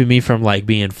that's keeping me from like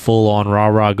being full on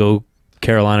rah go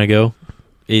Carolina go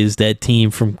is that team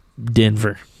from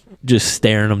Denver just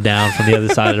staring them down from the other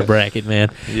side of the bracket, man.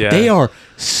 Yeah. They are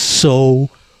so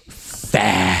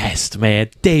fast, man.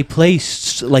 They play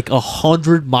like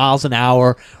 100 miles an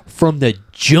hour from the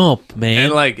jump, man.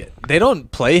 And like they don't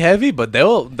play heavy, but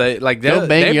they'll bang you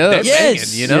up. They're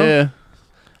Yes. banging, you know. Yeah.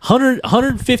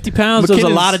 150 pounds does a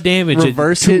McKinnon's lot of damage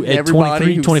reverse at, hitting at everybody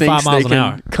 23, who 25 thinks miles they an can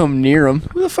hour. come near him.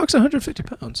 Who the fuck's 150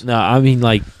 pounds? No, I mean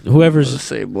like whoever's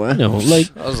Say, boy. you know,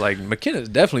 like I was like, McKinnon is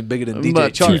definitely bigger than I'm DJ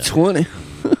about Chark. 220.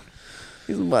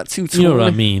 He's about 220. you know what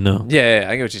I mean, though. Yeah,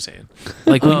 I get what you're saying.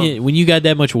 Like when you got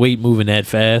that much weight moving that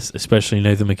fast, especially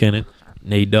Nathan McKinnon,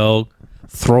 Nate Dogg,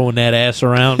 throwing that ass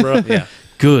around, bro. Yeah.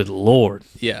 Good Lord.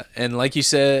 Yeah, and like you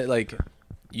said, like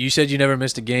you said, you never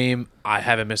missed a game. I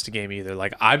haven't missed a game either.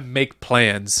 Like I make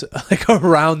plans like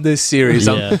around this series.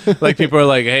 Yeah. Like people are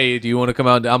like, "Hey, do you want to come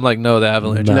out?" I'm like, "No, the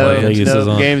Avalanche No, are No, playing." Vegas is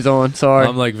no on. game's on. Sorry.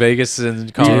 I'm like Vegas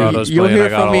and Colorado's You'll playing. hear I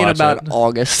gotta from me in watch about it.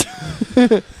 August.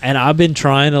 And I've been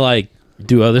trying to like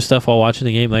do other stuff while watching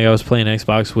the game. Like I was playing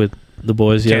Xbox with the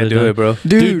boys the Can't other do day. it, bro.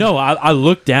 Dude, no, I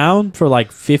looked down for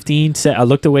like 15 I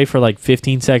looked away for like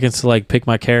 15 seconds to like pick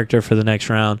my character for the next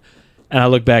round. And I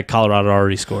looked back, Colorado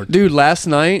already scored. Dude, last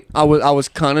night I was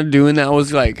kind of doing that. I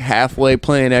was like halfway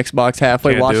playing Xbox,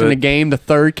 halfway Can't do watching it. the game. The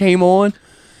third came on,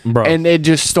 Bro. and it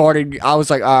just started. I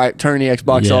was like, all right, turn the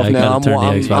Xbox Yeah, off I now. gotta turn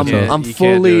the Xbox off. I'm You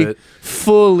can't do it.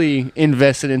 fully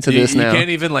invested into this You now.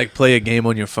 can't even like play a game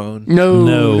on your phone. No,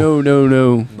 No. no, no,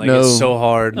 no, Like no. it's so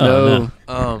hard. Oh,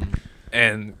 no.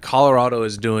 And Colorado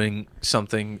is doing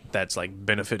something that's like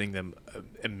benefiting them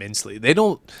immensely. They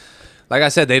don't, like I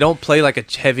said, they don't play like a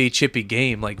heavy, chippy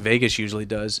game like Vegas usually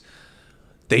does.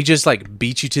 They just like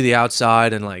beat you to the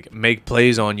outside and like make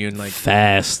plays on you and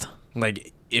Fast.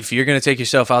 like if you're gonna take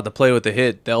yourself out to play with the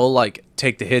hit, they'll like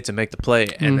take the hit to make the play,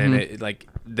 and then it, like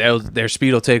their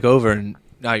speed will take over and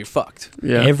now you're fucked.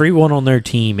 Yeah. Everyone on their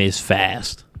team is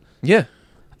fast. Yeah.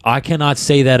 I cannot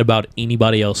say that about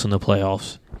anybody else in the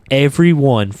playoffs.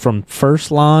 Everyone from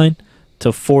first line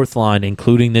to fourth line,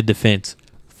 including the defense,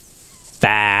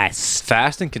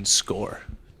 Fast and can score.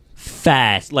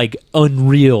 fast, like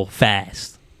unreal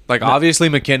fast. Like, obviously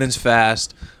McKinnon's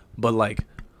fast, but, like,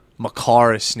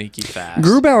 Makar is sneaky fast.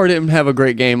 Grubauer didn't have a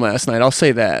great game last night. I'll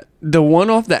say that. The one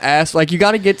off the ass, like you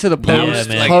got to get to the That post, was,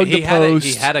 man. like, hug he the had post.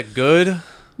 he had a good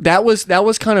that was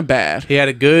kind of bad.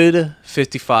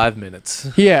 55 minutes.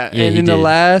 Yeah, Yeah, and he in the did.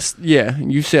 last,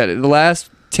 you said it. The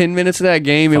last 10 minutes of that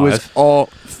game, it was 5. all.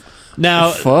 Now,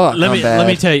 Fuck, let I'm me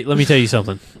bad. tell you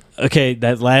something. Okay,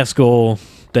 that last goal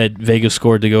that Vegas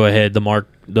scored to go ahead, the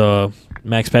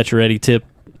Max Pacioretty tip,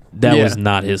 that Yeah. was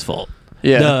not his fault.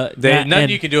 Yeah, Nothing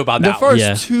you can do about the that one. first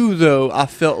Yeah. two though, I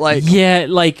felt like. Yeah,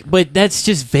 like, but that's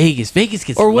just Vegas. Vegas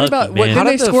gets Or what lucky, about man. didn't How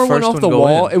they did the score one first off one the go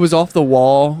wall? in? It was off the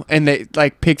wall, and they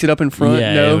like picked it up in front.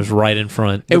 Yeah, no, it was right in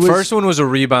front. The It was- first one was a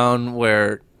rebound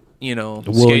where,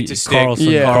 skate to stick. Carlson-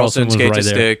 Yeah. Carlson was skate right to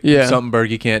there. stick. Yeah. Something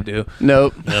Bergie can't do.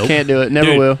 nope, Nope. can't do it. Never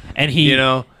Dude, will. And he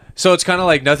So it's kind of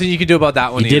like nothing you can do about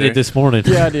that one he did either. it this morning.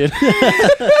 Yeah, I did.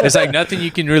 It's like nothing you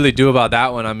can really do about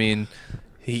that one. I mean,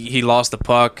 he lost the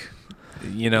puck.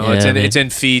 Yeah, man. It's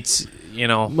in feet.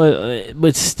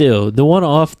 But still, the one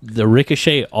off the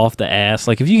ricochet off the ass,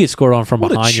 like if you get scored on from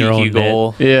What a behind your cheeky own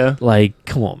goal. Yeah. net, like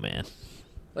come on, man.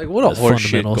 Like, what a That's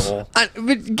horseshit fundamentals. goal.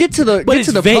 But get to the But get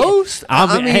to the post.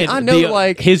 I mean, I know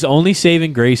like his only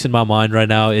saving grace in my mind right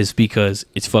now is because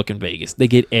it's fucking Vegas. They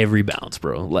get every bounce,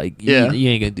 bro. Like, Yeah. you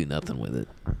ain't gonna do nothing with it.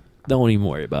 Don't even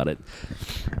worry about it.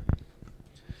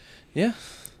 Yeah.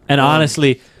 And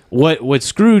honestly, what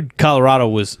screwed Colorado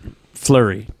was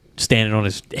Fleury standing on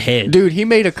his head. dude, he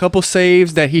made a couple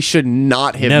saves that he should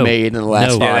not have No. made in the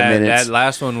last No. Yeah, 5 minutes. that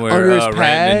last one where Under his Rantanen-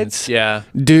 pads? yeah,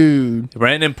 Dude,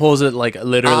 Rantanen pulls it like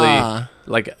literally Ah.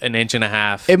 like an inch and a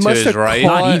half It to must his have right.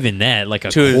 caught- Not even that, like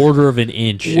a To- quarter of an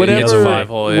inch. He hits a whatever,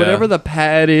 5-hole, yeah. whatever the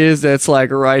pad is that's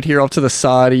like right here off to the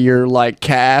side of your like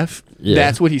calf, Yeah.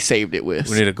 that's what he saved it with.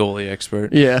 We need a goalie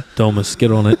expert. Yeah, Thomas,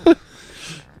 get on it.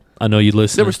 I know you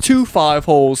listen. there was 2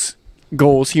 5-holes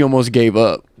goals he almost gave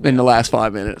up in the last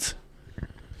 5 minutes.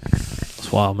 It's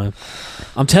wild, man.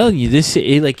 I'm telling you,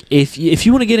 like if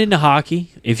you want to get into hockey,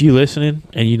 if you listening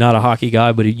and you're not a hockey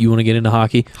guy, but you want to get into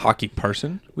hockey, Hockey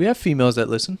person. We have females that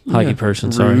listen. hockey Yeah.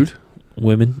 person, sorry, Rude.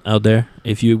 women out there,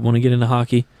 if you want to get into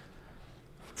hockey,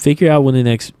 figure out when the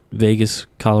next Vegas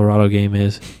Colorado game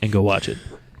is and go watch it.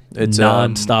 It's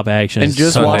non-stop action. And It's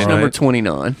just Sunday, watch tomorrow. number right?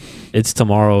 29. It's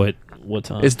tomorrow at what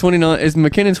time? Is 29? Is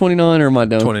McKinnon 29 or am I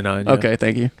done? 29. Yeah. Okay,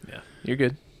 thank you. Yeah, you're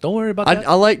good. Don't worry about I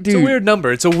that. like, dude. It's a weird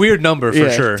number. It's a weird number for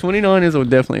yeah, sure. 29 is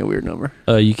definitely a weird number.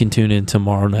 You can tune in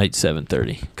tomorrow night,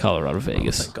 7:30, Colorado,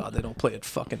 Vegas. Thank God they don't play at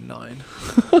fucking 9.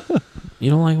 You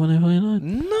don't like when they play night?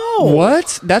 No.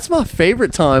 What? That's my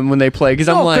favorite time when they play because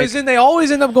I'm No, like, because then they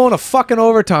always end up going to fucking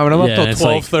overtime, and I'm up till it's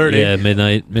like- 12:30. Yeah,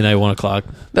 midnight, 1 o'clock.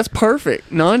 that's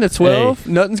perfect. 9 to 12,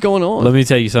 nothing's going on. Let me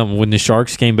tell you something. When the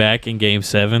Sharks came back in Game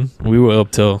 7, we were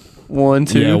up till 1,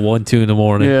 2. yeah 1, 2 in the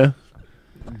morning. Yeah.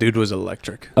 Dude was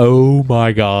electric. Oh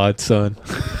my God, son!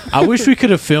 I wish we could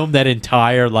have filmed that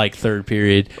entire like third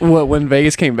period. What, when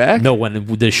Vegas came back? No, when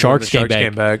the Sharks, The Sharks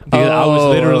came back. Dude, I Oh,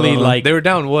 was literally like They were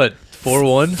down what?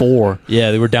 4-1. 4.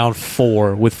 Yeah, they were down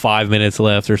 4 with 5 minutes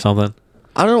left or something.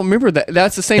 I don't remember that.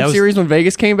 That's the same That was- series when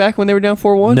Vegas came back when they were down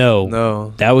 4-1? No,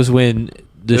 No. that was when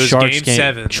the It was Sharks Game came.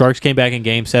 7. Sharks came back in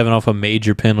Game 7 off a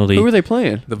major penalty. Who were they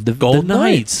playing? The, the Gold the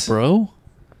Knights. bro.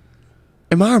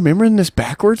 Am I remembering this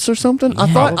backwards or something?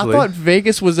 I Probably. thought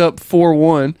Vegas was up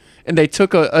 4-1 and they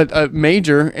took a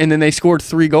major and then they scored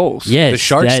 3 goals. Yes, The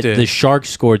Sharks did. The Sharks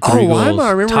scored 3 Oh, goals. why am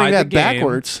I remembering Tied the that game.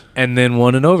 backwards? And then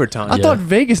won in overtime. I thought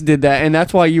Vegas did that and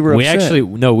that's why you were We upset.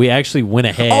 we actually went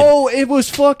ahead. Oh, it was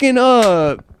fucking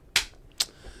no,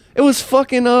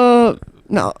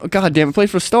 god damn it,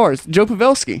 plays for Stars. Joe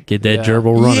Pavelski. Get that Yeah.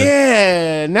 gerbil running.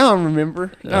 Yeah, now I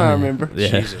remember. I remember.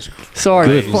 Yeah. Jesus Christ. Sorry.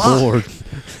 Good Fuck. lord.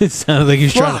 It sounded like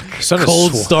he's trying to Son of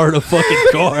cold sw- start a fucking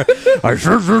car.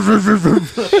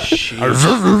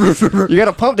 You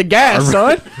gotta pump the gas,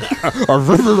 son.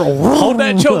 Hold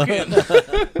that choke in.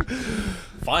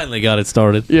 Finally got it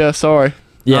started. Yeah, sorry.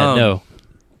 Yeah, Um, no.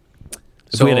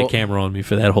 If so- we had a camera on me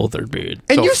for that whole third period.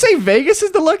 And So- you say Vegas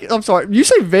is the lucky? I'm sorry. You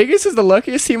say Vegas is the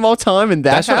luckiest team all time, and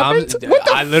that That's what happens? I'm. What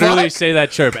the I literally fuck? say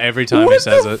that chirp every time What he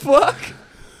says the it. fuck?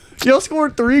 Y'all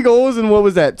scored 3 goals in what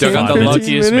was that? Took 10, out the 15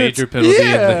 luckiest minutes? major penalty in the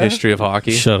Yeah. history of hockey.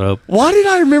 Shut up. Why did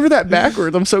I remember that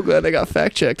backwards? I'm so glad I got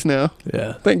fact checked now.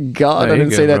 Yeah. Thank God No, I you're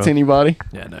didn't say good, that bro. to anybody.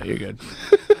 Yeah, no, you're good.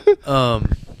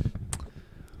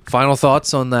 Final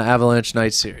thoughts on the Avalanche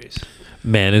Knights series.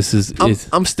 Man, this is.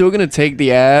 I'm still gonna take the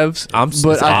Avs,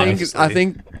 but honestly. I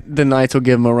think the Knights will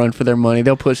give them a run for their money.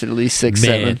 They'll push it at least 6,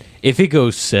 7. If it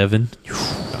goes 7,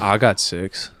 I got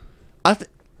 6.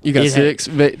 You got 6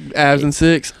 Avs and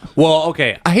 6. Well,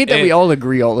 okay. I hate that we all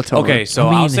agree all the time. Okay, so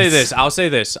I mean, I'll say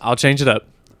this. I'll change it up.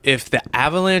 If the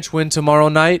Avalanche win tomorrow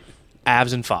night,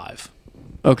 Avs in 5.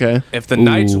 Okay. If the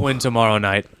Knights win tomorrow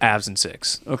night, Avs in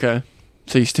 6. Okay.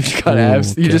 So you still got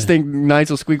Avs. You just think Knights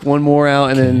will squeak one more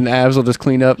out, and then Avs will just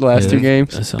clean up the last 2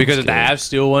 games? Because if the Avs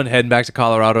steal one, heading back to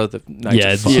Colorado, the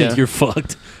Knights are fucked. You're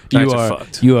fucked. Knights are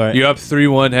fucked. You are. You're up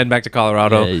 3-1, heading back to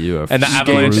Colorado. Yeah, you are. And the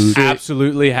Avalanche screwed.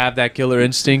 absolutely have that killer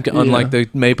instinct, unlike the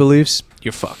Maple Leafs.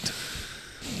 You're fucked.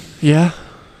 Yeah.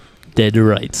 Dead to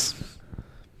rights.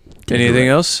 Anything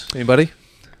else? Anybody?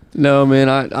 No, man.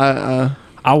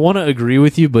 I want to agree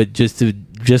with you, but just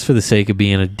for the sake of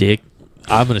being a dick,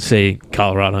 I'm going to say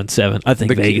Colorado in 7. I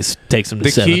think Vegas takes them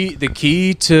to 7. The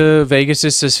key to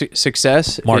Vegas'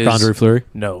 success Marc-Andre Fleury?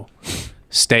 No.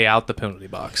 Stay out the penalty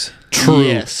box. True.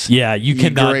 Yes. Yeah, you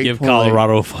cannot Great give point.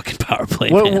 Colorado a fucking power play,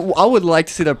 man. I would like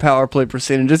to see their power play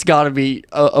percentage. It's got to be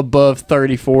above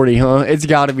 30, 40, huh? It's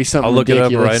got to be something I'll look it up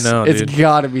ridiculous. right now, It's dude.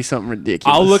 got to be something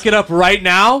ridiculous. I'll look it up right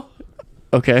now.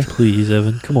 Okay. Please,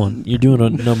 Evan. Come on. You're doing a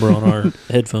number on our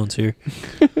headphones here.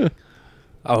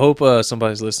 I hope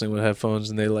somebody's listening with headphones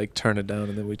and they like turn it down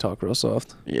and then we talk real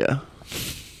soft. Yeah.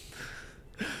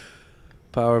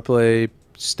 Power play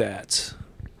stats.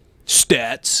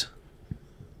 Stats.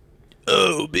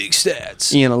 Oh, big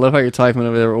stats. Ian, I love how you're typing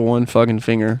over there with one fucking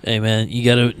finger. Hey, man, you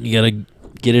gotta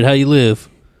get it how you live.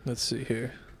 Let's see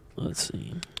here. Let's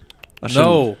see.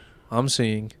 No, I'm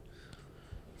seeing.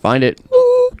 Find it.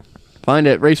 Find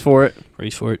it. Race for it.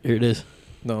 Race for it. Here it is.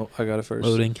 No, I got it first.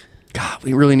 Loading. God,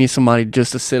 we really need somebody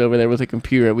just to sit over there with a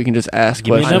computer. We can just ask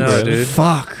Give me a questions. number, I know, dude.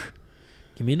 Fuck.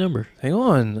 Give me a number. Hang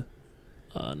on.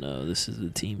 Oh no, this is the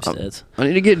team stats. I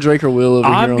need to get Drake or Will over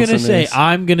I'm here.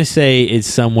 I'm gonna say it's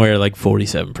somewhere like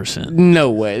 47%.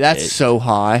 No way. That's so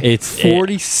high. It's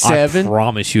 47. I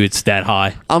promise you, it's that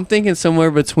high. I'm thinking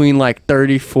somewhere between like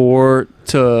 34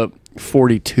 to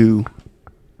 42.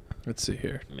 Let's see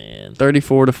here. Man,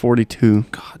 34 to 42.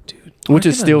 God, dude. Which Why is can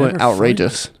I still never find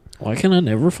outrageous. it? why can I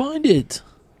never find it?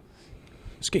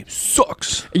 This game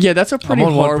sucks. Yeah, that's a pretty I'm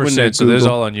on hard one to 1%, so there's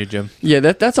Google. all on you, Jim. Yeah,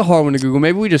 that's a hard one to Google.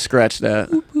 Maybe we just scratch that.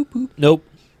 Nope.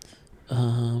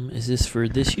 Is this for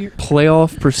this year?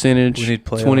 Playoff percentage We need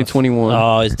playoff. 2021.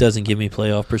 Oh, it doesn't give me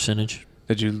playoff percentage.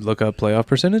 Did you look up playoff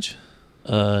percentage?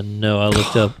 No, I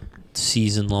looked up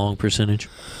season long percentage.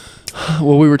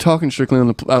 Well, we were talking strictly on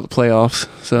about the playoffs.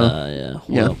 So Yeah.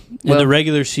 Yeah. Well, in Well- the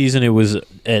regular season, it was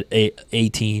at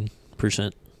 18%.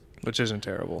 Which isn't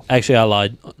terrible. Actually, I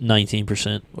lied.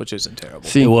 19%. Which isn't terrible.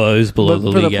 see, It was below but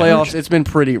the for the league playoffs, average. it's been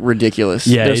pretty ridiculous.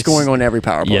 Yeah, they're it's- scoring on every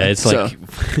power play. Yeah, it's So, like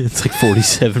it's like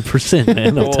 47%,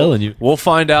 man. I'm telling you. We'll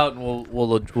find out and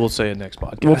we'll say it next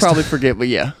podcast. we'll probably forget, but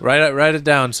yeah. write it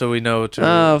down so we know to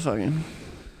Oh, fucking.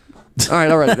 All right,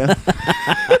 I'll write it down.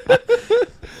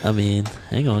 I mean,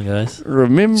 hang on, guys.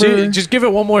 Remember, See, just give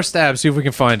it one more stab, see if we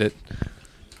can find it.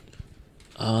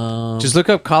 Just look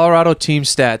up Colorado team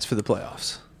stats for the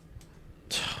playoffs.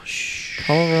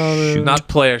 Colorado. Not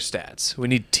player stats. We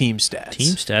need team stats.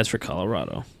 Team stats for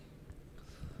Colorado.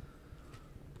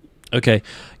 Okay,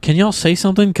 can y'all say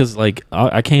something? Because like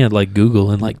I can't like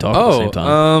Google and like talk at the same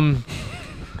time.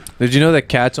 Did you know that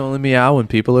cats only meow when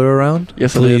people are around?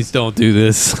 Yes, Please don't do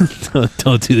this.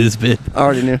 don't do this bit. I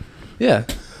already knew. Yeah.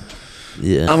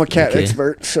 Yeah, I'm a cat okay.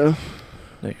 expert, so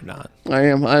No, you're not. I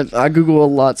am. I Google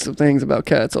lots of things about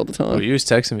cats all the time. Well, you was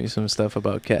texting me some stuff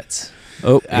about cats.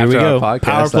 Oh, here After we our go. podcast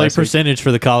Power play last week. percentage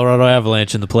for the Colorado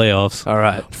Avalanche in the playoffs. All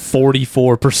right.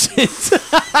 44%.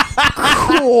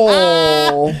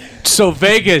 Cool. So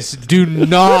Vegas, do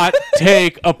not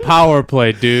take a power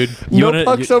play, dude. No wanna-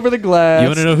 pucks over the glass. You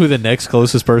want to know who the next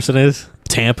closest person is?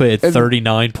 Tampa at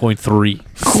 39.3.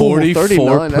 Cool,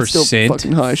 39, that's still 44%.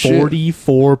 fucking high shit.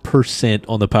 44%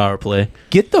 on the power play.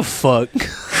 Get the fuck.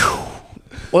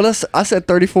 Well, I said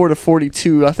 34 to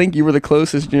 42. I think you were the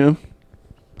closest, Jim.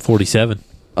 47.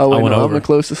 Oh, wait, I went no, I'm over. the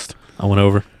closest. I went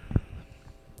over.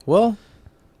 Well,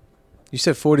 you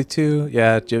said 42.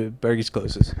 Yeah, Bergie's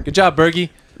closest. Good job, Bergie.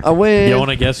 I win. You want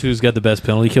to guess who's got the best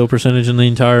penalty kill percentage in the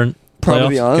entire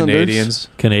Probably the playoffs? Islanders. Canadians.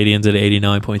 Canadians at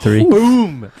 89.3.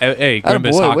 Boom. Hey, Atta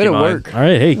Grimbus boy, hockey way to mind. work. All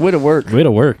right, hey. Way to work. Way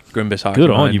to work. Grimbus hockey Good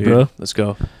on mind, you, dude. bro. Let's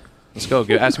go. Ask me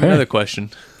Hey. another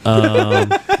question.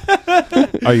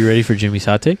 Are you ready for Jimmy's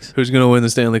hot takes? Who's going to win the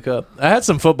Stanley Cup? I had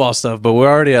some football stuff, but we're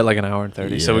already at like an hour and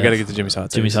 30, so we Yeah. got to get to Jimmy's hot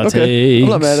takes. Jimmy's hot Okay. takes. I'm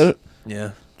not mad at it.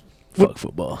 Yeah. Fuck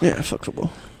football. Yeah, fuck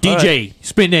football. DJ,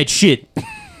 spin that shit.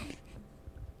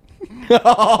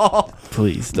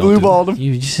 Please don't. Blue balled him.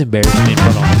 You just embarrassed me in front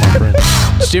of all my friends.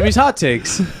 It's Jimmy's hot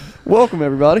takes. Welcome,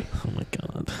 everybody. Oh my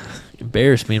god.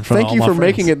 Embarrassed me in front Thank of all you my for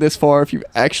friends. making it this far if you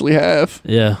actually have.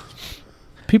 Yeah.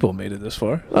 People made it this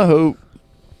far. I hope.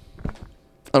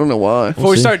 I don't know why.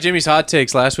 Before we see. start Jimmy's hot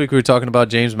takes, last week we were talking about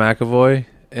James McAvoy,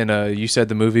 and you said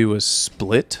the movie was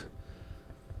Split,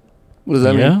 What does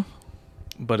that Yeah. mean?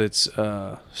 but it's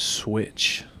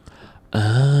Switch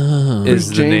Oh. is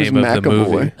the James name of the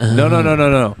movie.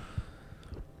 No.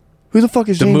 Who the fuck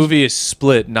is The James? movie is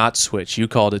Split, not Switch. You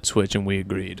called it Switch, and we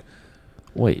agreed.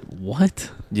 Wait, what?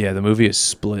 Yeah, the movie is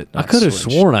Split. I Not could have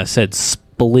Switch. sworn I said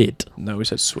split No, we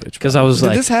said Switch. because I was Did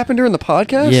like, this happen during the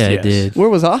podcast? yeah, it Yes. did. Where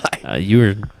was I? You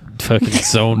were fucking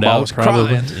zoned I out. was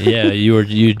Probably. crying. Yeah,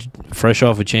 you fresh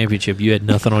off a championship. You had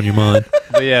nothing on your mind.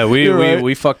 But yeah, You're right.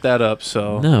 we fucked that up.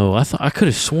 So No, I could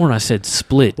have sworn I said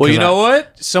split. well, 'cause you know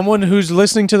what? Someone who's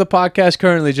listening to the podcast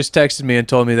currently just texted me and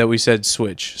told me that we said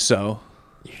Switch. So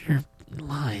You're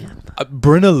lying.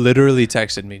 Brenna literally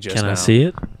texted me just Can now. I see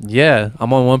it? Yeah,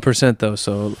 I'm on 1% though,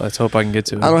 so let's hope I can get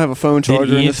to it. I don't have a phone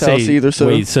charger in Ian this house say- either. So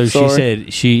wait, so sorry.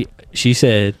 she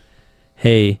said,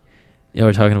 "Hey, you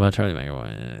we're talking about Charlie McAvoy."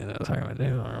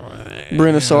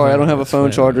 Brenna, sorry, I don't have a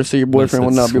phone charger, so your boyfriend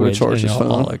will not be able to Switch, charge his and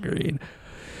y'all all phone. agreed.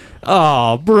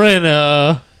 Oh,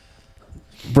 Brenna.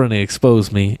 Brenna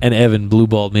exposed me, and Evan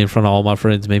blueballed me in front of all my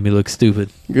friends, made me look stupid.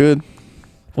 Good.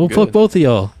 Well, Good. fuck both of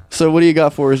y'all. So what do you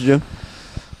got for us, Jim?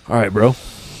 All right, bro.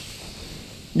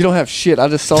 You don't have shit. I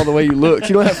just saw the way you looked.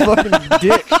 You don't have fucking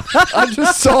dick. I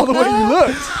just saw the way you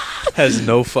looked. Has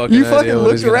no fucking You idea fucking what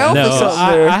looked he's gonna around ask. for No,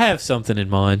 something there. I have something in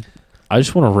mind. I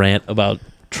just want to rant about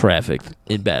traffic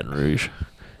in Baton Rouge.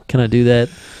 Can I do that?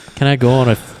 Can I go on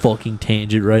a fucking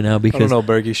tangent right now I don't because know,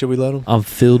 Berkey. Should we let him? I'm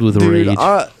filled with Dude, rage.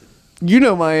 you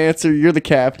know my answer. You're the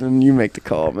captain. You make the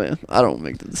call, man. I don't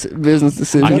make the business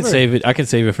decision. I can save it. I can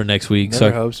save it for next week. Never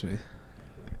So helps me.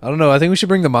 I don't know. I think we should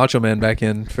bring the Macho Man back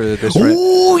in for this.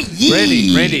 Oh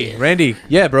yeah, Randy.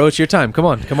 Yeah, bro, it's your time. Come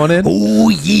on in. Oh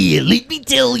yeah, let me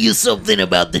tell you something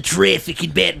about the traffic in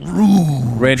Baton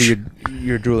Rouge. Randy,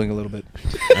 you're drooling a little bit.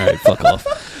 all right, fuck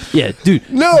off. Yeah, dude.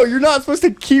 No, you're not supposed to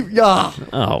keep. Yeah,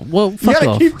 Oh well, you fuck gotta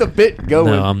off. keep the bit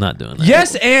going. No, I'm not doing that.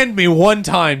 Yes, and me one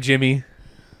time, Jimmy.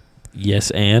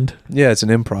 Yes, and Yeah, it's an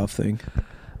improv thing.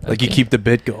 Like you Okay. keep the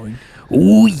bit going.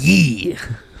 Oh yeah.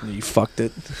 You fucked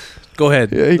it. Go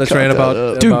ahead. Yeah, he Let's cocked rant that about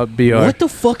up. dude, about BR. what the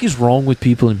fuck is wrong with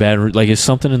people in Baton Rouge? Like, is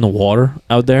something in the water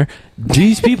out there?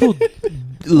 These people, We're gonna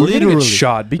get literally,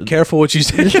 shot. Be careful what you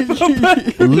say.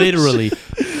 literally,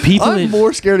 people. I'm in,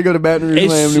 more scared to go to Baton Rouge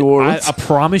than I am As- New Orleans. I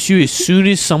promise you, as soon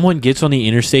as someone gets on the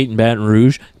interstate in Baton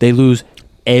Rouge, they lose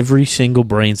every single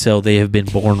brain cell they have been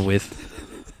born with.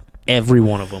 Every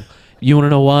one of them. You want to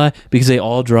know why? Because they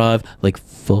all drive like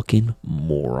fucking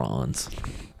morons.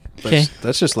 Okay.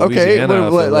 That's just Okay, Louisiana. I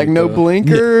what, feel like no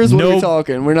blinkers? What are no- we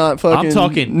talking? We're not fucking. I'm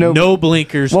talking no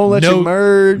blinkers, Won't let no, you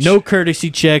merge. no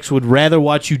courtesy checks. Would rather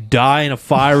watch you die in a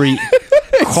fiery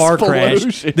car crash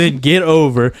Explosion. than get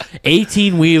over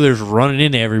 18 wheelers running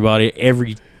into everybody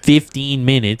every 15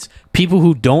 minutes. People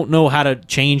who don't know how to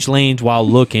change lanes while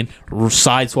looking,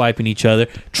 sideswiping each other.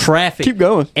 Traffic. Keep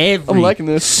going. Every I'm liking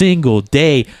this. single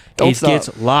day, Don't it stop.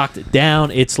 gets locked down.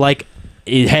 It's like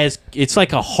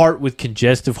like a heart with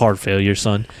congestive heart failure,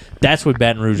 son. That's what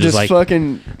Baton Rouge is Just like.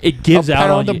 fucking It gives a out on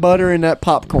pound you. of butter in that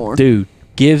popcorn. Dude,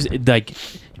 gives like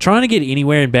trying to get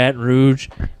anywhere in Baton Rouge,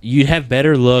 you'd have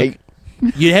better luck. Hey.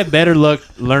 You'd have better luck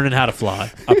learning how to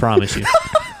fly. I promise you.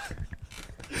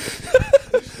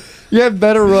 You have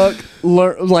better luck,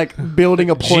 like building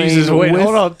a plane. Jesus, wait, with,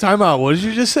 hold on. Time out. What did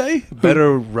you just say?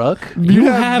 Better ruck? You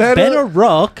have better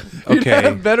luck. You Okay.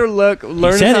 have better luck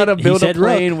learning said how it. to He build a said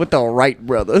plane with the Wright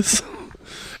brothers,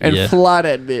 and Yeah. fly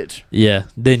that bitch. Yeah,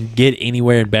 then get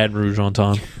anywhere in Baton Rouge on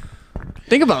time.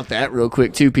 Think about that real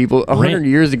quick, too, people. 100 Rant.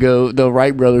 years ago, the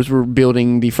Wright brothers were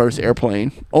building the first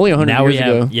airplane. Only 100 Now years we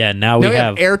have ago. now Now we we have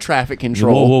have air traffic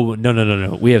control. Whoa,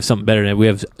 no. We have something better than that. We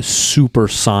have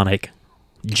supersonic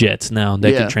jets now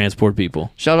that Yeah. can transport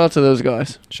people. Shout out to those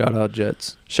guys. Shout out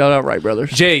Jets. Shout out Wright brothers.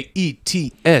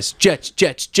 Jets.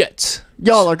 Jets.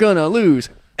 Y'all are gonna lose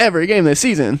every game this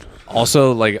season.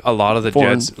 Also, like a lot of the 4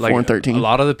 and- Jets, like 4 and 13. a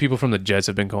lot of the people from the Jets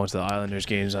have been going to the Islanders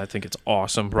games. I think it's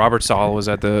awesome. Robert Sala was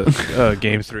at the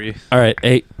game 3. All right,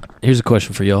 hey, here's a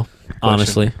question for y'all.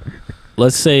 Honestly,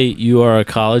 let's say you are a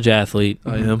college athlete.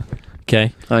 I am.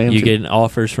 Okay, I am you too. get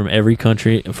offers from every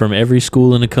country, from every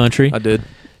school in the country I did.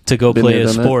 to go Been play there, a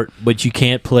done that. sport, but you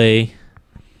can't play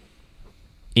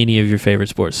any of your favorite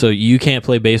sports. So you can't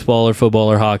play baseball or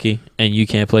football or hockey, and you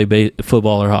can't play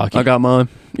football or hockey. I got mine.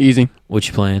 Easy. What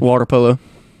you playing? Water polo.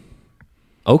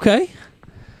 Okay.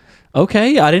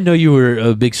 Okay, I didn't know you were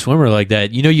a big swimmer like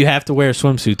that. You know you have to wear a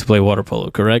swimsuit to play water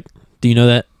polo, correct? Do you know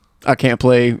that? I can't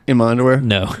play in my underwear.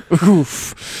 No.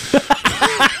 Oof.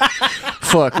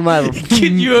 Fuck,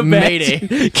 Can you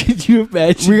imagine? Can you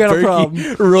imagine? We got a Berkey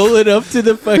problem. rolling up to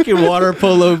the fucking water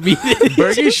polo meet.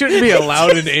 Berkey shouldn't be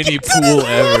allowed in any pool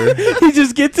ever. He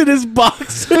just gets in his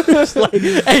box. It's like,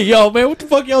 hey, yo, man, what the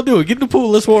fuck y'all doing? Get in the pool.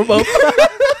 Let's warm up.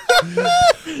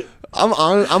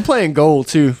 I'm playing goal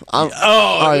too. I'm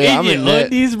in in your net.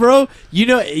 undies, bro. You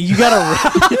know you gotta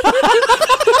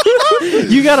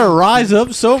you gotta rise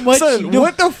up so much. Son, you know,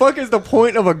 what the fuck is the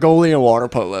point of a goalie in water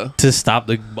polo? to stop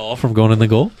the ball from going in the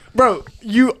goal? Bro,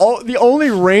 the only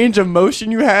range of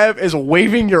motion you have is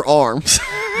waving your arms.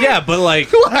 Yeah, but like,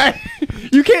 Like,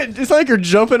 you can't. It's like you're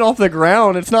jumping off the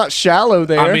ground. It's not shallow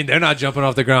there. I mean, they're not jumping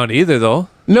off the ground either, though.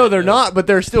 no, they're not. But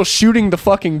they're still shooting the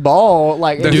fucking ball.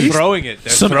 Like, at They're least- throwing it.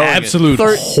 They're Some throwing absolute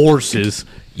Thir- horses.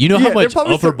 You know Yeah, how they're much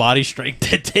probably upper body strength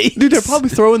that takes? Dude, they're probably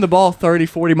throwing the ball 30,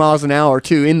 40 miles an hour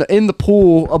too. In the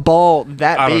pool, a ball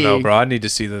that I big. don't know, bro. I need to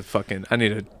see the fucking. I need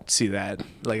to see that.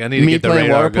 Like, I need to Me get the playing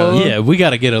radar water polo? gun. Yeah, we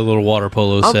got to get a little water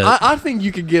polo set. I think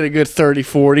you could get a good 30,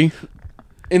 40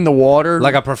 in the water.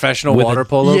 Like a professional With a- water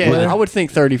polo yeah, player. I would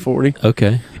think 30, 40.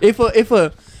 okay. If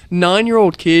a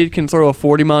 9-year-old kid can throw a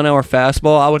 40-mile-an-hour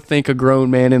fastball, I would think a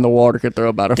grown man in the water could throw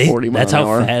about a 40 mile That's an how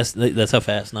hour. fast. That's how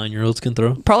fast 9-year-olds can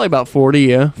throw. Probably about 40,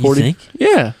 yeah. 40. think?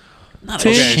 Yeah. Not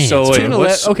 10, a Okay, chance. so wait, 10,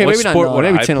 what's- 11. Okay, what maybe not sport nine, would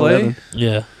maybe I 10, play? 11.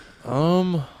 Yeah.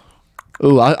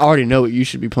 Ooh, I already know what you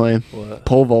should be playing. What?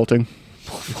 Pole vaulting.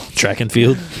 Track and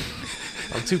field.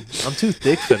 I'm too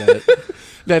thick for that.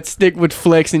 That stick would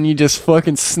flex and you just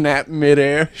fucking snap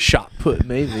midair. Shot put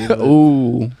maybe. but-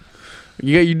 Ooh.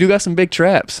 You do got some big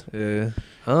traps. Yeah.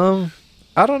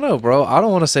 I don't know, bro. I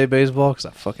don't want to say baseball because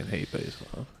I fucking hate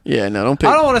baseball. Yeah, no, don't pick.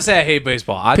 I don't want to say I hate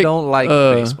baseball. I Pick, don't like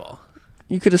baseball.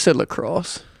 You could have said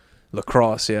lacrosse.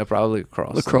 Lacrosse, yeah, probably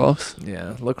lacrosse. Lacrosse.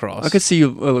 Yeah, lacrosse. I could see you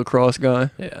a lacrosse guy.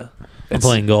 Yeah. I'm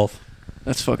playing golf.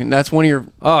 That's one of your.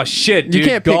 Oh shit, You dude.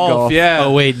 can't pick golf. Yeah.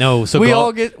 Oh wait, no. So We golf-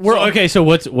 all get- we're So, all- okay. So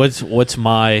what's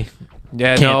my?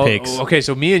 Yeah, Can't no. picks. Okay,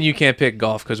 so me and you can't pick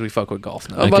golf because we fuck with golf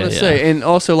now. I'm about Okay, to say, and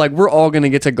also like we're all gonna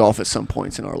get to golf at some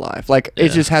points in our life. Like it Yeah.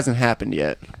 just hasn't happened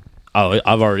yet. Oh,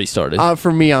 I've already started.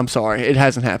 For me, I'm sorry, it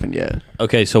hasn't happened yet.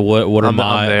 Okay, so what are I'm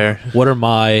my there. what are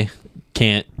my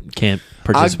can't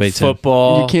participate in?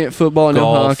 Football, You can't football, no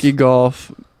golf, hockey,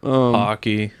 golf.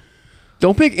 hockey.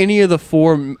 Don't pick any of the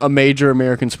four major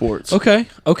American sports. Okay,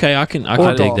 I can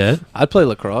Or dig golf. that. I'd play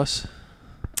lacrosse.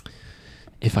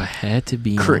 If I had to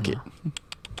be Cricket.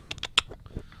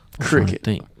 I'm trying to Cricket.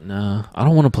 think. No, I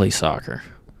don't want to play soccer.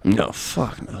 No,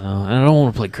 fuck no. No, and I don't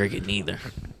want to play cricket neither.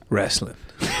 Wrestling.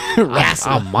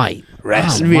 I might.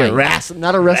 Wrestling. I Be a might. wrestler,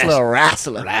 not a wrestler, a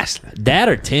wrestler. Wrestling. That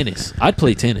or tennis. I'd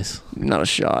play tennis. Not a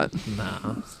shot.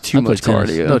 Nah. Too I'd play much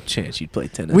tennis. cardio. No chance you'd play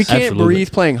tennis. We can't Absolutely.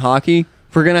 breathe playing hockey.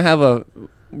 If we're gonna have a.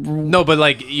 No, but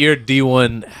like you're a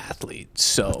D1 athlete,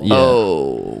 so Yeah.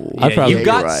 Oh, I'd probably- you you're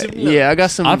got right. some lungs. Yeah, I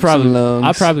got some. I probably some lungs.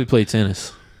 I probably play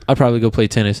tennis. I'd probably go play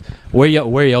tennis. Where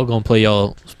y'all gonna play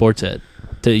y'all sports at?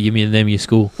 To give me the name of your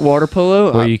school. water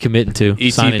polo. Where are you committing to?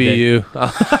 Signing day. ECBU.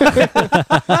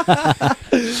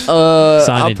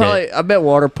 I'll probably. I bet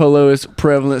water polo is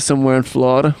prevalent somewhere in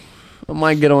Florida. I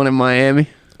might get on in Miami.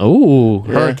 Oh,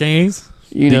 Yeah. Hurricanes.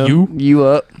 You Do know, you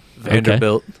up?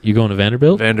 Vanderbilt. You going to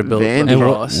Vanderbilt? Vanderbilt Van- And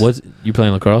lacrosse. what's you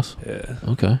playing lacrosse? Yeah.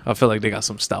 Okay. I feel like they got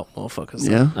some stout motherfuckers.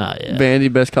 Yeah. Ah, yeah.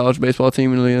 Vandy, best college baseball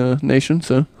team in the nation.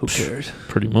 So Who cares?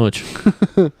 Pretty much.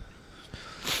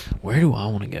 Where do I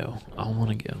want to go? I want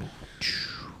to go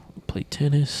play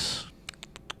tennis.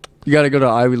 you got to go to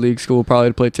Ivy League school probably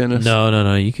to play tennis.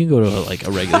 No. You can go to like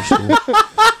a regular school.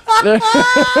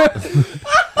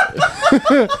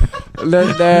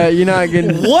 You're not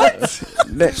getting What?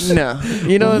 no.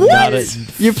 You know Not a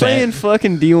you're fat- playing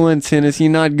fucking D1 tennis.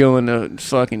 You're not going to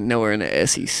fucking nowhere in the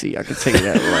SEC. I can tell you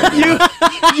that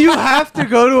right now. You have to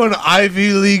go to an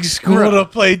Ivy League school Bro. to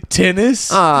play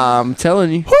tennis? I'm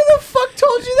telling you, Who the fuck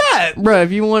told you that? bro.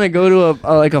 If you want to go to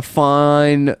a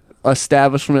fine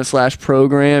establishment /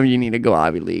 program, you need to go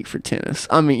Ivy League for tennis.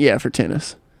 I mean, yeah, for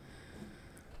tennis.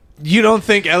 You don't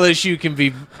think LSU can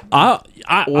be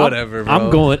Whatever, bro.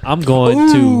 I'm going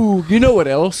to Ooh, you know what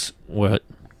else? what?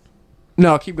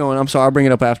 No, keep going. I'm sorry. I'll bring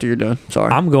it up after you're done.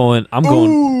 Sorry. I'm going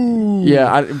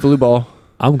Yeah, blue ball.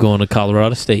 I'm going to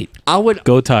Colorado State. I would.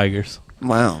 Go Tigers.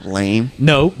 Wow, lame.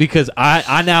 No, because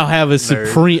I now have a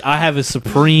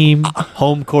supreme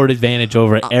home court advantage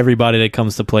over everybody that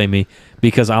comes to play me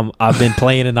because I've been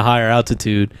playing in the higher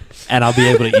altitude, and I'll be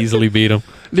able to easily beat them.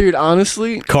 Dude,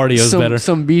 honestly, Cardio's better.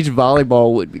 Some beach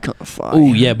volleyball would be kind of fun.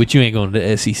 Oh yeah, but you ain't going to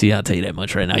the SEC. I'll tell you that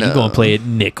much right now. You're going to play at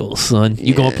Nichols, son.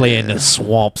 You're going to play in the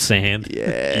swamp sand.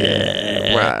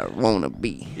 Yeah, where I wanna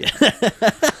be.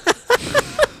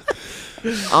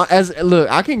 Look,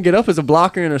 I can get up as a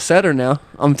blocker and a setter now.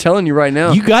 I'm telling you right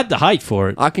now. You got the height for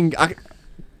it. I can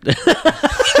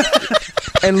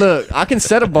and look, I can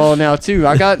set a ball now too.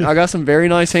 I got some very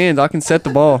nice hands. I can set the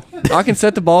ball. I can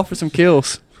set the ball for some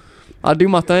kills. I do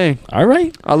my thing. All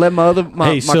right. I let my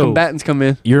combatants come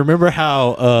in. You remember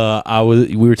how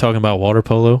we were talking about water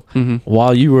polo? Mm-hmm.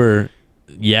 While you were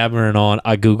yabbering on,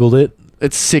 I Googled it.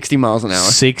 It's 60 miles an hour.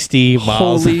 60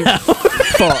 miles Holy an hour.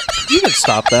 fuck. You can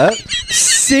stop that.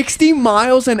 60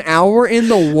 miles an hour in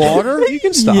the water? You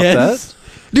can stop Yes. that.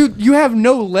 Dude, you have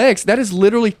no legs. That is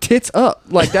literally tits up.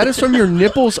 Like, that is from your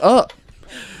nipples up.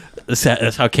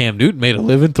 That's how Cam Newton made a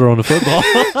living throwing a football.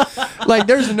 Like,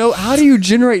 there's no... How do you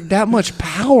generate that much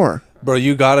power? Bro,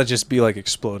 you gotta just be like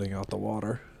exploding out the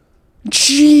water.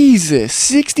 Jesus.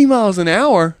 60 miles an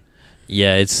hour?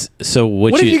 Yeah, it's... So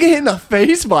what What if you get hit in the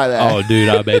face by that? Oh, dude,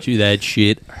 I bet you that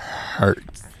shit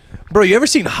hurts. Bro, you ever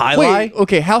seen Highlight? Wait,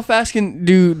 okay, how fast can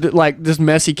does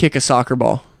Messi kick a soccer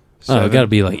ball? Oh, it got to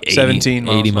be like 80, 17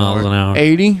 80 miles an hour.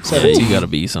 80? Yeah, you got to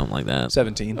be something like that.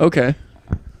 17. Okay.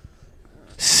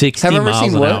 60 Have I ever miles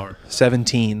seen an what? hour.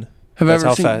 17. Have I that's ever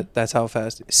how seen... fast. That's how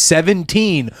fast.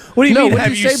 17. What do you No, mean? what Have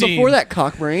did you say seen? before that,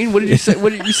 cockbrain? What did you say?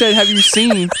 What did you say? Have you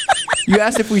seen? You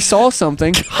asked if we saw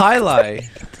something. Highlight.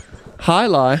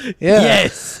 Highlight. Yeah.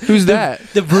 Yes. Who's that?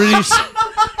 The British.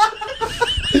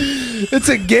 It's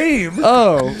a game.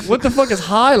 Oh, what the fuck is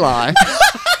highlight?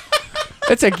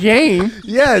 It's a game.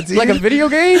 Yeah, it's Like a video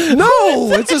game?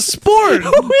 No, it's a sport.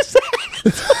 Who is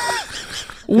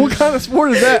that? What kind of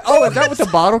sport is that? Oh, is that with the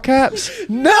bottle caps?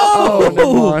 No. Oh, never mind.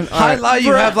 All right. Highlight.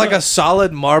 You have like a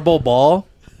solid marble ball,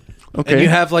 Okay. and you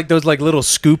have like those like little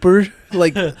scooper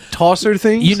like tosser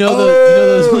things. You know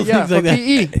those Oh, little yeah, things like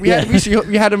for that. PE.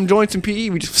 We had them joints in PE.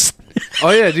 We just...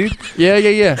 Oh yeah, dude.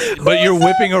 Yeah. But you're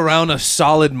whipping around a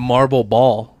solid marble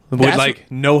ball with That's- like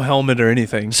no helmet or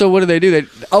anything. So what do?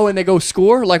 And they go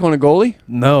score like on a goalie?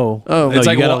 No. Oh. It's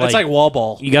No, like you gotta, it's like wall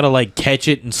ball. You got to like catch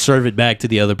it and serve it back to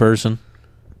the other person.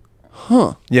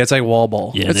 Huh. Yeah, it's like wall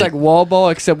ball. Yeah, It's like wall ball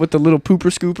except with the little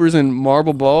pooper scoopers and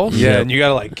marble balls. Yeah, Yep. and you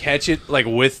gotta like catch it like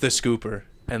with the scooper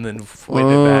and then whip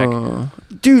it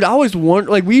back. Dude, I always wondered,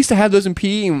 like, we used to have those in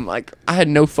PE, and, like, I had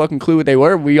no fucking clue what they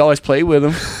were. We always played with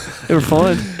them. They were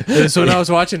fun. So when I was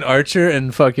watching Archer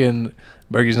and fucking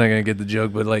Bergie's not gonna get the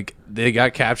joke, but like they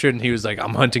got captured and he was like,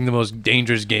 "I'm hunting the most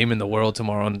dangerous game in the world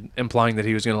tomorrow," and implying that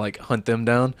he was gonna like hunt them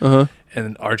down. Uh-huh.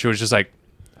 And Archer was just like,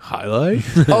 "Highlight."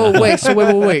 Oh, wait. So,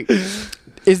 wait.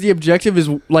 Is the objective, is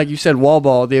like you said, wall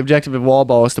ball. The objective of wall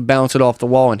ball is to bounce it off the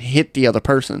wall and hit the other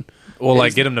person. Well,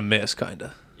 like get him to miss,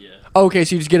 kinda. Okay,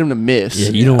 so you just get them to miss.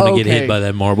 Yeah, you don't want to get Okay. hit by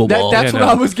that marble ball. That's Yeah, what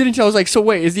no. I was getting to. I was like, so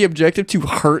wait, is the objective to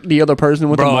hurt the other person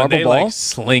with a Bro, and marble they ball? like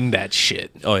sling that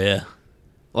shit. Oh yeah,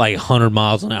 like 100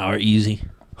 miles an hour, easy.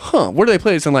 Huh? Where do they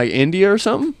play this, in like India or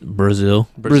something? Brazil.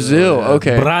 Brazil. yeah.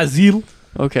 Okay. Brazil.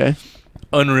 Okay.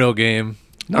 Unreal game.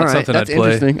 Not All right. something That's I'd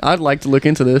play. interesting. I'd like to look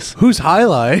into this. Who's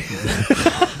Highlight?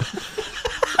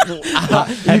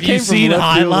 Have you came from seen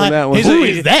left field on highlight? that one. Who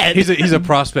is that? He's a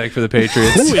prospect for the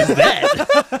Patriots. Who is that?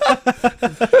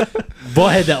 Boy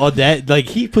had that on that. Like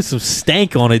he put some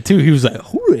stank on it too. He was like,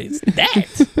 "Who is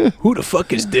that?" Who the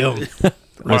fuck is them?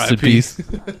 Rest in RIP. peace.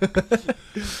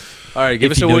 All right,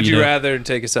 give If us you a know, would you you know. rather and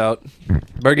take us out.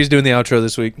 Bergie's doing the outro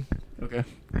this week. Okay.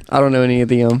 I don't know any of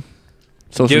the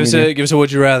social Give us media. a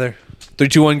would you rather. 3,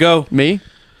 2, 1, go. Me?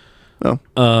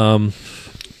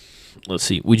 Let's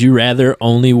see. Would you rather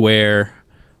only wear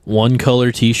one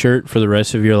color T-shirt for the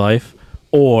rest of your life,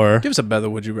 or Give us a better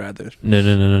would you rather.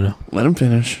 no, Let him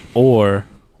finish. or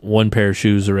one pair of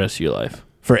shoes the rest of your life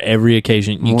for every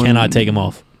occasion? You One- cannot take them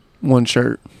off. One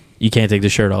shirt. You can't take the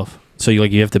shirt off. So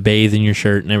you have to bathe in your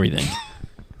shirt and everything.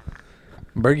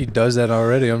 Bergie does that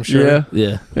already, I'm sure. Yeah.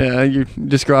 Yeah, Yeah, you're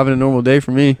describing a normal day for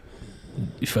me.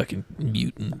 you fucking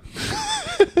mutant.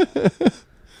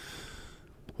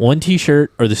 One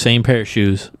T-shirt or the same pair of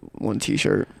shoes. One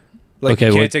T-shirt. Like Okay,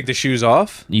 you can't what- take the shoes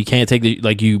off. You can't take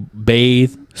you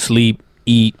bathe, sleep,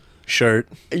 eat. Shirt.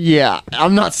 Yeah,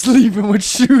 I'm not sleeping with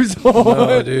shoes on.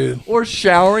 No, dude. Or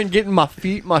showering, getting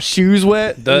my shoes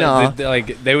wet. Nah.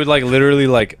 They would like literally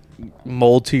like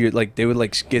mold to your like they would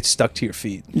like get stuck to your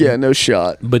feet. Yeah, no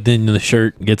shot. But then the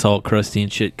shirt gets all crusty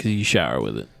and shit because you shower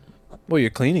with it. Well, you're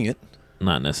cleaning it.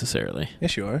 Not necessarily.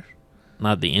 Yes, you are.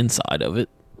 Not the inside of it.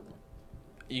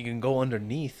 You can go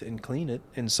underneath and clean it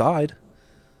inside.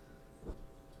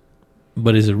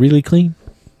 But is it really clean?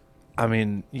 I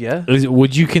mean, yeah.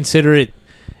 Would you consider it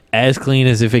as clean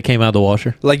as if it came out of the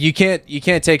washer? Like you can't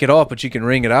take it off, but you can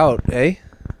wring it out, eh?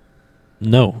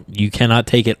 No, you cannot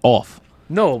take it off.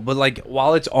 No, but like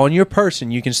while it's on your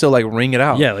person, you can still like wring it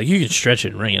out. Yeah, like you can stretch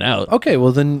it and wring it out. Okay,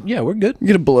 well then, yeah, we're good. You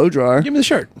get a blow dryer. Give me the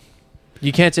shirt.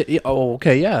 You can't say, oh,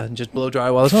 okay, yeah, and just blow dry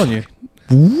while it's on you.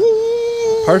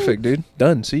 Perfect, dude.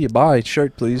 Done. See you. Bye.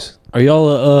 Shirt, please. Are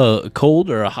y'all a cold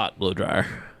or a hot blow dryer?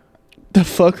 The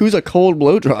fuck? Who's a cold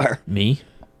blow dryer? Me.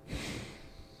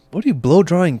 What are you blow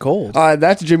drying cold?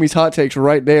 That's Jimmy's hot takes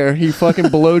right there. He fucking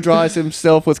blow dries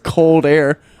himself with cold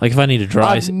air. Like if I need to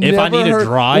dry, I've if I never need to heard-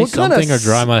 dry what kinda something or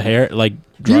dry my hair, like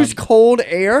dry, Use cold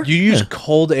air? You use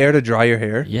cold air to dry your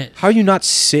hair? Yeah. How are you not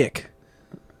sick?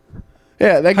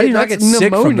 Yeah, that How do you not that's get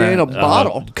sick from pneumonia in a that?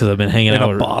 bottle. because I've been hanging In out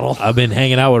a with bottle. I've been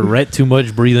hanging out with Rhett too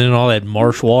much, breathing in all that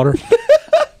marsh water.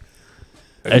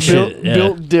 That shit, yeah,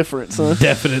 Built different, son.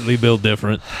 definitely built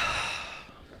different.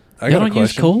 I You got a don't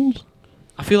use question. cold?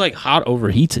 I feel like hot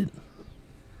overheats it.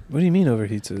 What do you mean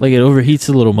overheats it? Like it overheats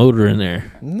the little motor in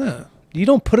there. no. You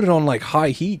don't put it on like high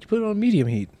heat. You put it on medium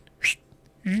heat.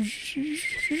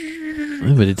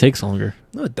 Yeah, but it takes longer.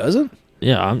 No, it doesn't.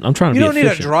 Yeah, I'm trying to You be don't need to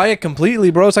efficient. dry it completely,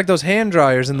 bro. It's like those hand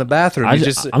dryers in the bathroom.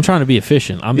 I'm trying to be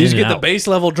efficient. I'm you in just and get the out. base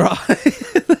level dry.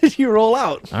 Then you roll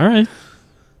out. All right.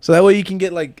 So that way you can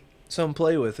get like some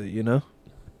play with it, you know?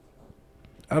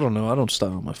 I don't know. I don't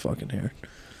style my fucking hair.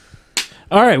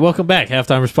 All right, welcome back,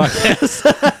 Halftimers Podcast.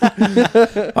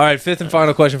 All right, fifth and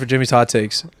final question for Jimmy's hot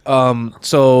takes.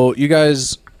 So you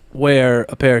guys wear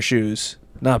a pair of shoes,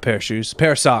 not a pair of shoes, a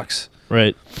pair of socks.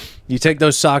 Right. You take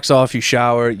those socks off, you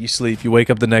shower, you sleep, you wake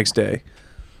up the next day.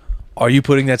 Are you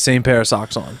putting that same pair of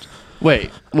socks on?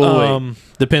 Wait. Wait.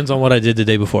 Depends on what I did the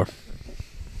day before.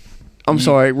 I'm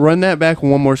sorry. Run that back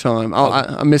one more time.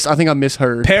 I think I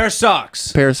misheard. Pair of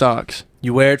socks. Pair of socks.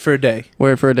 You wear it for a day.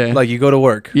 Wear it for a day. Like you go to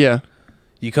work. Yeah.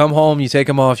 You come home, you take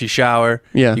them off, you shower.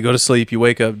 Yeah. You go to sleep, you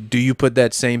wake up. Do you put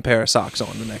that same pair of socks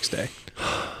on the next day?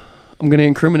 I'm gonna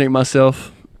incriminate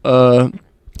myself.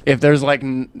 If there's like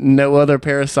no other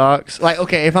pair of socks, like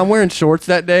okay, if I'm wearing shorts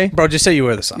that day, Bro, just say you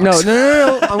wear the socks.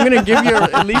 no. I'm gonna give you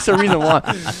at least a reason why.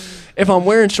 If I'm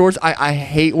wearing shorts, I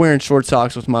hate wearing short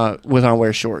socks when I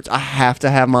wear shorts. I have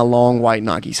to have my long white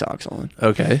Nike socks on.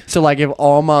 Okay. So like if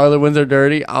all my other ones are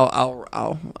dirty,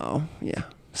 I'll yeah.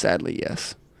 Sadly,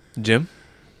 yes. Jim?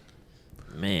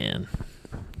 Man,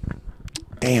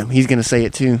 Damn, he's gonna say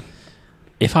it too.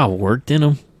 if I worked in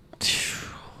them,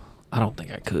 I don't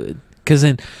think I could. Because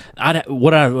then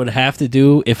what I would have to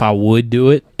do if I would do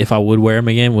it, if I would wear them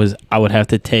again, was I would have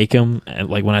to take them, and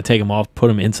like when I take them off, put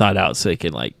them inside out so it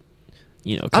can like,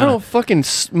 you know, I kinda, don't fucking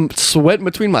sweat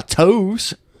between my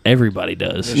toes. everybody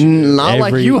does. Not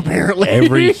like you apparently.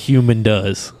 Every human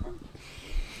does.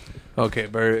 Okay,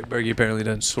 Bergie apparently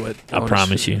doesn't sweat. I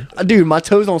promise you. Dude, my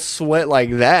toes don't sweat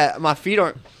like that. My feet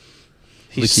aren't.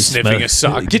 He's Look, you sniffing smell- a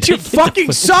sock. Get your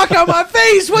fucking sock out my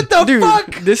face! What the Dude,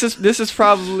 fuck? this is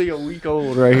probably a week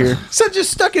old right here. Son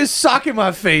just stuck his sock in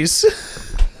my face.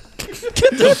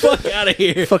 Get the fuck out of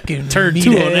here. Fucking Turn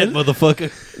two on that motherfucker.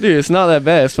 Dude, it's not that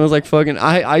bad. It smells like fucking.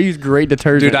 I use great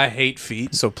detergent. Dude, I hate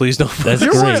feet, so please don't. That's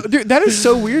You're great. dude, that is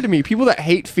so weird to me. People that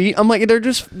hate feet, I'm like,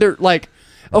 they're like,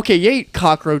 okay, you hate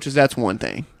cockroaches, that's one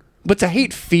thing. But to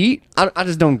hate feet, I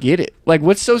just don't get it. Like,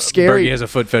 what's so scary? Bergie has a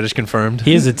foot fetish confirmed.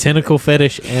 He has a tentacle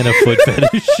fetish and a foot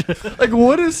fetish. Like,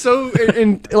 what is so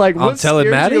like? I'm What telling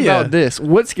scares Maddie, you about yeah. this?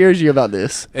 What scares you about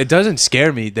this? It doesn't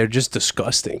scare me. They're just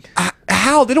disgusting.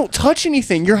 How they don't touch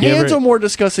anything? Your You hands ever- are more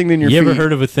disgusting than your You feet. ever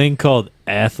heard of a thing called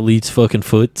athlete's fucking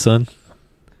foot, son?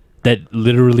 That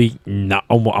literally,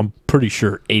 I'm pretty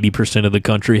sure 80% of the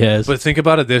country has. But think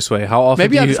about it this way: how often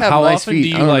Maybe do I you? just have How nice often feet. do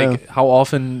you I don't like? How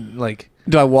often like?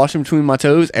 Do I wash them between my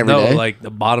toes every day? No, like the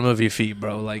bottom of your feet,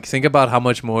 bro. Like think about how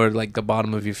much more like the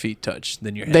bottom of your feet touch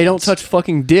than your hands. They don't touch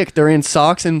fucking dick. They're in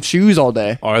socks and shoes all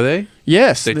day. Are they?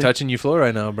 Yes. They're touching your floor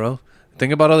right now, bro.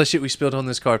 Think about all the shit we spilled on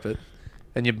this carpet,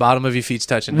 and your bottom of your feet's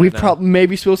touching. We've right now. probably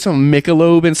maybe spilled some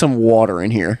Michelob and some water in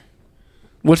here.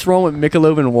 What's wrong with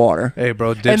Michelob and water? Hey,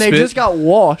 bro, dip And they spit. just got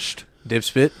washed. Dip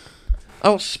spit. I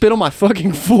don't spit on my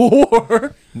fucking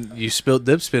floor. You spilled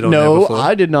dip spit on there No, before.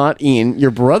 I did not. Ian,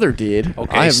 your brother did.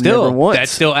 Okay, I have still, never once. that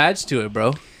still adds to it,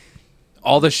 bro.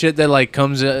 All the shit that like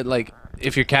comes like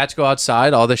if your cats go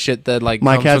outside, all the shit that like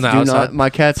my comes cats from the do outside. not. My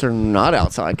cats are not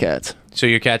outside cats. So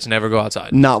your cats never go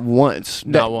outside. Not once.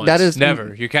 Not once. That is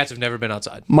never. Your cats have never been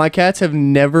outside. My cats have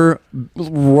never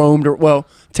roamed. Well,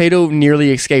 Tato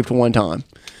nearly escaped one time,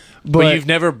 But you've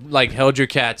never like held your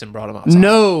cats and brought them outside.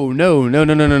 No.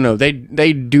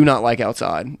 They do not like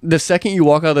outside. The second you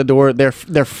walk out the door, they're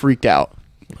freaked out.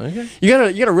 Okay. You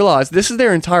gotta realize this is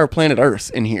their entire planet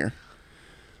Earth in here.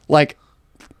 Like,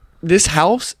 this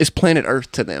house is planet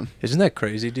Earth to them. Isn't that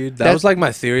crazy, dude? That was like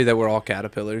my theory that we're all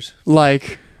caterpillars.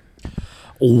 Like,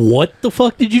 What the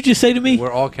fuck did you just say to me?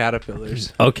 We're all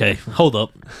caterpillars. Okay, hold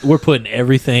up. We're putting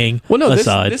everything well, no,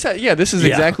 aside. this is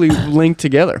exactly linked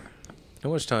together. How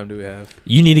much time do we have?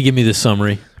 You need to give me the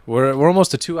summary. We're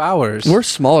almost to 2 hours. We're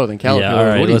smaller than caterpillars. all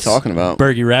right, what are you let's- talking about?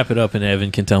 Bergie, wrap it up, and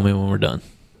Evan can tell me when we're done.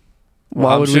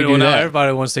 Why would we do now that?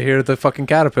 everybody wants to hear the fucking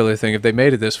caterpillar thing if they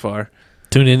made it this far.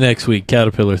 Tune in next week,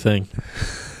 Caterpillar thing.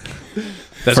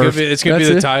 It's gonna be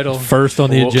the it? title. First on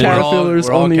the We're agenda. all- Caterpillars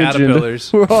we're all on the caterpillars.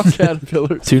 agenda. We're all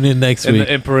caterpillars. Tune in next week.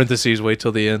 In parentheses, wait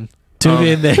till the end. Tune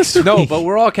in next week. No, but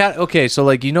we're all Okay, so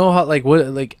like you know how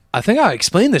I think I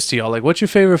explained this to y'all. Like, what's your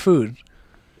favorite food?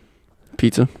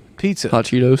 Pizza, Pizza. hot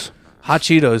Cheetos. Hot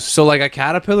Cheetos. So like a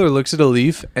caterpillar looks at a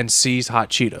leaf and sees hot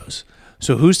Cheetos.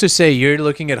 So who's to say you're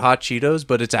looking at hot Cheetos,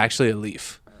 but it's actually a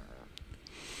leaf?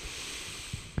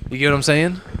 You get what I'm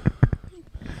saying?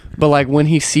 But like when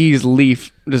he sees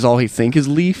leaf, does all he think is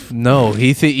leaf? No,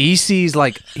 he sees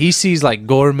like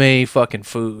gourmet fucking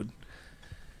food.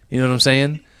 You know what I'm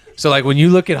saying? So like when you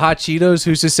look at hot Cheetos,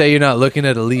 who's to say you're not looking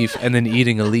at a leaf and then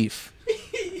eating a leaf?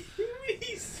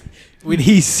 When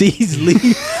he sees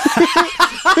leaf,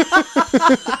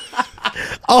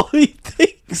 all he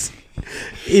thinks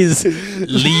is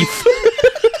leaf.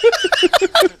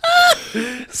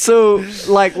 So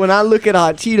like when I look at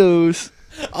hot Cheetos,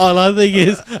 All I think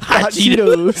is hot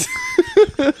Cheetos.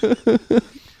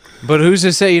 But who's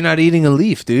to say you're not eating a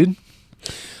leaf, dude?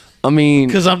 I mean,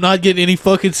 Because I'm not getting any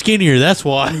fucking skinnier. That's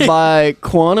why. by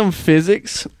quantum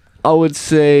physics, I would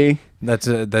say That's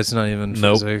not even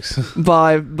Nope. physics.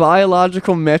 by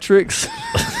biological metrics,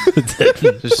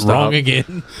 Just Wrong stop.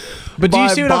 again. But do you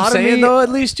By see what I'm botany- saying though? At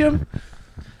least, Jim.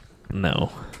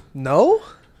 No. No.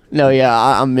 no,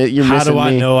 yeah, you're How missing do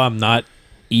I me. know I'm not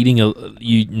eating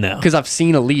no? Because I've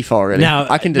seen a leaf already. Now-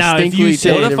 I can now, if distinctly you say-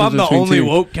 tell What the if I'm difference the between only two.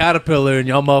 woke caterpillar and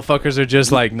y'all motherfuckers are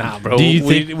just like, nah, bro? Do you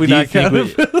think we do you not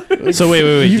think caterpillars? so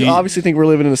wait. You do you, obviously think we're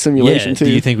living in a simulation yeah, too.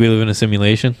 do you think we live in a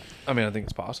simulation? I mean, I think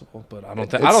it's possible, but I don't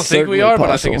It's think we certainly are. But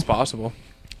I think possible. it's possible.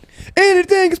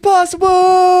 anything is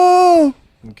possible?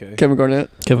 Okay. Kevin Garnett.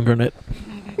 Kevin Garnett.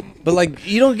 But like,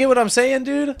 you don't get what I'm saying,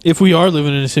 dude. If we are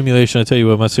living in a simulation, I tell you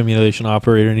what, my simulation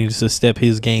operator needs to step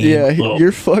his game. Yeah, up.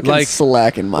 you're fucking Like-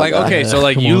 slacking, my Like, guy. okay, so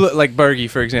like Come you on. look like Bergie,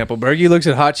 for example. Bergie looks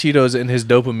at hot Cheetos and his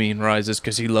dopamine rises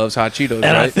because he loves hot Cheetos, And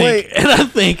right? I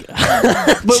think,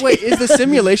 But wait, is the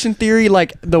simulation theory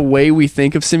like the way we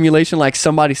think of simulation? Like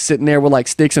somebody sitting there with like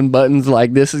sticks and buttons,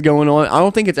 like this is going on. I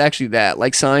don't think it's actually that.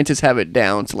 Like scientists have it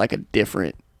down to like a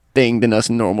different thing than us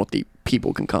normal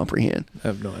people can comprehend. I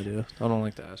have no idea. I don't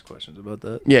like to ask questions about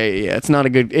that. Yeah. It's not a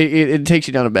good. It takes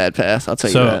you down a bad path. I'll tell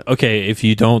you so that. okay. If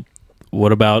you don't,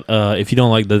 what about if you don't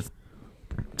like the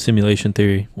simulation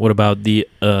theory? What about the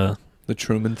The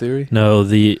Truman theory?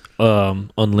 the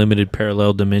unlimited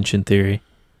parallel dimension theory?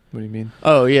 What do you mean?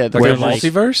 Oh yeah, Like Where, a like-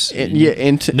 multiverse?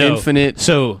 No. infinite.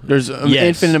 So There's an Yes.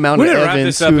 infinite amount We're of gonna wrap Evans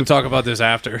this up who- and talk about this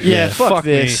after. Yeah, fuck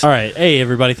this. all right. Hey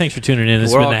everybody, thanks for tuning in.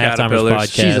 It's We're been all the Halftimers caterpillars.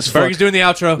 podcast. Jesus fuck. Bergie's doing the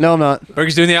outro. No, I'm not.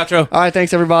 Bergie's doing the outro. All right,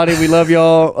 thanks everybody. We love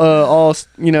y'all. All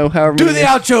however Do many the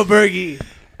outro, Bergie.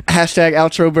 hashtag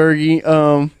outro Bergie.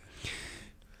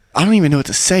 I don't even know what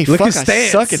to say. Look Fuck, his I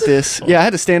stance. suck at this. Yeah, I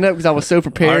had to stand up because I was so Our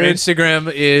prepared.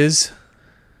 Instagram is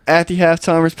At the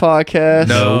Halftimers podcast.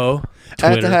 no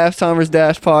At the Twitter. Halftimers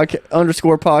dash podcast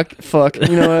 _ Fuck.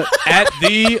 You know what? at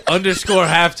the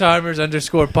 _halftimers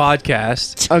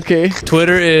 _podcast. Okay.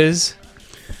 Twitter is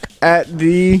At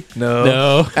the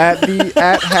No. at halftimers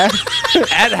at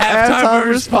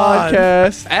halftimers pod.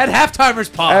 podcast. At halftimers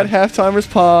At pod. Halftimers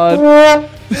pod.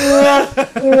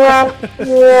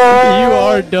 You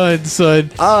are done, son.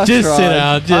 I Just tried. sit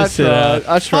down. Just I sit tried. down.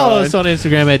 I Follow tried. us on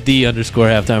Instagram at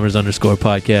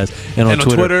 _halftimers_podcast and on And on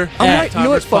Twitter. Twitter, I'm at writing, you know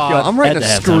what? Halftimers Fuck y'all. pod. I'm writing At a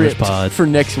the Halftimers script pod. for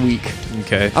next week.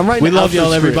 Okay. I'm writing. We an love outro y'all,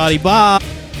 script. everybody. Bye.